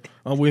song with them.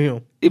 With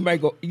him. It might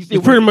go. You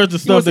It's pretty much the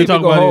stuff they talk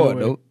about hard,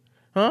 anyway. though.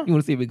 Huh? You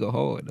want to see if it go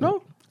hard? Though.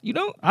 No. You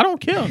don't. I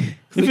don't care.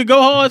 If it go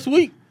hard,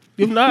 sweet.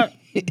 If not,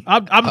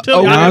 I'm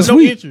telling you, I nah, have no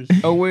sweet. interest.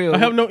 Oh well. I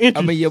have no interest.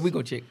 I mean, yeah, we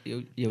gonna check. Yeah,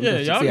 we Yeah, gonna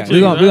y'all check. can See check how We're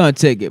it gonna out. we're gonna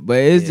check it, but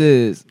it's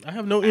just I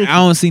have no I interest.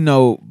 don't see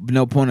no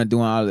point of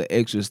doing all the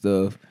extra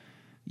stuff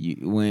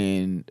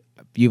when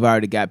you've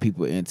already got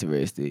people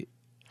interested.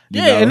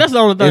 You Yeah, know? and that's the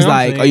only thing It's I'm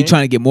like, saying. are you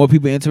trying to get more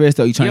people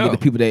interested? Or are you trying to Yo, get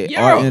the people that yo.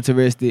 are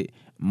interested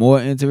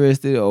more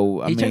interested?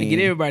 Or I He mean, trying to get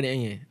everybody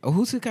in. Oh,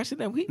 who's the catch that?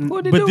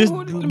 What they But do? this-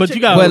 Let me but check you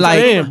it got- out. but I'm like,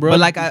 saying, bro. but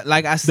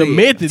like I said,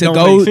 method to don't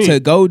go make sense. to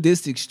go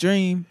this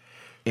extreme,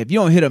 if you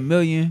don't hit 1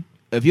 million,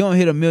 if you don't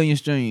hit 1 million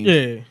streams,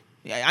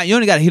 Yeah. you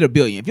only got to hit 1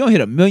 billion. If you don't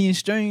hit 1 million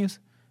streams,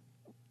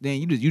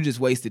 then you just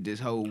wasted this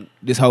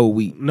whole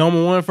week.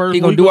 Number one first He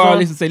gonna week do or all something?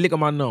 this and say, "Look at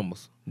my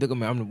numbers. Look at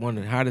me. I'm the one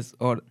of the hottest."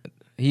 Or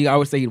he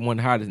always say he's one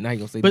of the hottest. Now he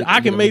gonna say, But "Look I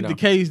at can me make now." the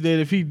case that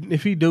if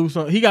he do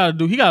something, he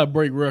gotta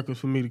break records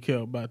for me to care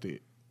about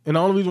that. And the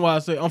only reason why I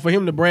say for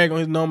him to brag on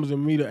his numbers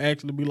and me to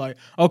actually be like,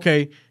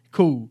 okay,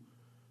 cool,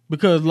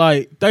 because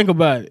like think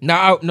about it.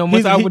 Now, no,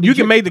 once I would You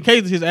can make the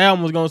case that his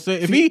album was gonna sell.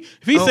 If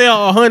he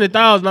sell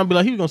 100,000, I'd be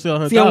like, he was gonna sell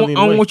 100,000. See, I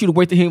don't anyway. want you to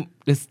wait to him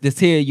to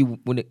tell you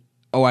when it.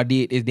 Oh, I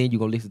did. Is then you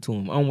gonna listen to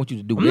him. I don't want you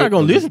to do. I'm not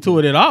gonna listen to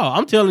it at all.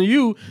 I'm telling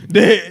you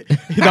that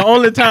the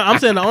only time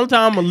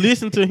I'm gonna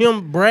listen to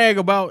him brag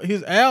about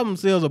his album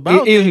sales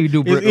about If it he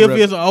do is break- if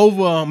it's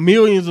over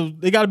millions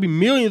of. They got to be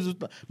millions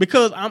of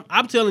because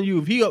I'm telling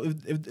you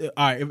if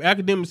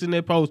academics in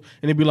that post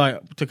and it'd be like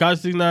Tekashi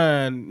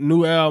 69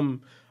 new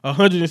album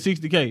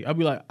 160K, I'd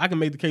be like I can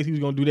make the case he was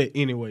gonna do that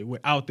anyway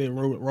without that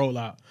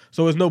rollout.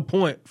 So there's no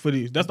point for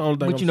this. That's the only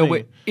thing. But I'm you know saying.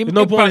 what? There's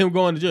no point in him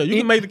going to jail. You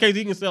can make the case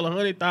he can sell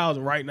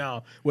 100,000 right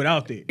now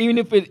without that. Even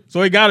if it.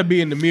 So it got to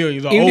be in the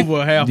millions or Even if-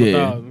 over half a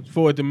thousand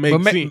for it to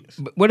make sense.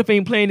 But what if he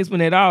ain't playing this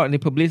one at all and the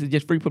publicity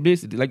just free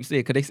publicity, like you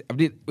said? Because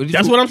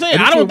That's what I'm saying.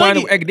 I don't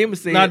think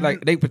academics said not-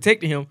 like they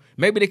protected him.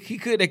 Maybe that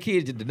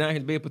kid just deny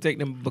his bed protect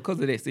him because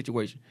of that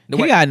situation. He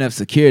got enough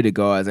security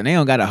guards, and they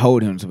don't got to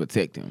hold him to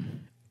protect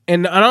him.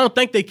 And I don't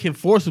think they can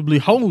forcibly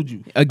hold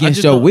you Against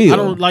I just your don't- will. I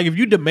don't like if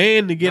you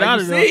demand to get out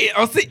of there.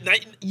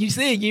 You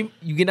said you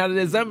get out of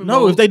that zombie No,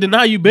 mode. if they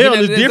deny you You bail, get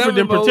out it's of that different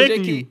than zombie mode,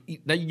 protecting that you. kid,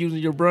 now you using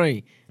your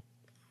brain.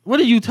 What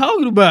are you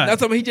talking about? That's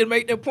something he just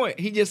made that point.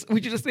 We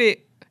just said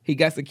he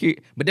got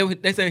security, but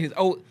they saying his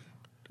old.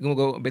 I'm gonna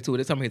go back to it.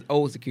 They're talking his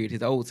old security,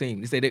 his old team.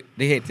 They said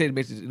they had text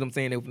messages. You know what I'm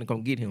saying they were gonna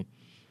come get him.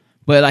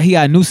 But like he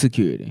got new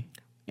security,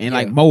 and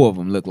like Yeah. more of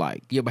them look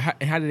like. Yeah, but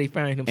how did they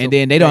find him? And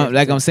then they don't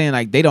like I'm saying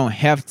like they don't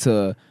have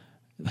to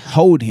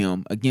hold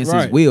him against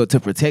his Right. will to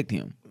protect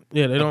him.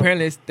 yeah, they don't.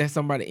 Apparently, that's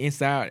somebody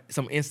inside,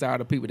 some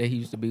insider people that he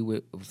used to be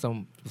with.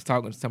 Some was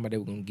talking to somebody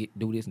that was gonna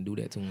do this and do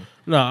that to him.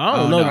 No, I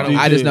don't know. No, the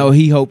I just details. know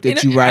he hoped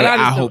that And you right. I just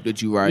I know- hope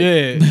that you right.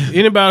 Yeah,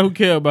 anybody who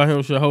care about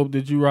him should hope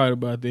that you're right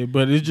about that.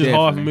 But it's just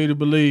hard for Definitely. me to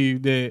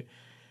believe that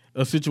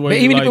a situation But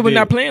even like if it was that,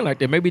 not playing like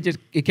that, maybe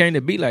it came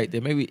to be like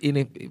that. Maybe even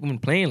if it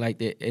wasn't playing like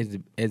that as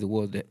it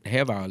was to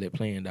have all that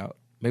planned out.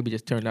 Maybe it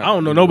just turned out. I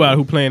don't know nobody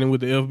who planning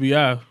with the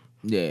FBI.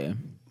 Yeah.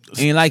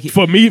 And like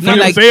For me, for Not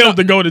like- themselves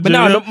to go to But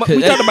jail. no,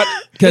 we talking about.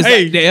 because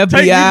Hey, the take FBI,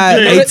 this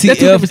jail. That's two ATF,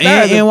 different and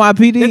styles.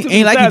 NYPD That's two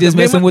ain't like he different just styles.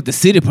 messing with the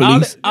city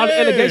police. All the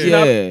allegations Yeah.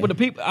 out with the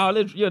people.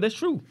 Yeah, that's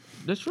true.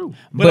 That's true.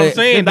 But I'm But-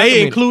 saying They they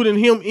documented. including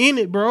him in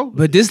it, bro.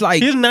 But this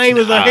like His name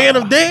is ahead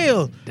of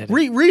Dale. That-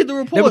 Read the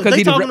report. That because They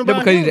he talking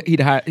about him. he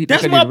the high.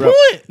 That's because my he the rap.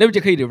 point. That was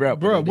just he the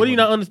rap, Bro, what do you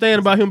not understand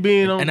about him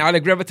being on And all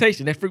that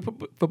gravitation, that's free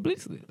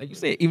publicity. Like you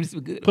said, even if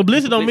it's good.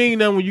 publicity? Don't mean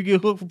that when you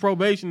get hooked for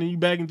probation and you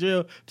back in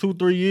jail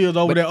 2-3 years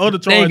over that other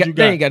They ain't charge you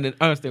They ain't got. got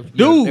honestly,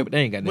 Dude, they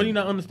ain't got what do you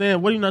nothing. not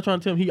understand? What are you not trying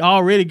to tell him? He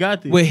already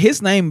got this. with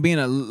his name being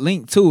a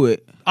link to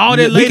it. All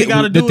that we lady can-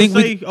 got to the do thing is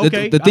we- say, the-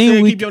 okay, the I thing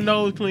said we- keep your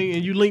nose clean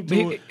and you link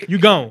to But it, you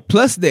gone.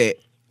 Plus that,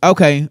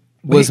 okay,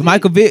 was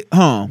Michael Vick,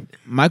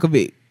 Michael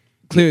Vick,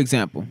 clear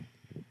example.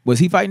 Was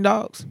he fighting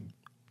dogs?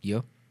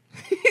 Yeah.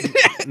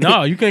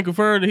 No, you can't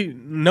confirm that he.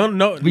 No.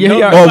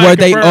 Yeah, or were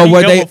they? Or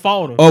were they?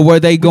 Fought him. Or were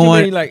they What you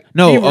going? mean, like,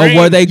 no. he Or ran?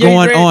 were they Yeah, he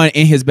going ran. on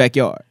in his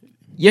backyard?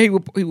 Yeah, he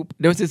was.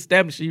 That was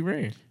established. He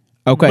ran.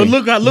 Okay. But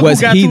look was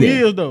who got he 2 there?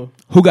 years though.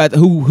 Who got the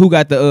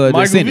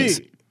Michael sentence?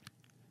 Vick.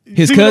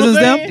 His See what I'm cousins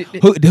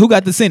them? saying? Who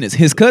got the sentence?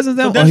 His cousins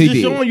So them or that's he just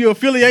did? showing you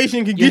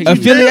affiliation can get Yeah, you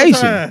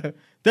affiliation. jail time.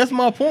 That's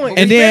my point.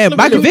 And then Especially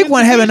Michael when you Vick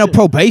wasn't having no position.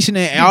 probation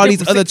and all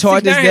these other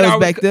charges that was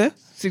back there.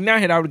 See, now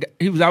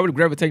he was already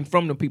gravitating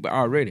from them people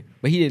already,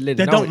 but he didn't let it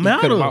That know. don't He cut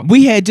matter. them off.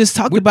 We had just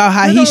talked about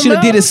how that he don't should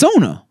have did matter. it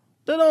sooner.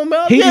 That don't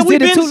matter. He just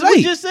did it too We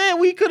late. just said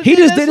we could have. He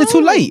just did it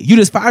too late. You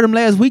just fired him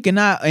last week, and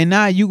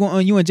now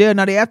you in jail.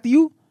 Now they after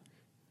you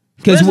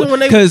Especially when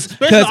they-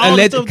 especially all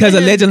the stuff they had.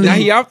 allegedly Now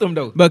he off them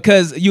though.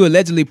 because you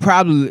allegedly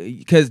probably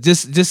because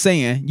just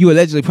saying you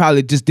allegedly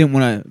probably just didn't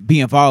want to be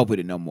involved with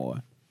it no more.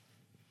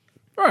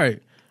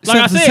 Right. Like I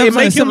Something- said, it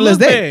make him simple as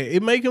look that. bad.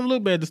 It make him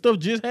look bad. The stuff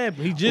just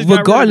happened. He just got rid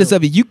Regardless of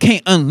of it, you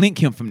can't unlink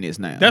him from this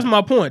now. That's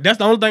my point. That's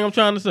the only thing I'm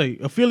trying to say.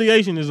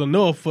 Affiliation is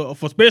enough for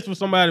especially for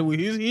somebody with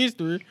his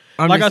history.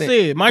 I'm Like I just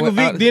saying, said, Michael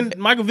well, Vick didn't.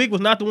 Michael Vick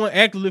was not the one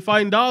actively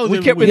fighting dogs. We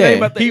every kept his week. name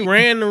Yeah. out there. He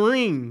ran the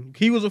ring.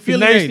 He was His name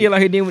affiliated. still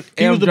like he did with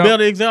He was the Adam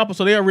better example,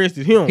 so they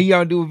arrested him. He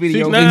gonna do a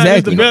video. 6ix9ine is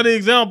Exactly. the better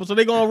example, so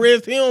they gonna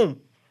arrest him.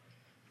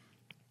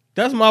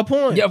 That's my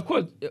point. Yeah, of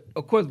course.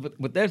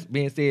 But that's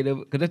being said,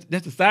 because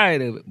that's the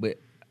side of it. But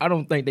I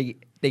don't think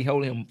they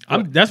hold him.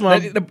 That's why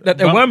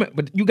that woman.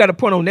 But you got a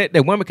point on that.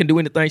 That woman can do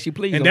anything she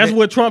pleases. and that's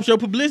what trumps your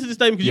publicity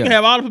statement because you can Yeah.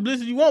 have all the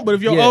publicity you want, but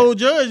if your Yeah. old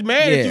judge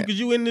mad at you Yeah. because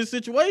you in this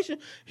situation,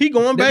 he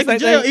going back That's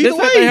to the jail same either thing. That's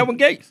the same thing way. happened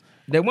with Gates.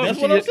 That woman, That's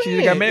she what I'm just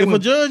saying. got mad If a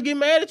with. judge get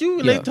mad at you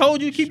and they Yeah.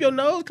 told you to keep your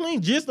nose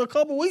clean just a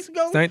couple weeks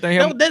ago, Same thing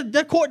happened.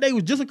 that court date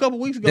was just a couple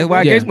weeks ago. That's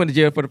why Yeah. Gates went to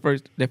jail for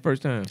that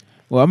first time.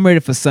 Well, I'm ready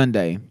for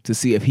Sunday to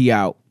see if he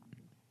out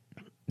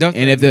That's-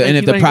 And if the- you and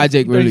if think the he-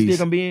 project you think he release.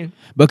 still gonna be in?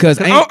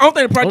 because I don't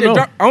think the project. know.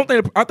 Drop,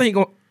 I think he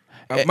gonna.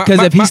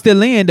 because if he's still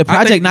in, the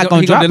project not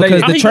gonna he drop delay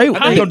because it. the How trade he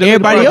gonna delay the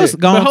everybody else project?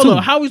 But gone hold too.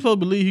 on, how we supposed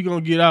to believe he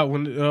gonna get out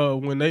when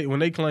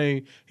they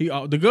claim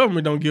the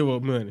government don't give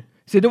up money?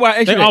 See, that's why I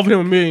They actually. offered him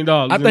 $1 million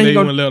I and think they he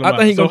gonna- wouldn't let him I out.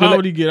 think he So gonna how delay-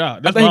 would he get out? I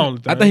That's my only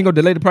think, thing. I think he gonna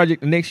delay the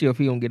project the next year if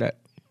he don't get out.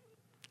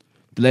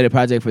 Delay the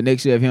project for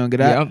next year if he don't get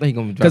Yeah, I out don't think he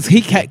gonna drop because it.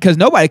 he can't because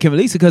nobody can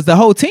release it because the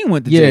whole team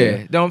went to Yeah, jail.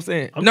 know what I'm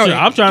saying. I'm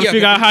trying to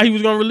figure out how he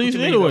was gonna release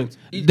What it you mean,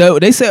 anyway.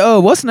 They said,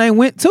 what's the name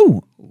went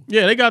too?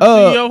 Yeah, they got the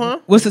CEO, huh?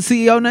 What's the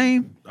CEO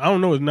name? I don't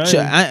know his name.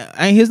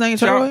 Ain't his name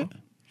Troy?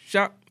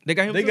 Shop. They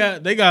got him.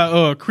 They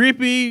got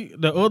Creepy,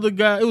 the other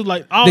guy. It was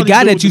like all The these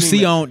guy dudes that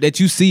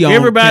you in see there. on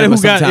Everybody camera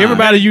who got sometime.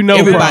 everybody you know.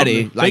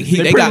 Everybody. probably. Like, they they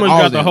pretty got much all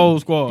got of the them. whole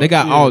squad. They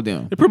got Yeah. all of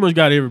them. They pretty much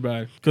got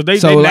everybody because they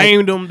So, like,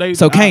 named them.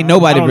 So can't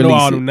nobody I don't know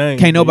release all it. them names,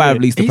 Can't nobody yeah.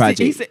 release the He said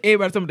project.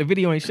 everybody told me the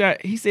video ain't shot.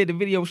 He said the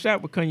video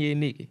shot with Kanye and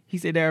Nicki. He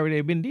said they already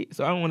had been did.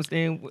 So I don't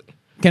understand.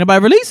 Can't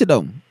nobody release it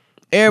though.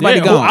 Everybody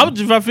Yeah, gone. I was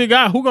just trying to figure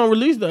out who gonna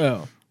release the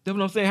album. That's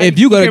what I'm saying. If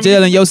you go to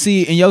jail and your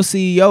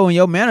CEO and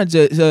your manager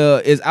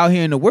is out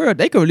here in the world,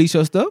 they can release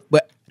your stuff,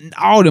 but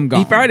all of them gone.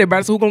 he fired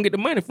everybody, so who gonna get the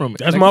money from it?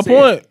 That's Like my you said.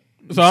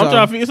 point. So I'm So-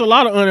 trying to figure. It's a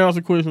lot of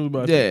unanswered questions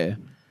about that. Yeah,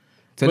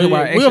 So But that's why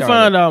I yeah, asked we'll y'all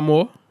find that. out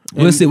more.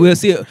 we'll And see. We'll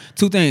see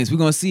two things. We're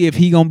gonna see if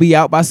he gonna be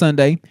out by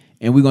Sunday,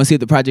 and we're gonna see if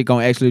the project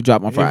gonna actually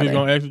drop on if Friday. it's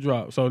gonna actually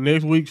drop. So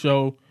next week's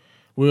show,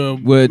 we'll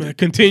Would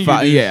continue.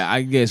 this. yeah,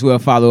 I guess we'll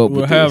follow up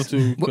we'll with have this.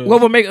 to. What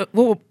would make?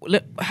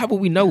 How would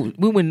we know?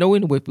 We wouldn't know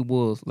anyway if it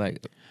was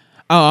like.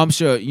 Oh, I'm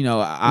sure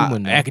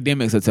wouldn't know.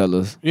 academics will tell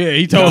us. Yeah,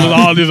 he told us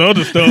all this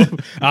other stuff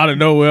out of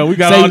nowhere. We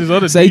got all this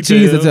other say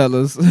cheese details. to tell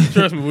us.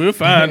 Trust me, we'll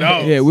find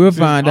out. Yeah, we'll Since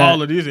find all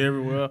out. of this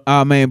everywhere.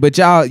 Oh man, but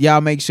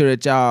y'all make sure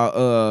that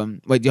y'all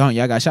wait, y'all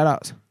got shout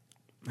outs?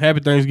 Happy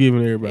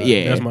Thanksgiving, everybody.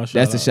 Yeah, that's my shout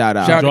that's the shout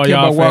out. Shout out to Enjoy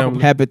y'all Kimbo Walker.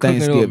 family. Happy Cooking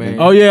up, Thanksgiving. man.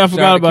 Oh yeah, I Shout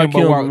forgot out to about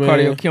Kim. Walker, Man.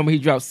 Cardiac Kimbo. He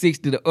dropped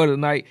 60 the other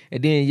night,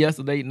 and then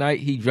yesterday night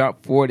he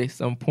dropped 40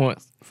 some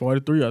points.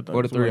 43, I think.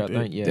 43, something I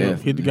like think, that. yeah.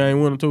 Hit the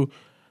game winner too.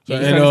 So, Yeah,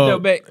 he's trying to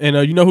step back.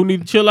 And you know who need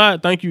to chill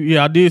out? Thank you.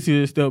 Yeah, I did see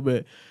this step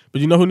back. But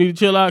you know who need to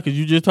chill out? Because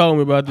you just told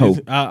me about this.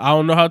 Who? I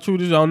don't know how true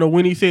this is. I don't know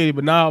when he said it,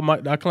 but now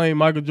I claim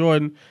Michael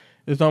Jordan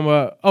is talking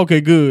about,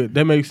 okay, good.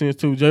 That makes sense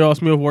too. J.R.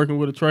 Smith working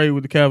with a trade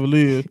with the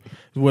Cavaliers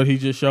is what he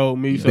just showed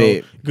me. So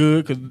Bet.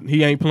 good, because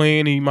he ain't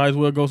playing. He might as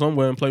well go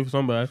somewhere and play for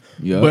somebody.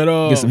 Yeah,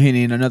 But get some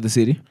Henny in another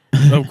city.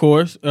 of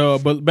course.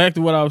 But back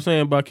to what I was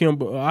saying about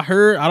Kimba. I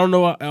heard. I don't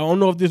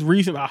know if this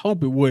recent. I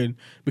hope it wouldn't,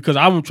 because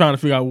I'm trying to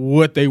figure out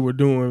what they were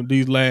doing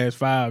these last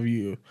 5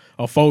 years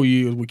or 4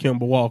 years with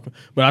Kimba Walker.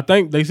 But I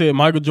think they said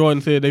Michael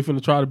Jordan said they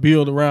finna try to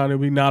build around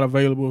and be not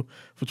available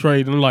for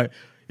trade. And I'm like,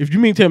 if you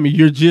mean tell me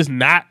you're just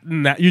not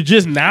you're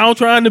just now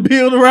trying to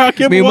build around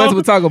Kimba Me and Wes Walker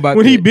were talking about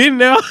when he that. been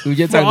there We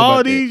just for talking all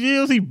about these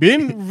years. He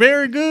been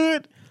very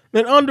good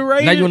and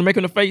underrated. Now you want to make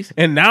him the face?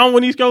 And now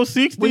when he's go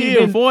 60 Where he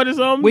and been- 40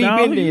 something, where he now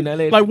been there in the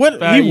last like what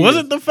 5 he years?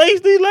 wasn't the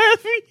face these last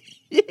few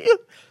years.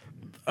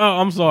 Oh,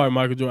 I'm sorry,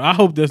 Michael Jordan. I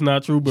hope that's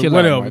not true, but Chill out,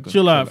 whatever. Michael.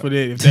 Chill out Chill for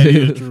that if that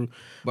is true.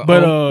 But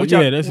what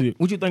y'all- yeah, that's it.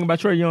 What you think about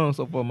Trae Young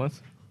so far, man?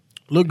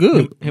 Look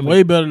good. Him Way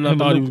and- better than I him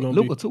thought and he was gonna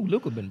Luka be. too.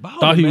 Luka been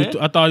balling, man.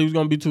 I thought he was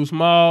gonna be too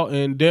small,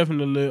 and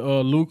definitely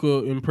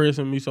Luka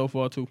impressing me so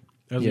far too.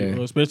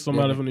 especially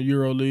somebody Yeah. from the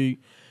Euro League.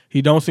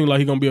 He don't seem like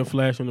he gonna be a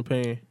flash in the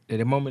pan. At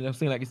the moment, it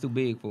seems like it's too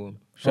big for him.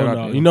 Oh, Shout out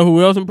no. to him. You know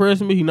who else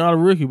impressed me? He not a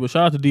rookie, but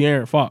shout out to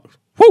De'Aaron Fox.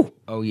 Woo!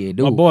 Oh yeah, dude.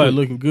 My boy quick-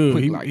 looking good.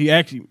 quick He, like- he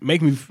actually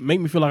make me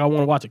feel like I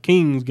want to watch a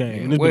Kings game.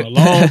 Man, And it's what- been a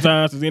long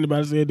time since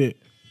anybody said that.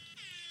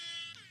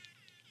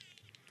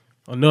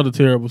 Another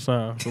terrible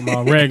sound from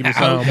our raggedy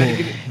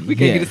soundboard. We can't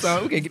get the Yes.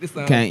 song. We can't get the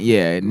song. Can't,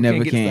 yeah, never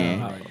get the can.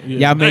 sound. Yeah.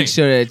 Y'all make Dang.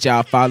 sure that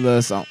y'all follow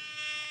us on.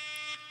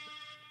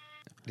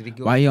 Did it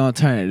go? Why you don't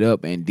turn it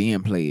up and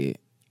then play it?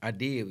 I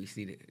did. We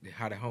see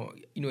how the home.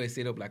 You know, it's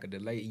set up like a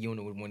delay. You don't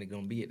know what one it's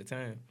gonna be at the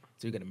time,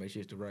 so you got to make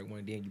sure it's the right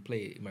one. Then you play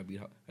it. It might be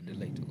a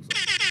delay too. So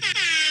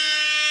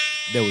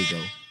there we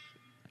go.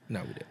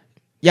 Not with that.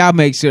 Y'all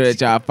make sure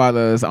that y'all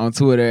follow us on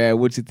Twitter at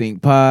What You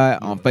Think Pod,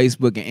 on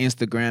Facebook and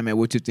Instagram at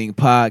What You Think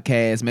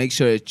Podcast. Make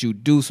sure that you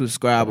do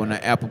subscribe on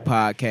the Apple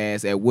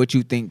Podcast at What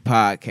You Think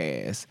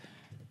Podcast.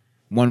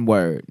 One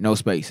word, no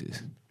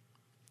spaces.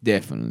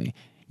 Definitely.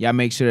 Y'all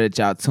make sure that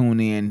y'all tune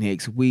in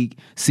next week.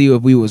 See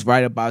if we was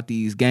right about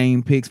these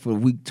game picks for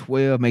week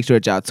 12. Make sure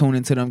that y'all tune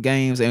into them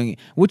games. And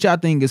what y'all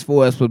think as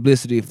far as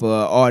publicity for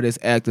artists,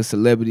 actors,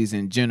 celebrities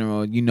in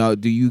general? You know,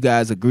 do you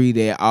guys agree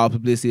that all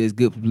publicity is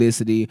good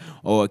publicity,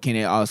 or can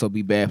it also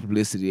be bad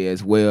publicity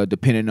as well,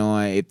 depending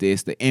on if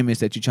it's the image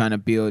that you're trying to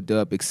build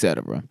up,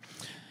 etc.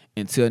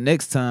 Until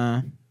next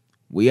time,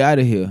 we out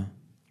of here.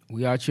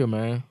 We out here,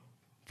 man.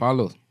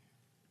 Follow us.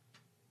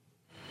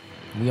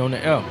 We on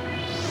the L.